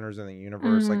power centers in the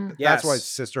universe. Like that's why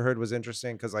Sisterhood was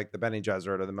interesting, because like the Bene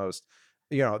Gesserit are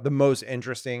the most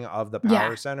interesting of the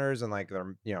power centers, and like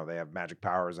they're, they have magic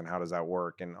powers, and how does that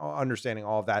work, and understanding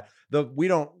all of that. The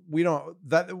 5th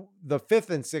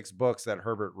and 6th books that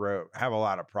Herbert wrote have a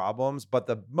lot of problems, but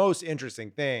the most interesting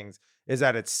things is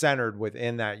that it's centered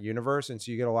within that universe, and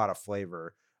so you get a lot of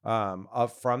flavor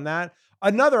from that.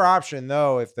 Another option,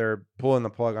 though, if they're pulling the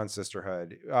plug on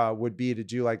Sisterhood, would be to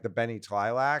do like the Benny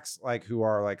Tlilax, like who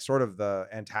are like sort of the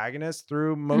antagonists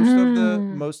through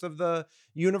most of the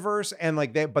universe, and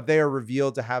like they are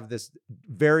revealed to have this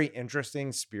very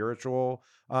interesting spiritual,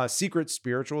 secret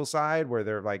spiritual side where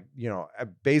they're like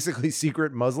basically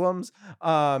secret Muslims,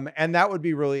 and that would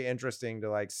be really interesting to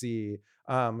like see.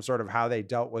 Sort of how they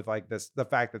dealt with like the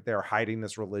fact that they're hiding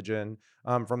this religion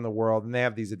from the world, and they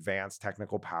have these advanced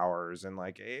technical powers, and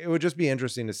like it would just be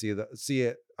interesting to see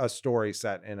a story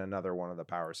set in another one of the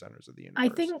power centers of the universe. I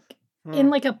think in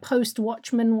like a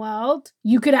post-Watchmen world,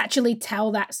 you could actually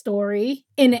tell that story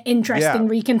in an interesting,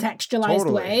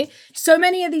 recontextualized way. So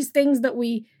many of these things that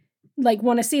we like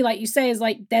want to see, like you say, is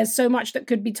like there's so much that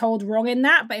could be told wrong in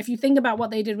that. But if you think about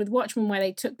what they did with Watchmen, where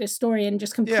they took this story and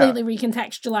just completely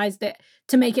recontextualized it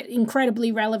to make it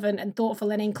incredibly relevant and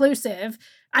thoughtful and inclusive,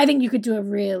 I think you could do a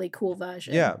really cool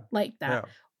version like that. Yeah.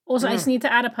 Also, I just need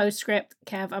to add a postscript.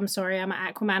 Kev, I'm sorry, I'm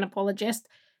an Aquaman apologist.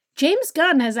 James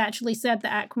Gunn has actually said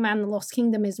that Aquaman the Lost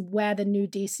Kingdom is where the new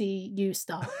DCU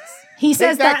starts. He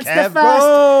says that's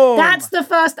the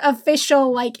first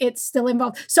official, like, it's still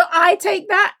involved. So I take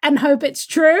that and hope it's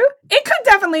true. It could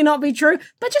definitely not be true,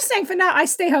 but just saying, for now, I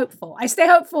stay hopeful. I stay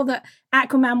hopeful that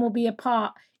Aquaman will be a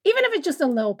part, even if it's just a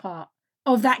little part,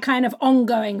 of that kind of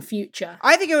ongoing future.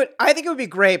 I think it would be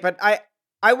great, but I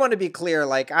want to be clear.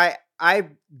 Like, I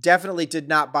definitely did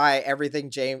not buy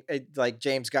everything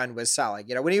James Gunn was selling.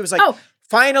 When he was like,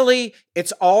 finally,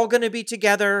 it's all going to be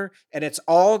together and it's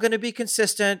all going to be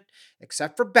consistent,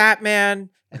 except for Batman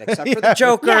and except for the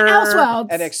Joker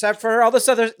and except for all this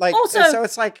other, like, also, so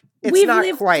it's like, it's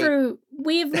not quite.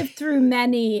 We've lived through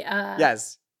many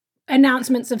yes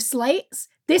announcements of slates.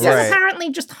 This is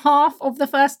apparently just half of the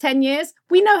first 10 years.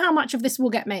 We know how much of this will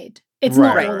get made. It's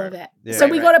not all of it. Yeah. So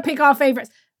we got to pick our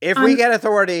favorites. If we get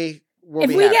Authority,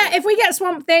 if we get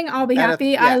Swamp Thing, I'll be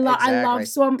happy. I love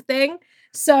Swamp Thing.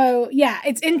 So yeah,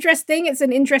 it's interesting. It's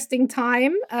an interesting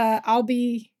time. I'll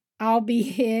be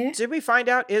here. Did we find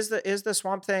out is the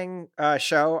Swamp Thing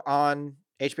show on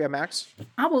HBO Max?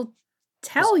 I will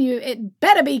tell you, it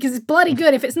better be, because it's bloody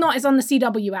good. If it's not, it's on the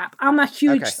CW app. I'm a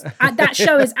huge that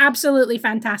show is absolutely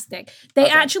fantastic. They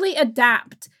actually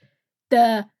adapt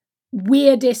the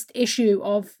weirdest issue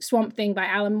of Swamp Thing by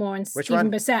Alan Moore and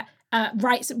Stephen Bissett.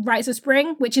 Rites of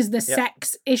Spring, which is the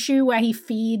sex issue where he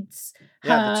feeds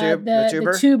her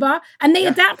the tuba. And they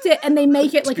adapt it and they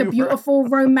make it like a beautiful,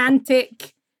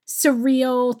 romantic,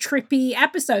 surreal, trippy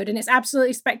episode. And it's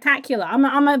absolutely spectacular.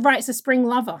 I'm a Rites of Spring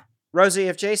lover. Rosie,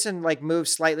 if Jason like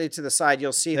moves slightly to the side,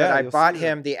 you'll see that I bought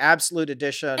him the Absolute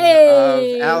Edition of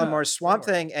Alan Moore's Swamp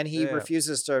Thing, and he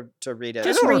refuses to read it.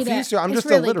 I don't refuse to. I'm just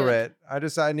really illiterate.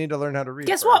 I need to learn how to read.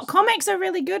 Guess what? Comics are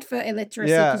really good for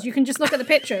illiteracy because you can just look at the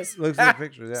pictures. Look at the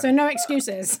pictures, So no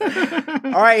excuses.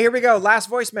 All right, here we go. Last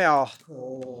voicemail.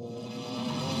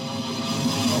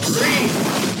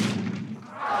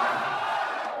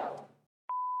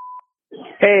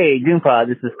 Hey, Doompa,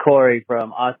 this is Corey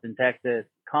from Austin, Texas,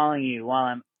 calling you while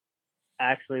I'm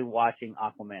actually watching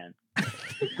Aquaman.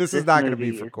 This is not going to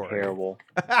be for Corey. Terrible.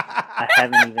 I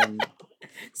haven't even...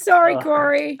 Sorry,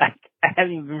 Corey. I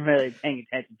haven't even really paying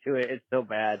attention to it. It's so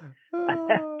bad.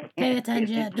 Pay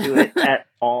attention to it at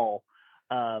all.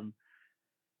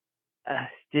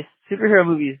 Just superhero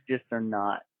movies just are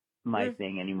not my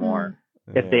thing anymore,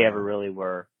 if they ever really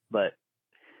were. But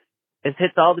it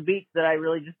hits all the beats that I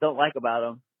really just don't like about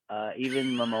them.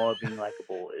 Even Momoa being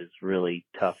likable is really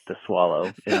tough to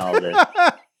swallow in all this.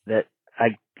 That I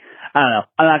don't know.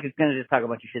 I'm not just going to just talk a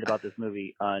bunch of shit about this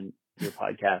movie on your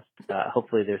podcast.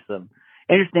 Hopefully there's some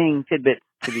interesting tidbits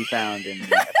to be found in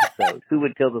the episode. Who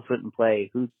would Tilda Swinton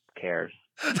play? Who cares?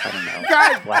 I don't know.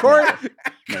 God, Corey,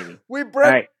 maybe. We broke.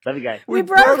 All right, love you guys. We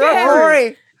broke him.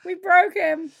 Corey. We broke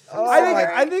him.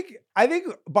 I think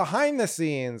behind the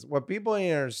scenes, what people need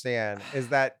to understand is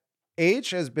that H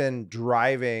has been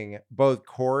driving both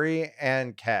Corey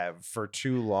and Kev for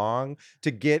too long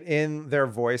to get in their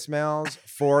voicemails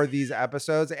for these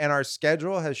episodes. And our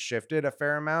schedule has shifted a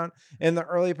fair amount in the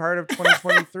early part of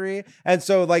 2023. And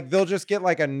so like, they'll just get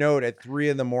like a note at 3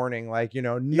 a.m, like,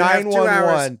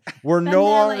 911, we're no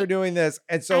longer doing this.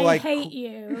 And so I hate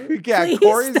you. Yeah, Please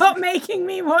Corey's, stop making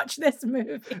me watch this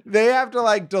movie. They have to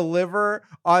like deliver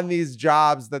on these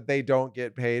jobs that they don't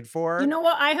get paid for. You know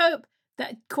what? I hope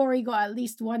that Corey got at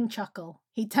least one chuckle.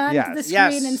 He turned to the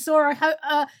screen and saw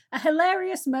a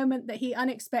hilarious moment that he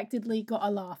unexpectedly got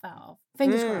a laugh out of.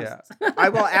 Fingers crossed. Yeah. I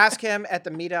will ask him at the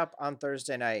meetup on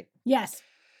Thursday night. Yes.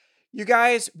 You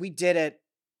guys, we did it.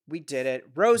 We did it.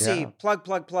 Rosie,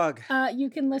 plug.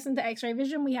 You can listen to X-Ray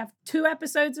Vision. We have 2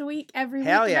 episodes a week every week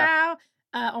now.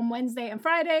 On Wednesday and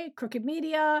Friday, Crooked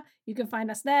Media. You can find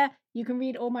us there. You can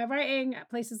read all my writing at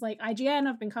places like IGN.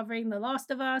 I've been covering The Last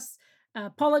of Us.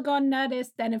 Polygon, Nerdist,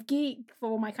 Den of Geek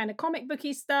for all my kind of comic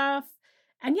booky stuff.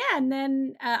 And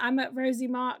then I'm at Rosie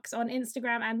Marks on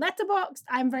Instagram and Letterboxd.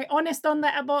 I'm very honest on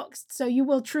Letterboxd, so you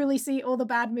will truly see all the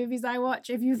bad movies I watch.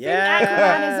 If you think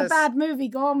Aquaman is a bad movie,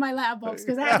 go on my Letterboxd,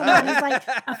 because Aquaman is like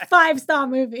a 5-star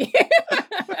movie.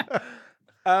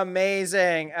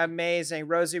 Amazing.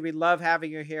 Rosie, we love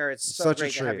having you here. It's so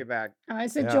great to have you back. Oh,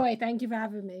 it's a joy. Thank you for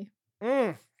having me.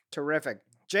 Terrific.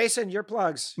 Jason, your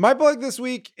plugs. My plug this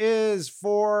week is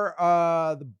for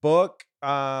the book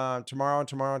Tomorrow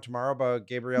by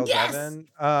Gabrielle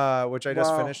Zevin, which I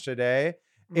just finished today.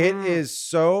 It is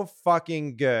so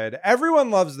fucking good.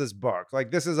 Everyone loves this book.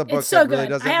 Like, this is a book that really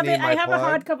doesn't need my I have plug. a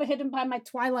hardcover hidden by my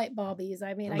Twilight Barbies.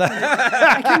 I mean,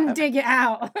 I couldn't dig it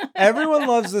out. Everyone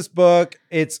loves this book.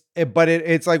 It's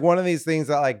like one of these things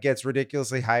that like gets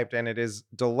ridiculously hyped, and it is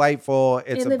delightful.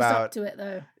 It lives up to it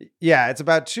though. Yeah, it's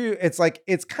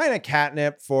it's kind of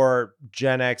catnip for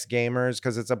Gen X gamers,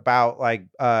 because it's about like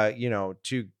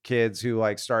 2 kids who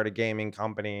like start a gaming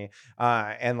company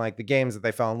and like the games that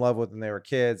they fell in love with when they were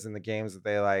kids, and the games that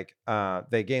they like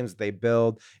the games that they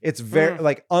build. It's very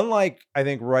like, unlike I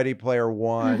think Ready Player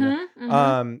One,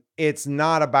 it's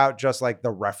not about just like the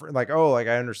reference, like, oh, like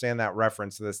I understand that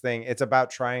reference to this thing. It's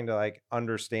about trying to like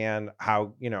understand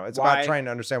how, it's about trying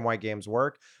to understand why games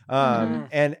work. But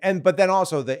then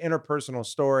also the interpersonal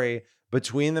story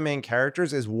between the main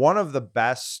characters is one of the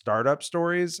best startup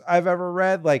stories I've ever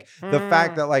read. Like the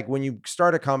fact that like when you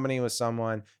start a company with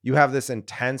someone, you have this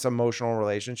intense emotional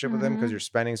relationship with them because you're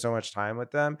spending so much time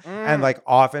with them. And like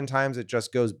oftentimes it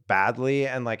just goes badly,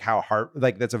 and like how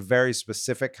that's a very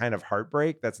specific kind of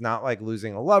heartbreak. That's not like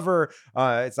losing a lover.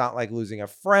 It's not like losing a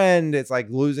friend. It's like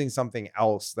losing something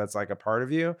else that's like a part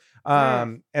of you.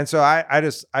 And so I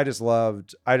just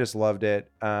loved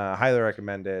it. Highly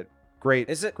recommend it. Great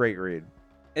read.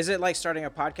 Is it like starting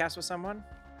a podcast with someone?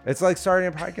 It's like starting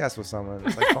a podcast with someone.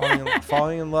 It's like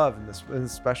falling in love in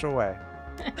this special way.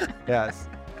 Yes.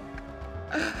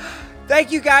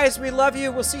 Thank you guys. We love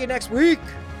you. We'll see you next week.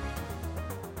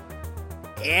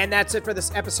 And that's it for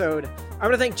this episode. I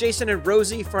want to thank Jason and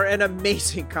Rosie for an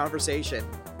amazing conversation.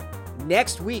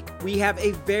 Next week, we have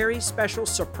a very special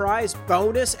surprise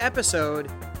bonus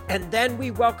episode. And then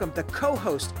we welcome the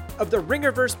co-host of the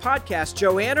Ringerverse podcast,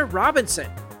 Joanna Robinson.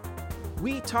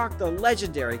 We talk the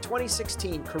legendary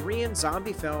 2016 Korean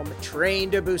zombie film,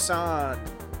 Train to Busan.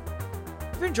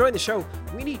 If you're enjoying the show,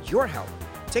 we need your help.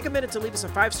 Take a minute to leave us a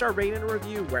 5-star rating and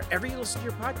review wherever you listen to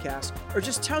your podcast, or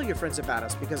just tell your friends about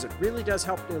us because it really does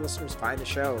help new listeners find the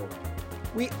show.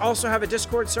 We also have a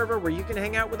Discord server where you can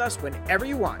hang out with us whenever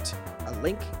you want. A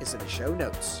link is in the show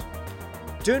notes.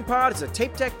 Dune Pod is a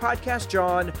Tape Deck Podcast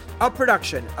John, a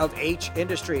production of H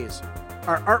Industries.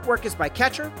 Our artwork is by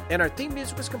Catcher, and our theme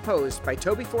music was composed by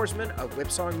Toby Forsman of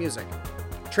Whipsong Music.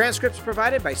 Transcripts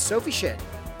provided by Sophie Shin.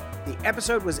 The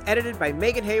episode was edited by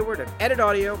Megan Hayward of Edit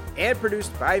Audio and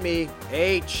produced by me,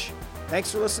 H.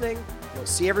 Thanks for listening. We'll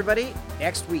see everybody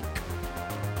next week.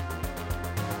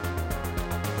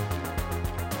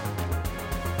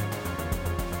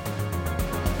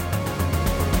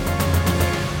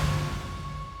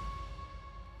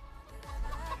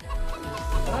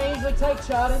 I usually take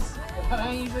charters, but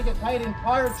I usually get paid in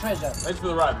pirate treasure. Thanks for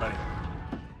the ride, buddy.